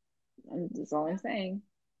jail. And that's all I'm Yeah, saying.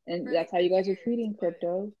 And for that's like how you guys are years, treating but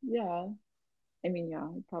crypto. Yeah. I mean, yeah,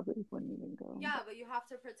 he probably wouldn't even go. yeah, But but you have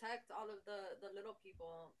to protect all of the little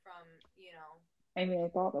people from, I mean, I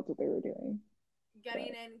thought that's what they were doing. But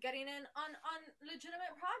getting in on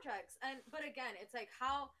legitimate projects. And but again, it's like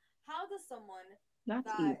how does someone that's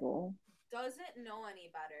that evil. doesn't know any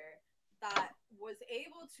better, that was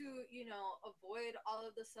able to, avoid all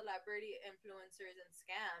of the celebrity influencers and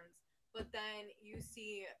scams, but then you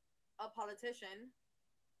see a politician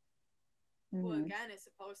who Hmm. again is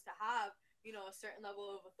supposed to have, a certain level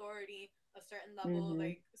of authority, a certain level, Hmm.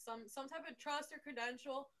 like some type of trust or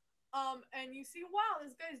credential, and you see, wow,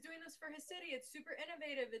 this guy's doing this for his city, it's super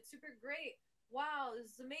innovative, it's super great, wow,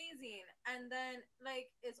 this is amazing, and then like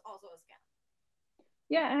it's also a scam.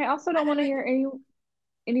 Yeah, and I also don't want to Like hear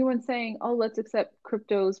anyone saying, "Oh, let's accept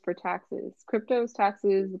cryptos for taxes." Cryptos,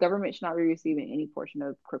 taxes, the government should not be receiving any portion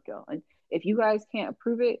of crypto. And if you guys can't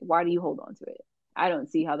approve it, why do you hold on to it? I don't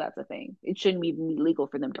see how that's a thing. It shouldn't even be legal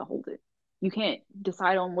for them to hold it. You can't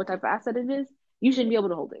decide on what type of asset it is. You shouldn't be able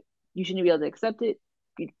to hold it. You shouldn't be able to accept it.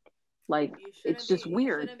 You, like, it's just you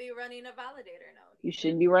weird. shouldn't be running a validator node, you You shouldn't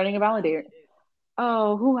shouldn't be be running a running a validator. validator.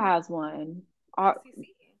 Oh, who has one? Uh, SEC.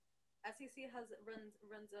 SEC has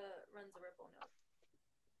runs a Ripple node.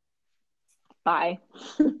 bye.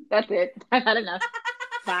 That's it. I've had enough.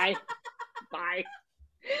 Bye. Bye.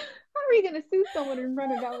 How are you going to sue someone and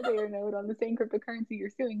run a validator node on the same cryptocurrency you're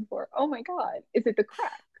suing for? Oh my God. Is it the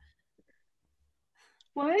crack?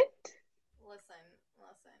 What? Listen.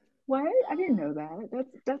 What? I didn't know that.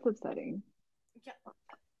 That's upsetting. Yeah,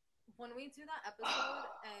 when we do that episode,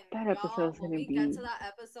 and That y'all, episode's when gonna we get be. to that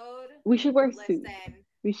episode, We should wear suits. listen,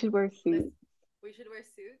 We should wear listen, suits. we should wear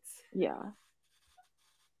suits. Yeah.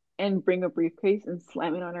 and bring a briefcase and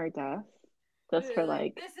slam it on our desk just for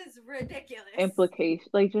Like like this is ridiculous. implication,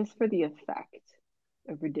 like just for the effect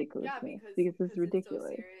of Yeah, ridiculousness because because it's it's so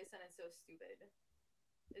ridiculous. serious and it's so stupid.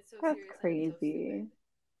 It's so That's serious and it's so stupid. crazy.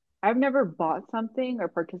 I've never bought something or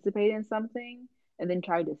participated in something and then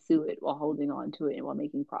tried to sue it while holding on to it and while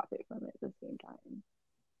making profit from it at the same time.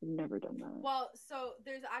 I've never done that. Well, so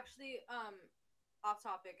there's actually off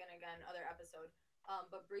topic and again other episode.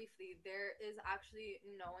 But briefly, there is actually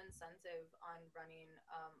no incentive on running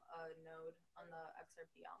a node on the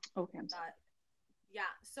XRPL. Okay, I'm sorry. That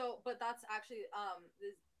yeah. So, but that's actually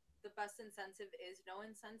the best incentive is no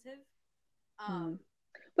incentive. Mm. Um,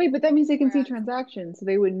 Wait, but that means they can see whereas transactions, so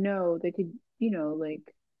they would know they could, like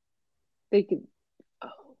they could.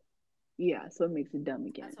 Oh, yeah. So it makes it dumb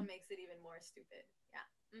that's what again. makes it even more stupid. Yeah.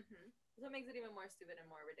 That's what makes it even more stupid and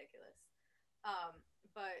more ridiculous.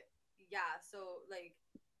 But yeah. So like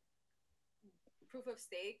proof of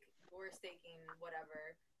stake, we're staking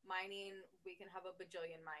whatever. Mining, we can have a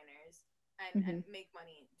bajillion miners and Hmm. make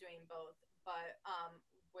money doing both. But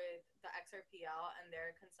with the XRPL and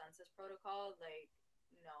their consensus protocol, like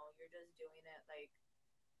no, you're just doing it like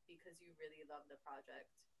because you really love the project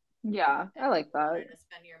Yeah, I and like you that. wanted to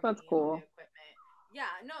spend your That's money on the cool. equipment.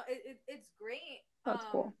 Yeah, no, it's great. That's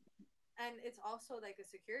cool. And it's also like a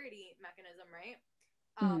security mechanism, right?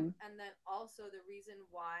 Hmm. And then also the reason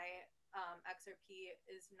why XRP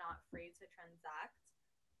is not free to transact,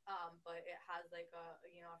 but it has like a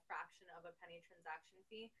fraction of a penny transaction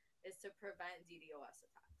fee, is to prevent DDoS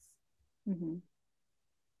attacks. Hmm.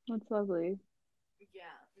 That's lovely.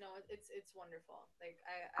 Yeah, no, it's wonderful. Like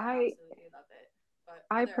I I absolutely love it. But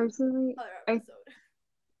I personally other I episode.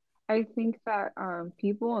 I think that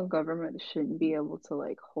people and government shouldn't be able to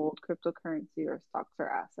like hold cryptocurrency or stocks or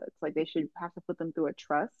assets. Like they should have to put them through a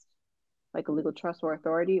trust, like a legal trust or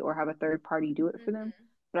authority, or have a third party do it for them. Mm-hmm.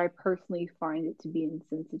 But I personally find it to be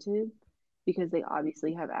insensitive because they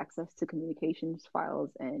obviously have access to communications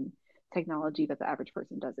files and technology that the average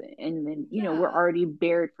person doesn't. And then, we're Yeah, already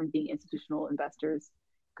barred from being institutional investors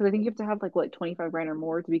because I think you have to have like what 25 grand or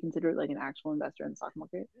more to be considered like an actual investor in the stock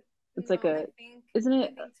market. It's like no, a, isn't I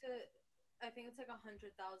it? think to I think it's like 100,000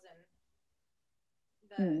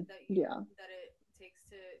 that you Yeah. that it takes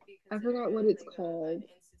to be I considered forgot what it's like an called.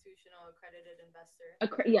 institutional accredited investor.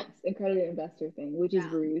 Yes, accredited investor thing, which is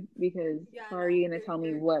Yeah, rude because yeah, how are no, you going to tell me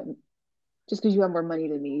you're what just because you have more money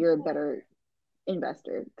than me, too you're a better poor.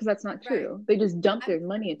 investor? Because that's not Right. true. They just dump I'm their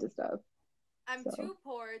money into stuff. I'm So, too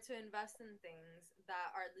poor to invest in things that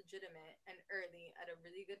are legitimate and early at a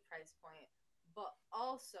really good price point, but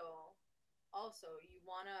also you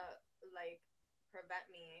want to like prevent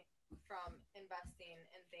me from investing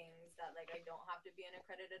in things that like I don't have to be an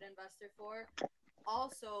accredited investor for.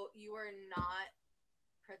 Also, you are not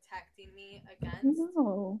protecting me against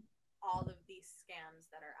no. all of these scams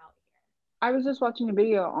that are out here. I was just watching a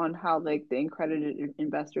video on how like the accredited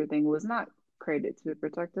investor thing was not created to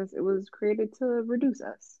protect us. It was created to reduce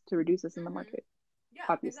us in the Mhm. market, Yeah,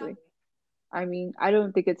 obviously. exactly. I mean, I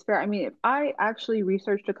don't think it's fair. I mean, if I actually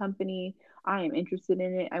researched a company, I am interested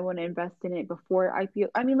in it, I want to invest in it before IPO.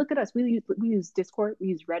 I mean, look at us. We use Discord, we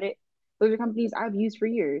use Reddit. Those are companies I've used for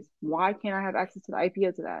years. Why can't I have Right. access to the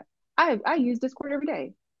IPO to that? I use Discord every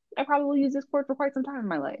day. I probably use Discord for quite some time in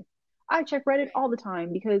my life. I check Reddit Right. all the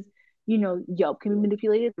time because Yelp can be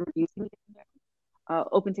manipulated, the reviews can be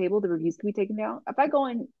open table, the reviews can be taken down. If I go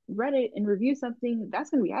on Reddit and review something, that's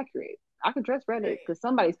going to be accurate. I can trust Reddit Right. because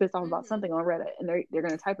somebody's pissed off about Mhm. something on Reddit and they're going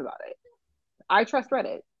to type about it. I trust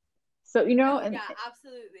Reddit. So, No, and yeah,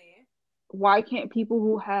 absolutely. why can't people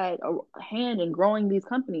who had a hand in growing these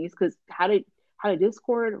companies? Because how did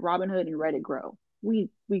Discord, Robinhood, and Reddit grow? We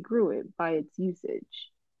grew it by its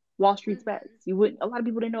usage. Wall Street's bets. Mhm. You would A lot of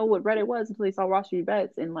people didn't know what Reddit was until they saw Wall Street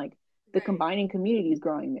bets and like the Right. combining communities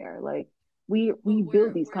growing there. Like we But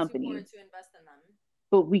build these we're too poor companies, to invest in them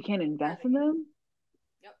but we can't invest in early. them.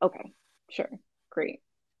 Yep. Okay, sure, great.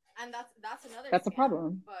 And that's another That's a scam,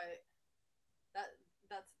 problem. but that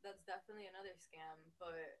that's definitely another scam,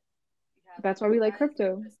 but yeah, That's that's why why we like guys are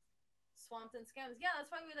crypto just swamped in scams. Yeah,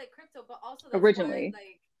 that's why we like crypto, but also that's why originally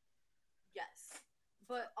like yes.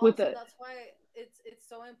 But with also the that's why it's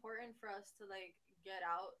so important for us to like get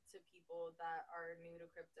out to people that are new to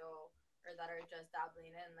crypto or that are just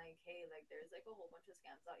dabbling in like hey, like there's like a whole bunch of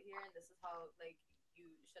scams out here and this is how like you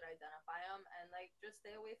should identify them and like just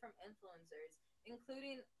stay away from influencers,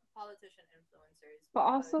 including politician influencers but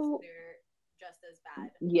because also they're just as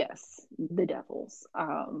bad. yes, the devils.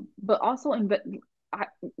 But also I,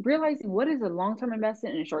 realizing what is a long-term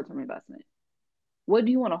investment and a short-term investment. What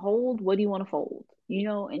do you want to hold? What do you want to fold?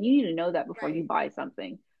 And you need to know that before you Right. buy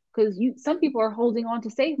something. Because you, some And people are holding on to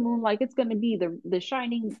Safe Moon like it's going to be the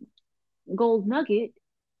shining gold nugget,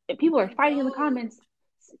 and people are and fighting in the Doge. comments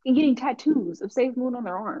and getting tattoos of Safe Moon on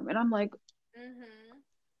their arm, and I'm like, Mhm.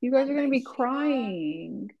 you guys are And going to like be Shiba.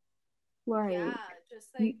 crying, like, Yeah, just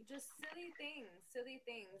you, like just silly things, silly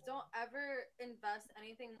things. Don't ever invest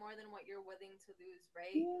anything more than what you're willing to lose,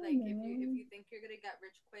 right? yeah, Like if man. you think you're gonna get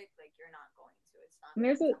rich quick, like you're not going to. It's not And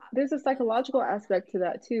going to happen. there's a You're gonna lose a psychological lot of aspect to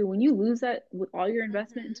money. that too. When you lose that with all your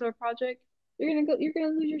investment into Mhm. a project, you're gonna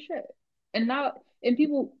lose your shit. And now, and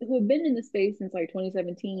people who have been in the space since like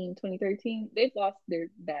 2017, 2013, they've lost their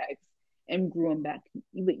bags and grew them back.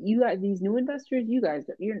 But you got these new investors, you guys,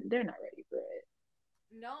 they're not ready for it.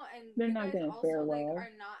 No, and They're you not guys gonna fare also like well. are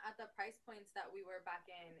not at the price points that we were back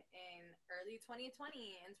in early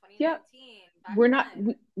 2020 and Yeah, 2019 back we're not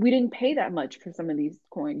then. we didn't pay that much for some of these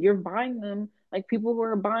coins. You're buying them like people who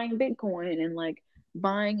are buying Bitcoin and like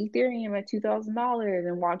buying Ethereum at $2,000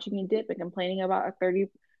 and watching it dip and complaining about a 30%.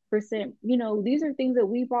 You know, these are things that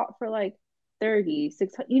we bought for like 30,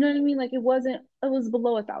 600, you know what I mean? Like it was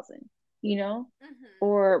below 1,000, you know? Mhm.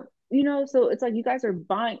 Or, you know, so it's like you guys are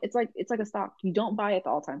buying, it's like a stock. You don't buy at the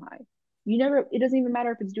all-time high. You never, it doesn't even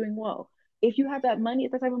matter if it's doing well. If you have that money,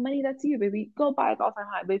 if that type of money, that's you, baby. Go buy at the all-time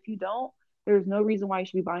high. But if you don't, there's no reason why you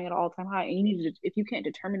should be buying at all-time high. And you need to, if you can't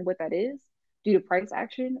determine what that is due to price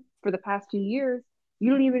action for the past few years, you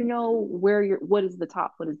don't even know where you're, what is the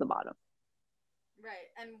top, what is the bottom.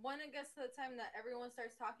 Right. And when it gets to the time that everyone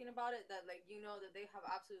starts talking about it, that like you know that they have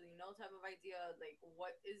absolutely no type of idea like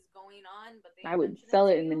what is going on, but they I would mention it sell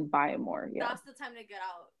to it and you, then buy it more. Yeah. that's the time to get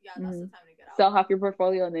out. Yeah, that's Hmm. the time to get Sell out. half your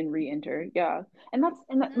portfolio and then re-enter. Yeah. Let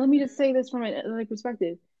me just Mhm. say this from another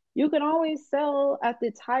perspective. You can always sell at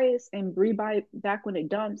its highest and rebuy back when it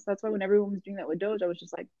dumps. That's why when everyone was doing that with Doge, I was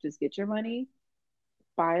just like, just get your money,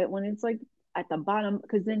 buy it when it's like at the bottom.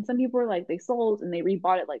 Because then some people are like, they sold and they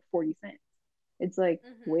rebought it like 40 cents. It's like,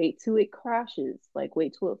 Mhm. wait till it crashes, like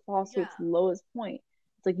wait till it falls to its Yeah. lowest point.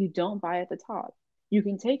 It's like you don't buy at the top. You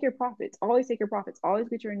can take your profits, always take your profits, always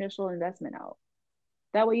get your initial investment out.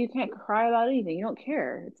 That way you can't cry about anything. You don't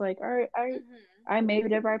care. It's like, all right, Mhm. I made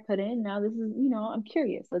whatever I put in. Now this is, you know, I'm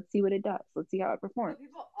curious. Let's see what it does. Let's see how it performs. But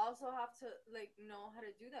people also have to like know how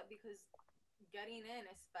to do that because getting in,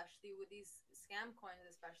 especially with these scam coins,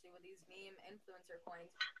 especially with these meme influencer coins,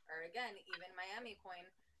 or again, even Miami coin,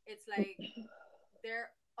 it's like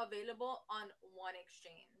they're available on one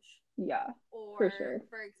exchange. Yeah, for Or sure.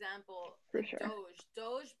 for example, For sure.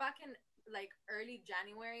 Doge back in like early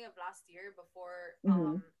January of last year before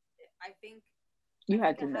Hmm. I think I You think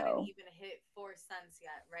had it to hadn't know. even hit 4 cents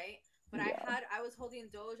yet, right? But Yeah. I was holding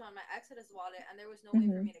Doge on my Exodus wallet and there was no way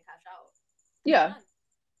for Hmm. me to cash out. Yeah. None.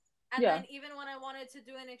 And Yeah. then even when I wanted to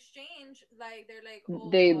do an exchange, like they're like, "Oh,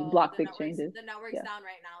 They well, block the exchanges. the network's Yeah. down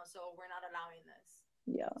right now, so we're not allowing this."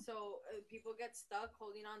 Yeah. So people get stuck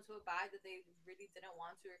holding on to a bag that they really didn't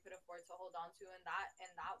want to or could afford to hold on to in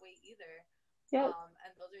that way either. Yep.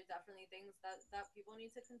 And those are definitely things that people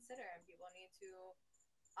need to consider and people need to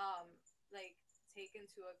um, like take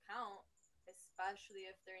into account, especially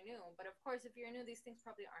if they're new. But of course, if you're new, these things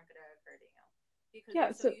probably aren't going to occur to you because Yeah.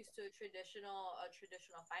 you're so So used to a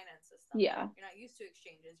traditional finance system. yeah. You're not used to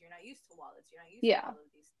exchanges. You're not used to wallets. You're not used to Yeah. all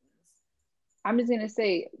of these things. I'm just gonna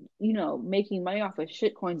say, you know, making money off of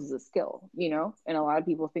shit coins is a skill, you know, and a lot of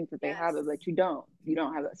people think that they have it, Yes. but you don't. You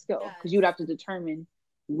don't have that skill because you'd Yes. have to determine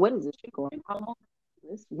what is a shit coin, how long is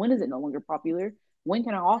this, when is it no longer popular, when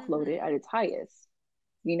can I offload it at Mhm. its highest,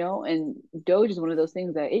 you know. And Doge is one of those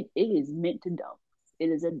things that it is meant to dump. It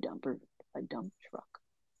is a dumper, a dump truck,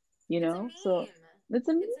 you It's a know. So meme. it's a It's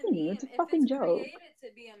a meme. It's meme. a If it's fucking joke. created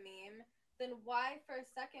to be a meme, then why for a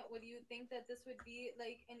second would you think that this would be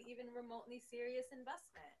like an even remotely serious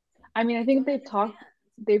investment? I mean, I I think don't understand.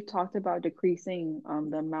 they've talked about decreasing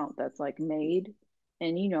the amount that's like made,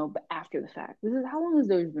 and you know, but after the fact. This is how long has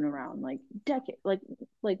Doge been around? Like decade, like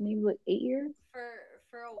maybe like 8 years.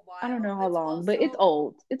 For a I don't know while. how long, but it's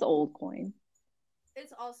old. It's old coin.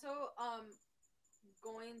 It's also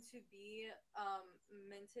going to be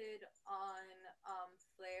minted on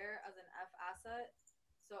Flare as an F asset,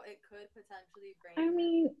 so it could potentially I bring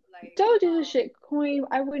mean, like Doge is a shit coin.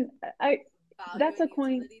 I wouldn't. I value That's a and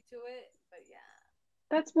coin. utility to it. But yeah.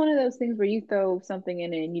 That's one of those things where you throw something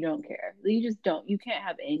in it and you don't care. You just don't. You can't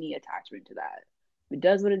have any attachment to that. If it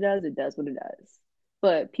does what it does, it does what it does.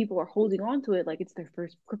 But people are holding on to it like it's their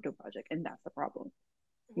first crypto project, and that's the problem.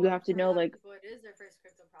 You Well, have to for a know, lot of like, people, it is their first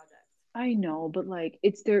crypto project. I know, but like,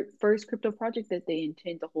 it's their first crypto project that they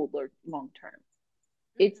intend to hold long term.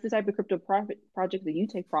 It's the type Mm-hmm. of crypto profit project that you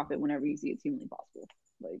take profit whenever you see it's humanly possible.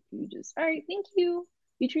 Like, you just, all right, thank you.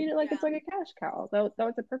 You treat it like it's Yeah. like a cash cow. That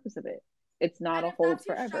was the purpose of it. It's not And a if hold that's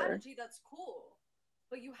your forever. strategy, that's cool.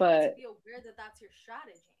 But you have to But be aware that that's your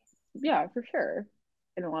strategy. yeah, for sure.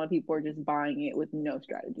 And a lot of people are just buying it with no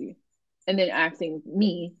strategy. And then asking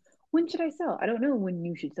me, when should I sell? I don't know when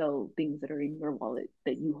you should sell things that are in your wallet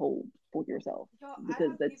that you hold for yourself Yo, I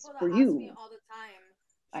because have that's people for that ask me you. all the time,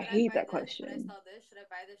 I should I hate buy that this? Should I question. sell this? Should I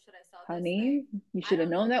buy this? Should I sell this? Honey, Like, you I should have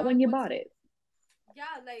don't known know, that dog. when you bought it.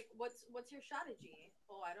 Yeah, like what's your strategy?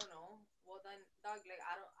 Oh, I don't know. Well then, dog, like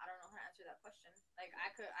I don't know how to answer that question. Like I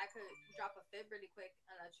could drop a fib really quick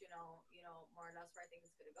and let you know more or less where I think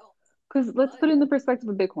it's gonna go. Because let's put But it in the perspective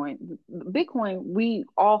of Bitcoin. Bitcoin, we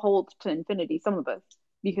all hold to infinity, some of us,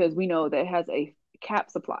 because we know that it has a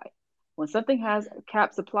cap supply. When something has mhm, a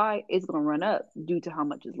cap supply, it's going to run up due to how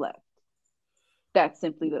much is left. That's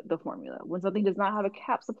simply the formula. When something does not have a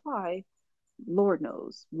cap supply, Lord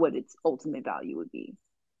knows what its ultimate value would be.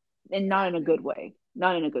 And not in a exactly. good way.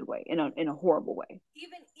 Not in a good way, in a horrible way.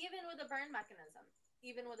 Even with a burn mechanism,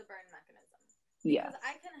 even with a burn mechanism, because Yes.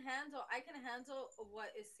 I can handle what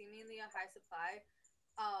is seemingly a high supply,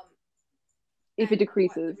 um, If it and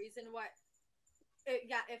what the decreases. reason why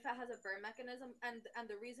yeah, if it has a burn mechanism, and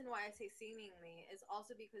the reason why I say seemingly is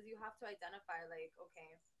also because you have to identify, like,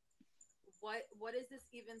 okay, what is this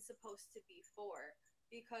even supposed to be for?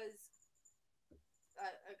 Because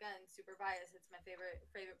again, super biased, it's my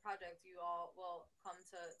favorite project you all will come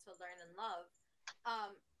to learn and love.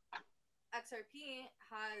 um XRP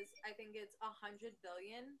has, I think it's 100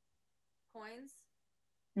 billion coins.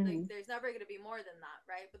 Like Mm-hmm. there's never going to be more than that,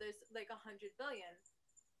 right? But there's like 100 billion.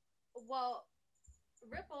 Well,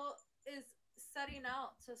 Ripple is setting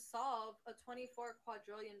out to solve a $24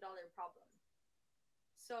 quadrillion problem.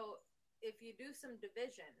 So if you do some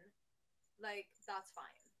division, like that's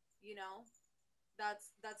fine. You know,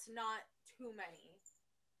 that's not too many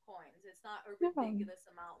coins. It's not a Yeah. ridiculous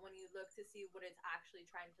amount when you look to see what it's actually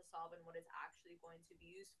trying to solve and what it's actually going to be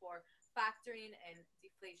used for, factoring in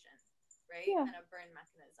deflation, right? Yeah. And a burn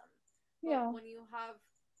mechanism. But Yeah. when you have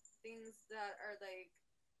things that are like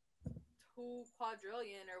 2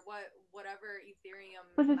 quadrillion or whatever Ethereum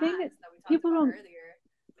But the thing that max that we talked people about don't earlier.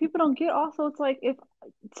 people don't get also, it's like if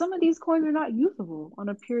some of these coins are not usable on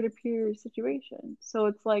a peer-to-peer situation, so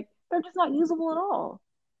it's like they're just not usable at all.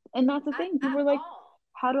 And that's the thing, At people are like, all.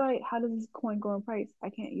 how does this coin go in price? I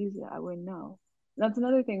can't use it, I wouldn't know. And that's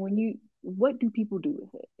another thing, when you what do people do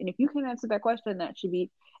with it? And if you can answer that question, that should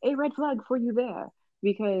be a red flag for you there,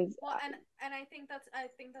 because Well, and I think that's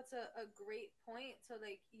a great point to,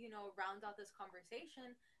 like, round out this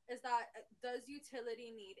conversation, is that does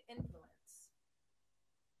utility need influence?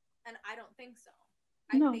 And I don't think so.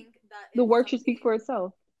 I no, think that the if work should speak something, for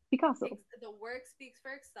itself. Picasso. the work speaks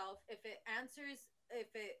for itself. If it answers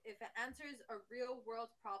a real world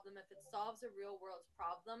problem, if it solves a real world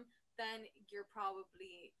problem, then you're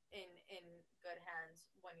probably in good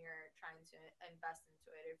hands when you're trying to invest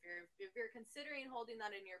into it. If you're considering holding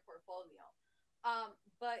that in your portfolio.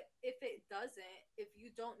 But if it doesn't, if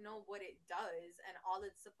you don't know what it does and all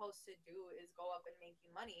it's supposed to do is go up and make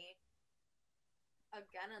you money,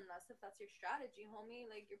 again, unless if that's your strategy, homie,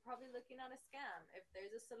 like you're probably looking at a scam. If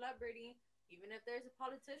there's a celebrity, even if there's a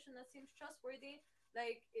politician that seems trustworthy,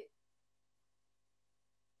 like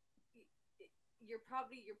you're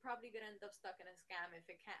probably gonna end up stuck in a scam if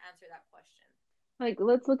it can't answer that question. Like,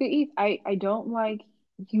 let's look at ETH. I don't like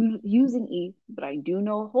using ETH, but I do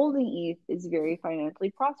know holding ETH is very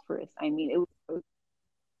financially prosperous. I mean, it was,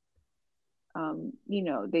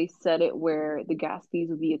 they said it where the gas fees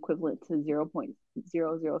would be equivalent to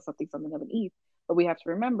 0.00 something something of an ETH. But we have to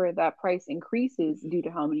remember that price increases due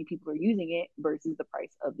to how many people are using it versus the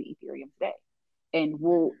price of the Ethereum today. And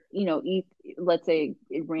we'll, Mm-hmm. ETH, let's say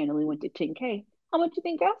it randomly went to 10K. How much do you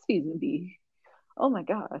think gas fees would be? Oh my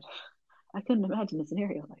God. I couldn't imagine a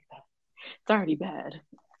scenario like that. It's already bad.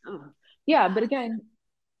 Ugh. Yeah, but Yeah, and again,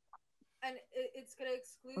 and it's gonna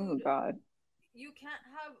oh exclude. God. You can't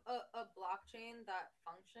have a blockchain that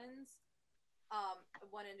functions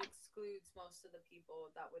when it excludes most of the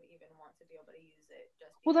people that would even want to be able to use it,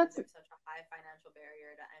 just Well, because that's there's such a high financial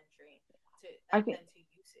barrier to entry to I can and to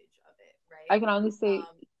usage of it, I right? can honestly say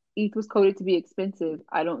um ETH was coded to be expensive.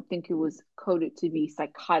 I don't think it was coded to be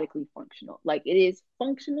psychotically functional. Like it is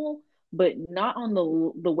functional, but not on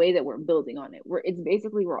the way that we're building on it. We're it's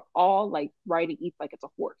basically we're all like riding ETH like it's a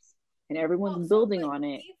horse, and everyone's well, building but on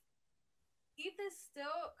it. ETH is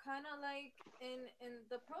still kind of like in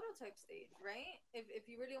the prototype stage, right? If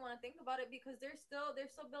you really want to think about it, because they're still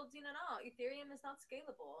building it out. Ethereum is not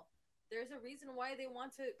scalable. There's a reason why they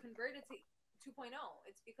want to convert it to 2.0.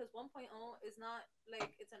 It's because 1.0 is not,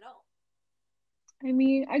 like, it's a no. I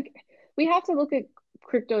mean, we have to look at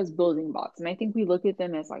crypto is building blocks. And I think we look at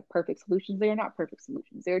them as like perfect solutions. They are not perfect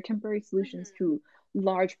solutions. They are temporary solutions Mm-hmm. to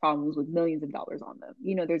large problems with millions of dollars on them.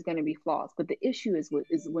 There's going to be flaws, but the issue is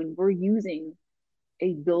when we're using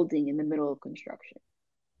a building in the middle of construction.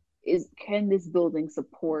 Is can this building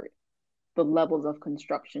support the levels of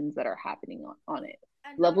constructions that are happening on it?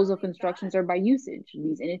 And not Levels of only that, constructions are by usage,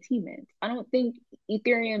 these NFT mints. I don't think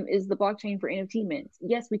Ethereum is the blockchain for NFT mints.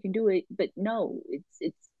 Yes, we can do it, but no,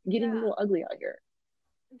 it's getting a yeah, little ugly out here.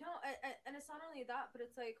 no, and it's not only that, but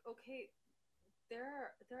it's like, okay,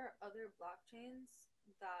 there are other blockchains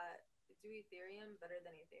that do Ethereum better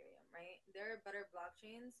than Ethereum, right? There are better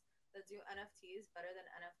blockchains that do NFTs better than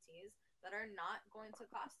NFTs that are not going to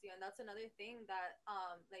cost you. And that's another thing that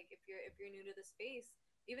like if you're new to the space,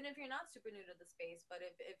 even if you're not super new to the space, but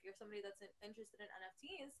if you're somebody that's interested in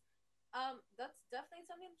NFTs, that's definitely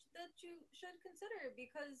something that you should consider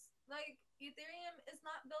because like Ethereum is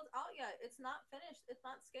not built out yet. It's not finished. It's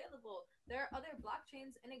not scalable. There are other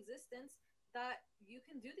blockchains in existence that you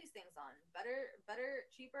can do these things on better,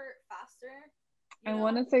 cheaper, faster, I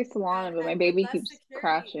want to say Solana, but my and with baby less keeps security.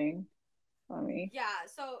 crashing on me. Yeah.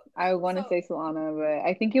 So I want to so say Solana, but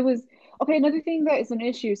I think it was okay. Another thing that is an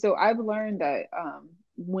issue. So I've learned that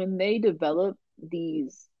when they develop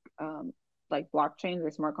these like blockchains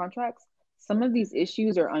or smart contracts, some of these mhm,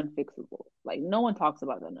 issues are unfixable. Like no one talks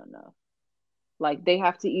about them enough. Like they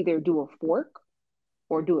have to either do a fork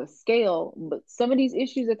or do a scale, but some of these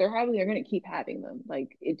issues that they're having, they're going to keep having them.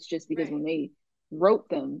 Like it's just because when right. they wrote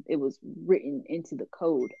them, it was written into the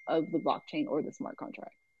code of the blockchain or the smart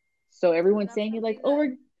contract. So And everyone's that's saying it like, something oh,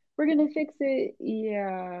 that we're gonna fix it.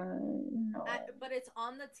 Yeah, no. but it's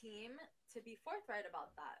on the team to be forthright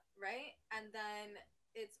about that, right? And then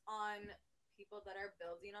it's on people that are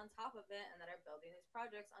building on top of it and that are building these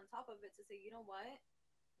projects on top of it to say, you know what,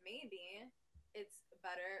 maybe it's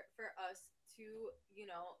better for us to,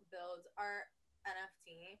 build our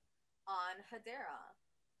NFT on Hedera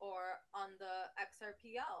or on the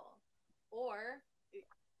XRPL, or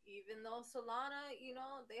even though Solana,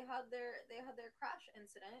 they had their crash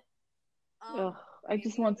incident, Ugh, I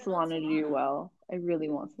just maybe want even on Solana to do Solana. well. I really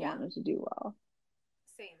want Yeah, Solana to do well,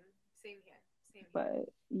 same here, same here. but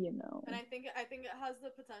And I think it has the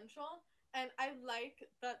potential, and I like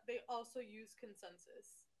that they also use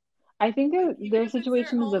consensus. I think Like even their if it's their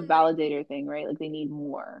situation is a own, like, validator thing, right? Like they need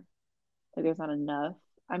more. Like there's not enough.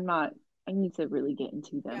 I'm not. I need to really get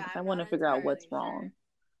into them yeah, because I I'm want not to figure out entirely what's sure. wrong.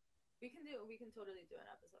 We can totally do an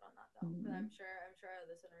episode on that though, because Mm-hmm. I'm sure our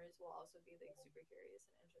listeners will also be like super curious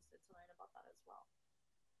and interested to learn about that as well.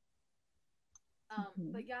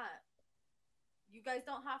 Mm-hmm. But yeah, you guys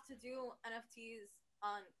don't have to do NFTs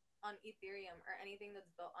on Ethereum or anything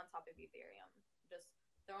that's built on top of Ethereum. Just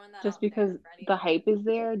throwing that Just out because there for the anybody. hype is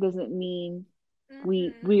there doesn't mean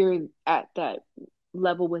Mm-hmm. we're at that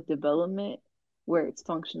level with development where it's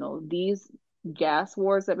functional. These gas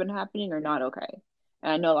wars that have been happening are not okay.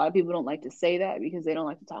 And I know a lot of people don't like to say that because they don't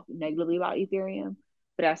like to talk negatively about Ethereum.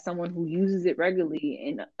 But as someone who uses it regularly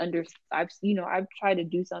and I've tried to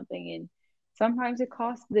do something and sometimes it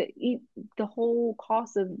costs the whole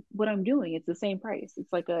cost of what I'm doing. It's the same price.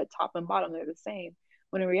 It's like a top and bottom, they're the same.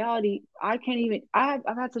 When in reality, I can't even. I've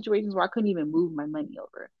had situations where I couldn't even move my money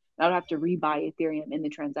over. I would have to rebuy Ethereum in the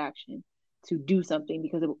transaction to do something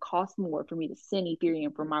because it would cost more for me to send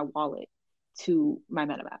Ethereum from my wallet to my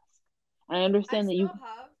MetaMask. And I I understand that you. still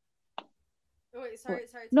have. Oh, wait, What?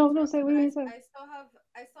 sorry to No, no. interrupt, Say what but are you I, gonna say? I still have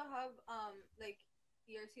like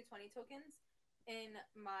ERC20 tokens in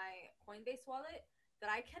my Coinbase wallet that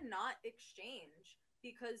I cannot exchange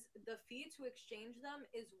because the fee to exchange them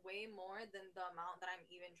is way more than the amount that I'm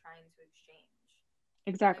even trying to exchange.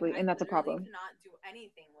 Like Exactly, I and that's a literally problem. cannot do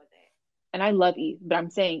anything with it. And I love ETH, but I'm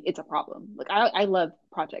saying it's a problem. Like I love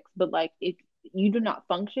projects, but like if you do not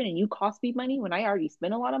function and you cost me money when I already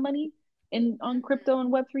spent a lot of money in on crypto Mm-hmm.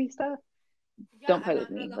 and Web3 stuff, Yeah, don't play I'm with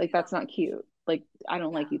not gonna me. love Like you that's that not much. cute. Like I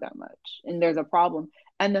don't like Yeah. you that much. And there's a problem.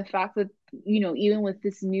 And the fact that even with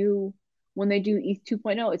this new when they do ETH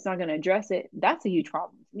 2.0, it's not going to address it. That's a huge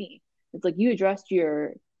problem to me. It's like you addressed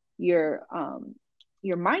your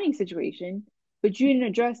your mining situation, but you didn't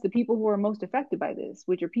address the people who are most affected by this,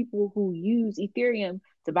 which are people who use Ethereum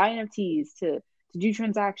to buy NFTs, to do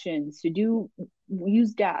transactions, to do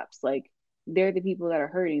use dApps. Like they're the people that are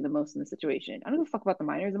hurting the most in the situation. I don't give a fuck about the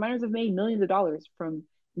miners. The miners have made millions of dollars from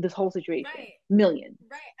this whole situation. Right. Millions.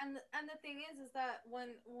 Right. And the thing is that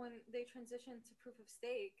when they transition to proof of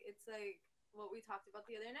stake, it's like what we talked about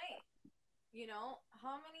the other night.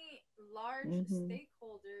 How many large Mm-hmm.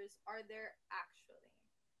 stakeholders are there actually?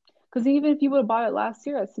 Because even if you would have bought it last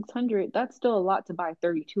year at 600, that's still a lot to buy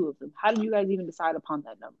 32 of them. How did you guys even decide upon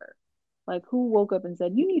that number? Like, who woke up and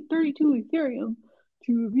said, you need 32 Ethereum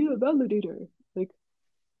to be a validator?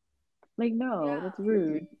 Like, no, Yeah. that's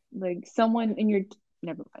rude. Like, someone in your,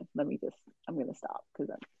 never mind. I'm gonna stop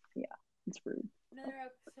because yeah, it's rude. Another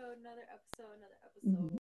episode, another episode, another Mhm.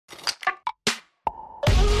 episode.